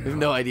 We have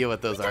no idea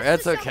what those are.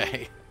 That's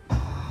okay.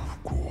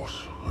 Of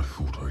course, I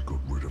thought I got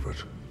rid of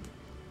it.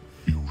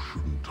 You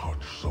shouldn't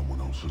touch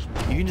someone else's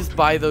property. You can just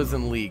buy those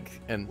in League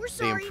and We're they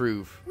sorry.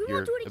 improve We won't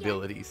your do it again.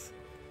 abilities.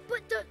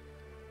 But the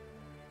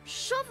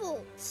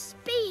shovel,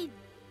 spade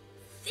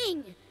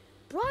thing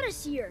brought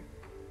us here.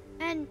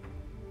 And,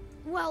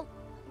 well,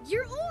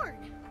 you're Orn.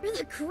 You're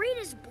the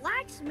greatest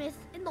blacksmith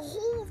in the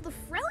whole of the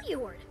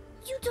Freljord.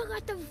 You dug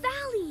out the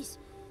valleys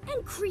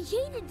and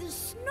created the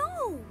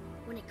snow.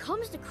 When it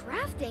comes to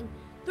crafting,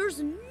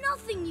 there's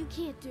nothing you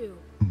can't do.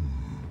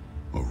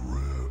 A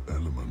rare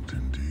element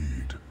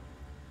indeed.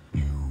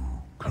 You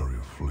carry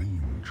a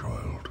flame,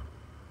 child.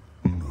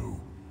 No,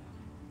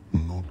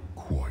 not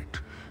quite.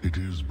 It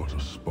is but a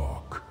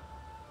spark.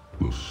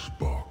 The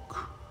spark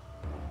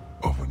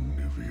of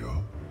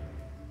Anivia.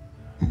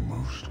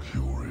 Most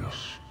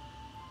curious.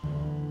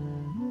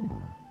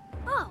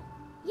 Oh,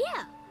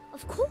 yeah,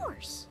 of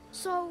course.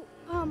 So,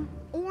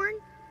 Orn,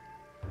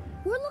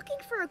 we're looking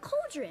for a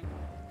cauldron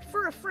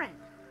for a friend.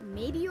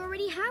 Maybe you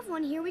already have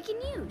one here we can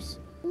use.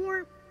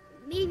 Or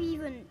maybe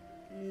even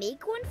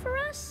make one for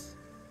us?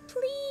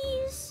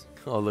 Please?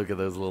 Oh, look at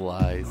those little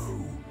eyes.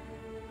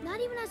 Not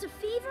even as a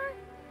favor?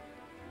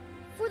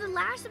 For the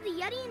last of the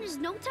Yeti and his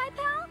no-tie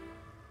pal?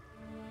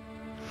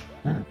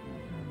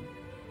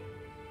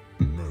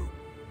 No,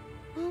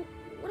 Well,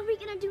 what are we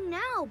gonna do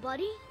now,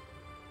 buddy?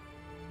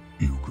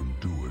 you can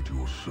do it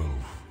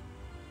yourself.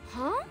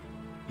 Huh?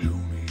 You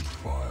need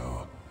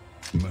fire,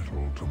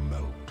 metal to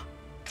melt,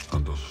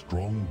 and a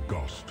strong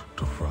gust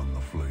to fan the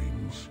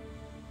flames.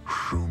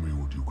 Show me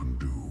what you can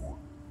do,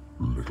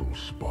 little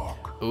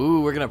spark.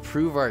 Ooh, we're gonna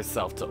prove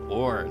ourselves to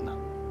Orn.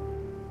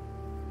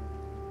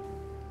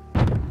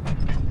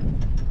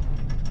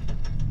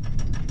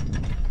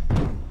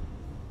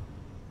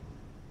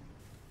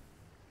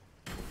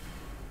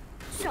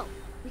 So,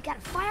 we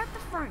gotta fire up the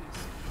furnace,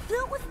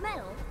 fill it with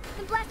metal,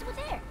 then blast it with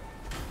air.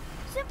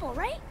 Simple,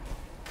 right?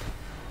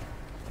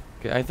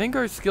 Okay, I think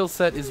our skill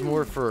set is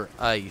more for Those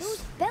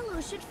ice.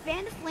 bellows should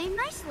fan the flame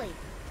nicely.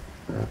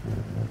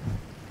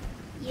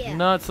 Yeah.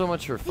 Not so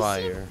much for They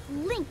fire.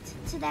 seem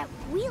linked to that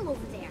wheel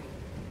over there.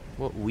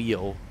 What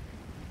wheel?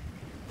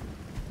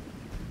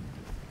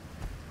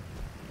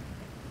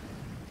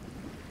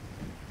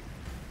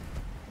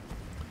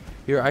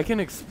 Here, I can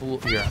explore.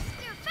 Here.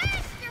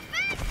 Faster!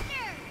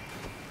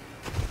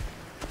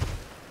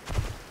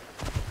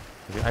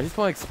 Okay, I just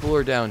want to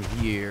explore down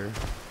here.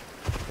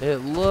 It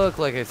looked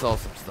like I saw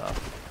some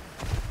stuff.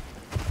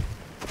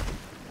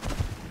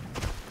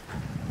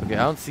 Okay,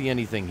 I don't see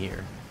anything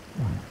here.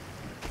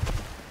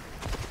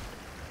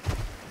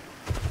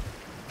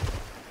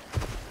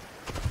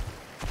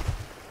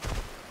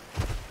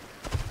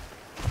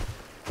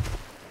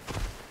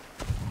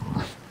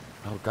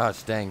 Oh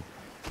gosh, dang.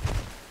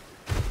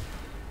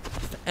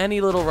 Just any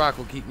little rock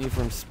will keep me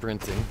from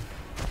sprinting.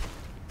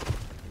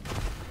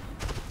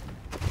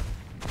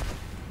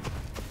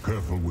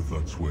 Careful with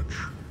that switch.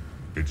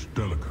 It's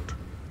delicate.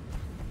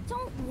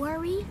 Don't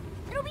worry,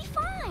 it'll be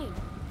fine.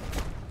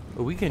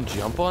 Oh, we can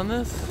jump on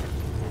this?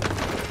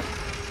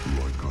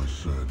 Like I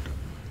said,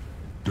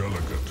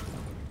 delicate.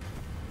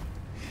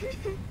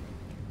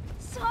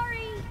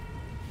 Sorry.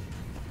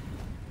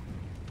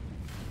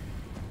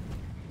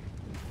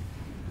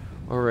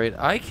 Alright,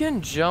 I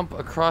can jump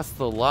across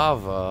the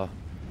lava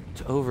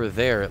to over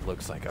there, it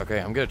looks like. Okay,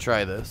 I'm gonna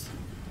try this.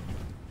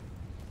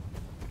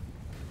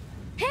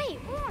 Hey,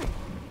 Orn!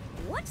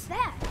 What's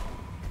that?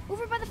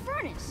 Over by the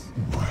furnace.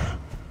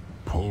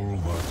 Pull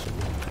that.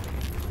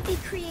 It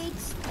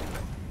creates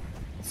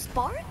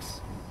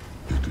sparks?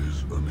 It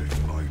is an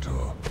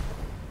igniter.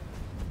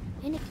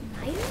 An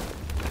igniter?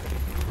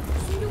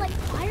 So you light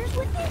fires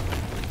with it?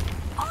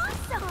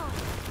 Awesome!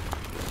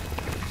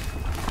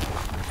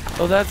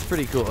 Oh, that's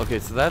pretty cool. Okay,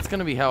 so that's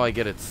gonna be how I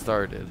get it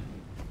started.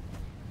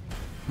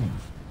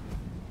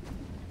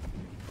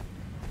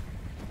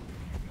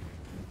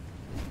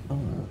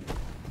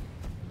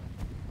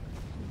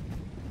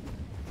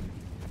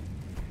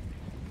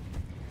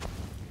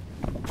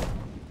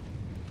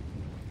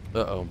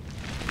 Uh-oh.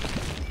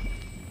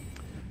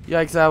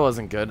 Yikes, that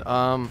wasn't good.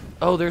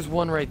 Oh, there's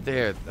one right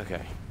there.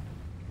 Okay.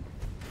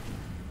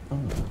 So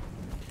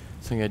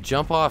I'm gonna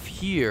jump off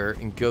here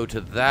and go to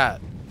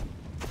that.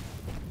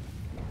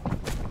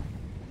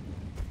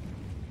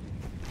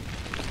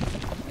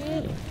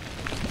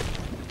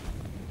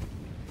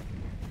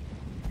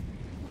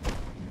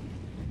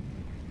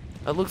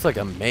 That looks like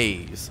a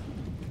maze.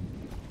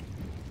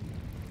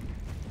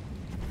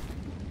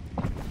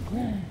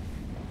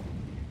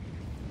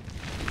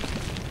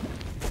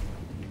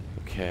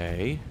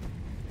 Okay.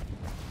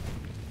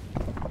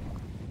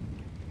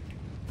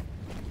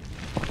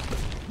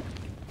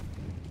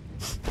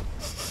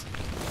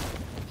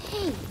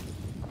 Hey,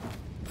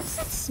 what's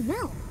that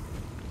smell?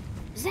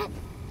 Is that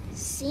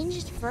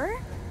singed fur?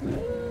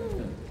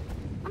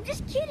 I'm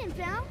just kidding,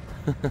 pal.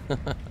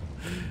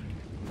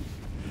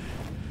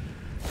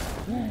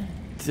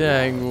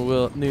 Dang,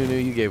 Nunu,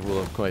 you gave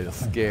Willem quite a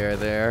scare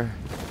there.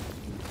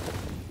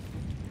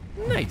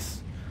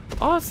 Nice.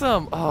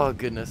 Awesome. Oh,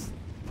 goodness.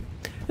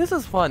 This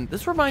is fun.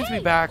 This reminds me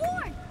back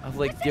Orn, of,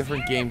 like, what's this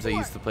different area games I for?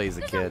 used to play as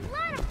a kid. There's a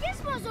lot of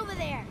gizmos over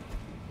there.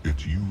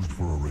 It's used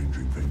for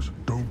arranging things.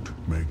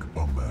 Don't make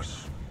a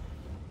mess.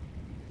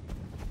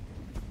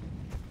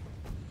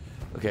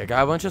 Okay, I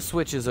got a bunch of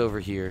switches over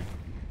here.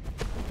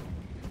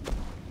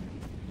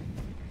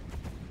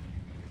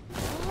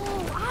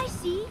 Oh, I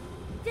see.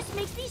 This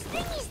makes these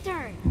thingies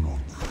turn.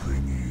 Not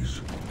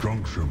thingies.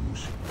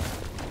 Junctions.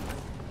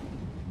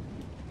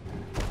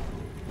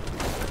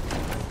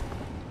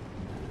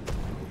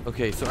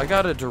 Okay, so I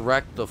gotta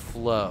direct the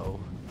flow.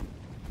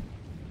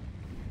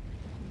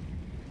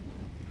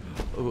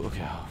 Oh,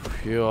 okay.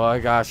 Phew, oh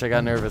gosh, I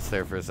got nervous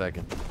there for a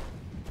second.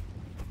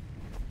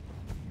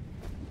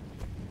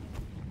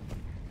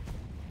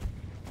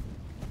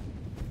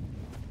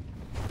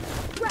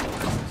 Right,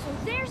 so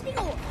there's the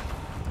ore.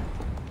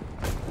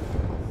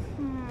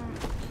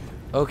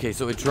 Okay,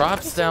 so it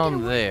drops This ain't gonna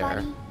down work, there.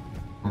 buddy.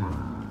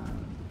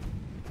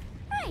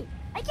 Right,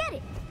 I get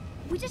it.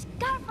 We just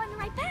gotta find the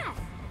right path.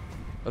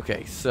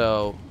 Okay,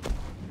 so...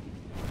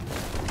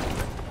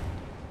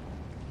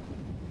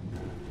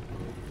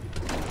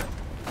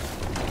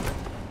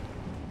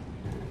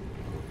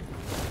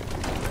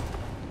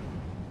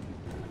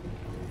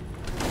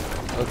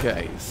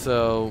 Okay,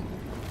 so...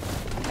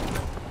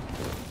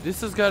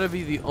 This has got to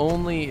be the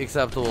only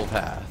acceptable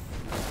path.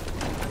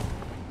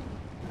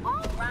 All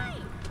right,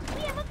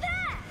 we have a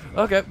path.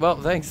 Okay, well,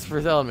 thanks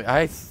for telling me.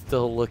 I'm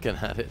still looking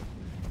at it.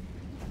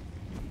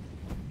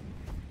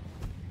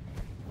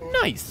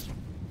 Nice!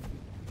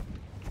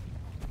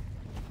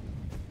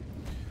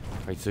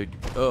 Alright, so...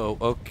 Oh,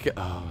 okay.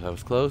 Oh, that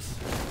was close.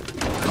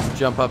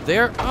 Jump up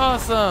there.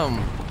 Awesome!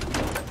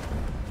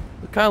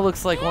 It kind of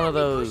looks like one of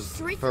Yeah, we push those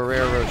straight to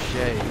Ferrero the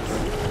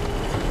Rochers.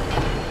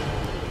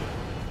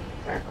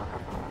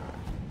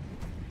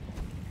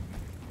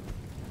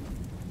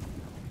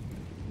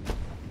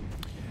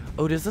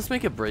 Oh, does this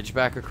make a bridge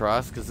back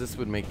across? Because this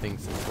would make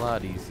things a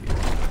lot easier.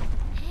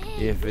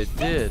 Hey, If we it fixed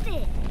did.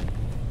 it.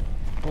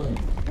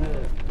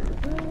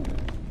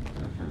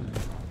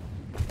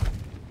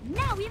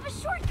 Now we have a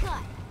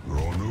shortcut. There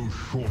are no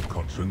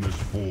shortcuts in this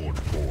forge,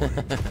 boy.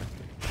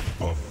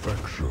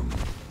 Perfection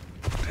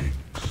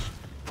takes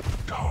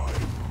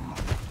time.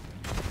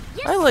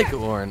 Yes, I like sir.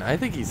 Orn. I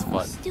think he's We'll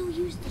fun. still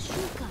use the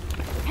shortcut,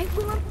 right,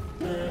 Willem?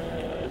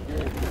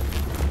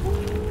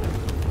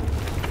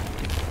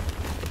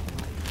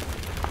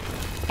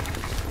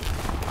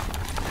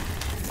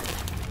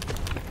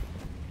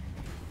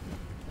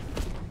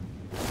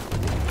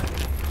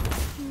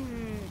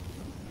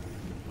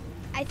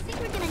 I think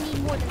we're gonna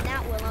need more than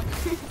that, Willem.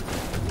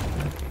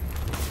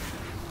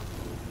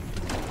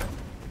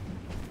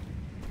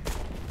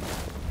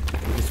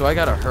 Okay, so I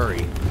gotta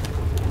hurry.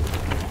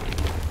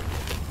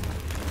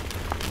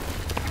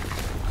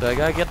 So I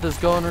gotta get this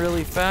going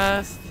really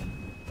fast.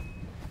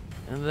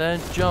 And then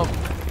jump.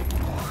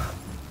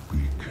 Be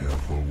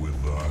careful with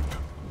that.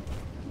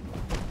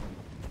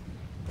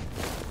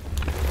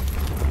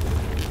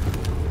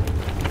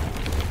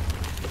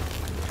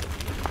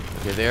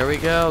 Okay, there we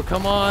go.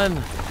 Come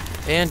on.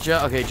 And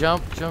jump. Okay,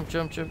 jump, jump,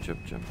 jump, jump,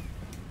 jump, jump.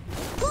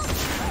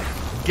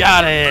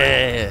 Got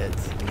it.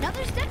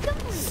 Another step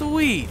complete.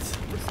 Sweet.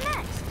 What's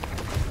next?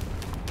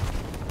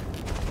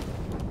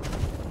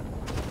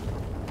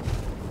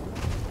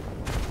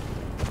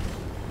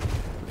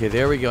 Okay,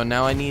 there we go.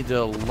 Now I need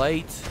to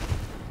light.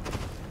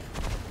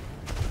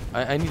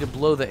 I need to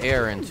blow the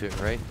air into it,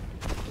 right?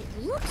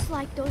 It looks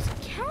like those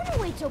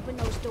counterweights open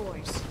those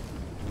doors.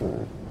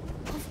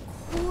 Of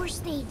course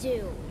they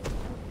do.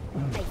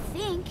 I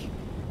think.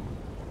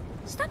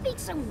 Stop being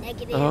so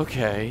negative.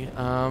 Okay,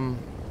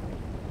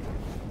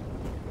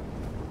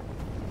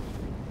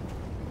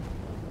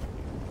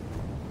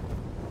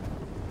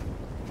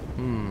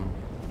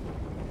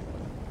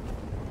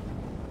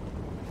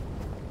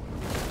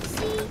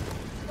 See?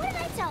 What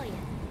did I tell you?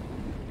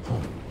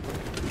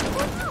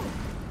 Oh no!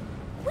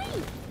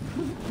 Wait!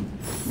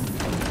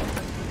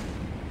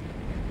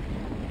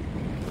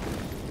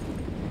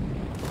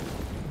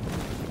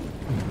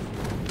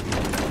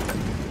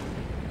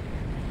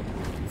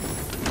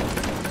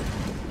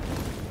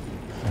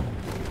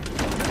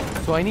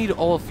 so I need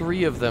all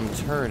three of them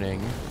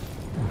turning.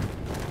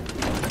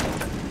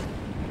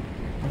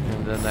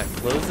 And then that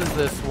closes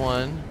this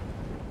one.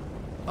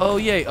 Oh,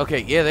 yay. Okay,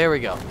 yeah, there we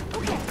go.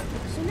 Okay,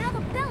 so now the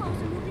bellows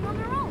are moving on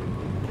their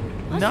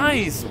own. Wasn't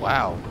Nice. easy,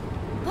 Wow.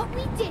 but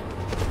we did it.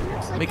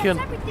 Looks like Make that's him-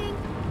 everything.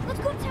 Let's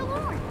go tell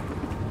Lauren.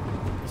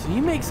 So he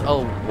makes a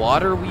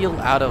water wheel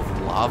out of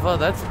lava?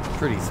 That's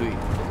pretty sweet.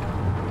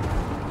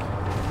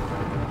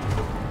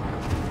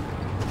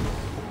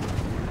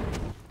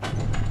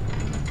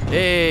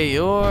 Hey,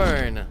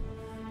 Orn.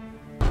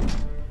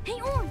 Hey,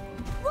 Orn,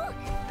 look!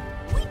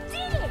 We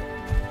did it!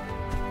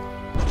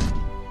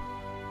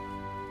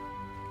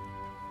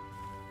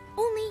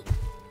 Only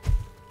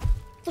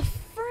the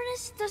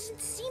furnace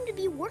doesn't seem to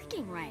be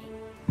working right.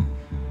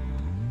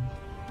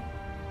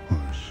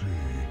 I see.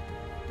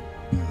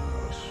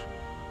 Yes.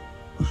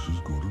 This is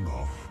good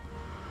enough,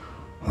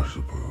 I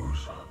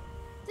suppose.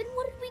 Then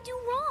what did we do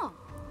wrong?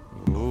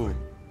 Ooh.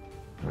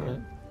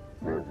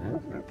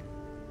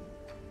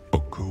 A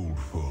cold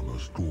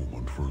furnace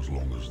dormant for as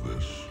long as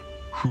this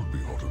should be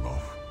hot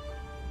enough.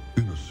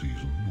 In a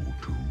season or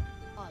two.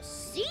 A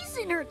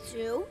season or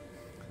two?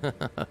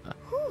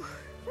 Whew,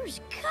 there's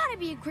gotta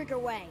be a quicker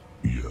way.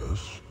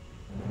 Yes.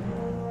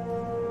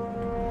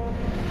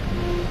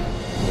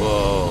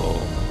 Whoa.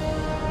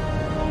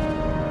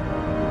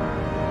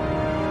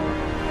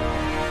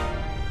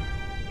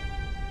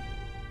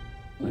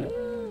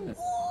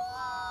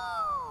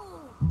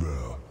 Whoa!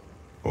 There.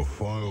 A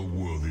fire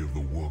worthy of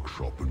the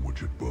workshop in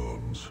which it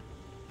burns.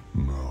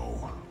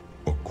 Now,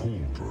 a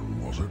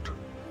cauldron, was it?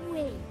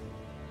 Wait,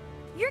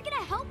 you're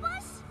gonna help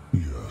us?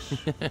 Yes.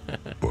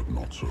 But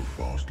not so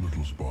fast,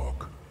 little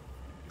Spark.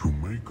 To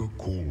make a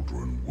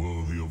cauldron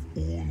worthy of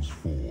Orn's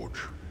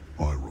forge,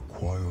 I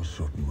require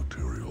certain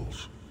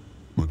materials.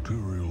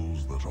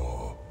 Materials that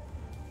are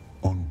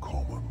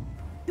uncommon.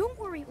 Don't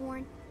worry,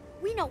 Orn.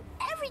 We know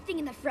everything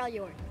in the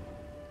Freljord.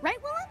 Right,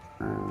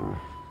 Willem?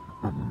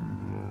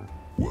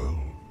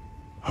 Well,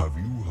 have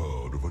you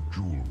heard of a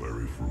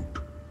jewelberry fruit?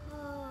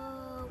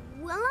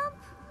 Willem?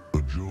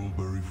 The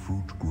jewelberry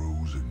fruit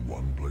grows in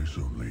one place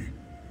only.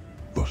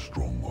 The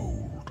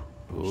Stronghold.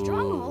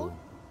 Stronghold?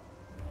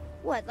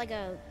 What, like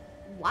a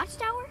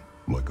watchtower?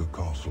 Like a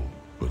castle,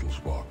 little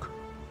Spark.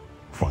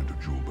 Find a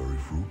jewelberry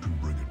fruit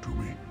and bring it to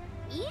me.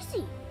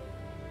 Easy.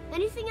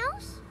 Anything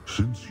else?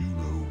 Since you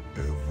know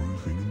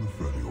everything in the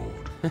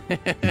Freljord,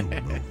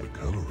 you'll know the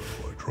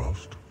Kellerel, I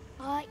trust.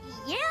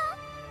 Yeah.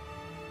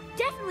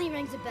 Definitely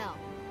rings a bell.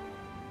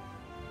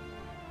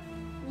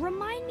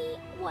 Remind me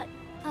what,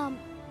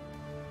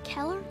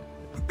 Keller?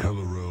 The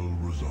Kellerel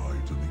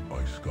resides in the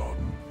Ice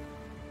Garden.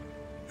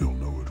 You'll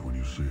know it when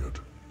you see it.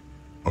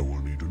 I will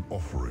need an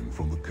offering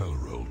from the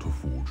Kellerel to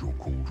forge your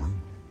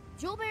cauldron.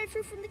 Jewelberry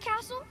fruit from the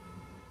castle?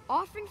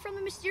 Offering from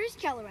the mysterious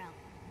Kellerel.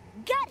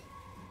 Got it!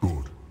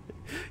 Good.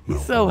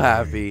 He's so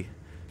happy.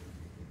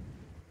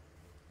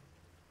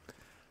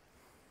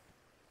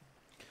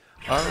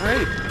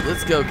 Alright,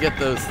 let's go get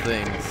those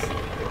things.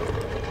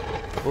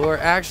 Or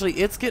actually,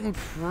 it's getting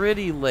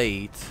pretty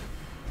late.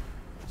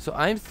 So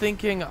I'm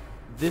thinking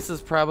this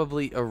is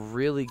probably a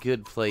really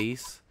good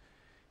place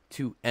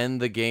to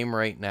end the game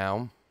right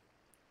now.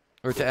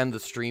 Or to end the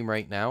stream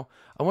right now.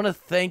 I want to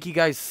thank you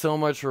guys so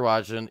much for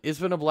watching. It's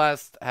been a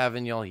blast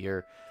having y'all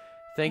here.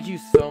 Thank you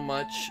so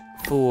much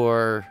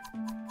for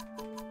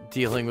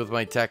dealing with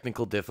my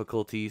technical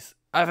difficulties.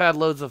 I've had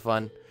loads of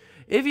fun.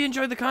 If you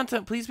enjoyed the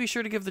content, please be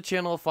sure to give the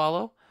channel a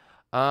follow.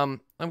 I'm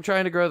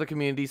trying to grow the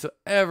community, so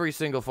every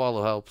single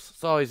follow helps.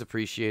 It's always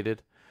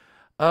appreciated.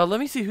 Let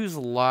me see who's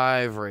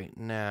live right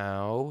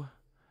now.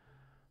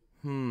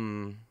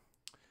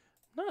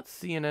 Not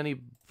seeing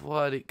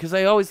anybody, because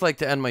I always like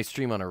to end my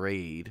stream on a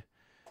raid.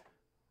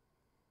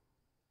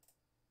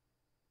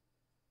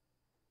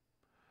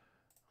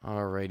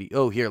 Alrighty.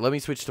 Oh, here, let me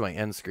switch to my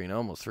end screen. I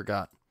almost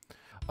forgot.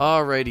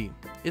 Alrighty.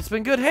 It's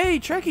been good. Hey,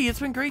 Trekkie, it's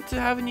been great to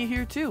having you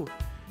here, too.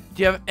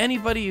 Do you have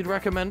anybody you'd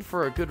recommend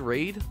for a good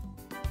raid?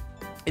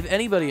 If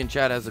anybody in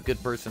chat has a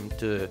good person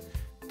to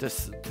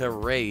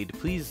raid,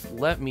 please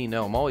let me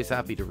know. I'm always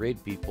happy to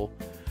raid people.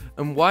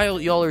 And while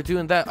y'all are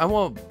doing that, I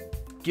want to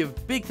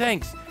give big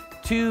thanks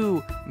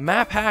to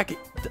maphack.exe.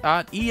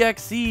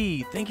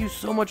 Thank you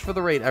so much for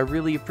the raid. I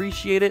really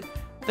appreciate it.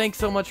 Thanks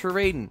so much for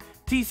raiding.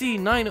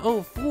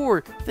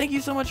 TC904, thank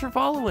you so much for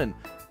following.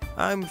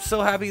 I'm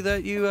so happy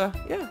that you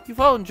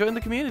followed and joined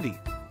the community.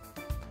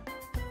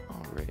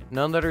 Alright,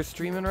 none that are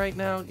streaming right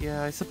now?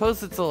 Yeah, I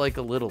suppose it's like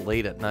a little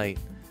late at night.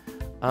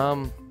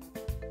 Let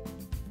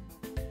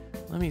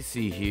me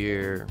see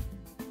here.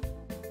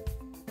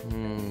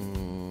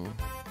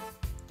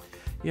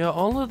 Yeah,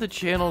 all of the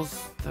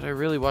channels that I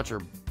really watch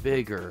are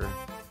bigger.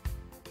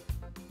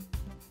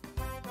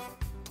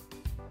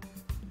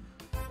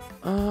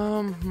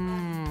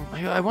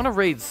 I want to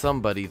raid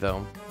somebody,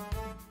 though.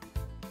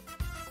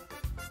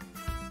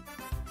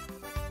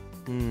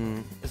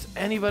 Does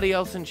anybody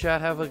else in chat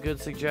have a good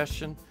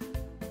suggestion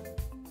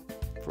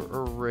for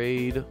a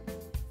raid?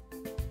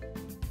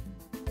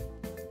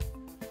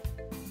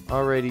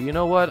 Alrighty, you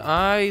know what?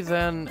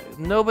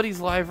 Nobody's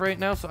live right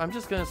now, so I'm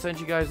just gonna send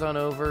you guys on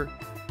over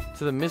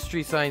to the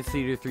Mystery Science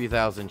Theater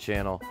 3000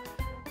 channel.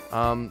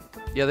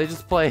 Yeah, they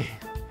just play.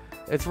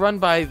 It's run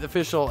by the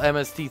official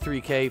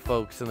MST3K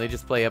folks, and they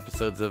just play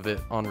episodes of it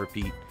on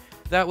repeat.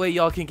 That way,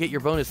 y'all can get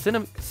your bonus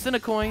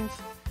Cinecoins.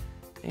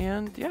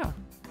 And yeah,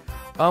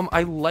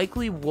 I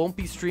likely won't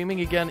be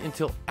streaming again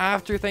until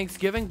after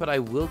Thanksgiving, but I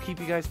will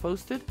keep you guys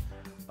posted.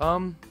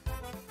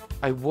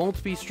 I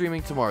won't be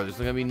streaming tomorrow. There's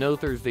gonna be no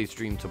Thursday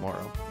stream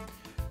tomorrow.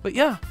 But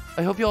yeah,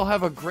 I hope you all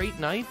have a great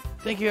night.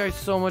 Thank you guys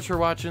so much for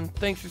watching.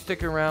 Thanks for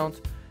sticking around.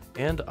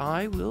 And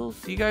I will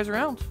see you guys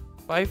around.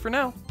 Bye for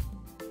now.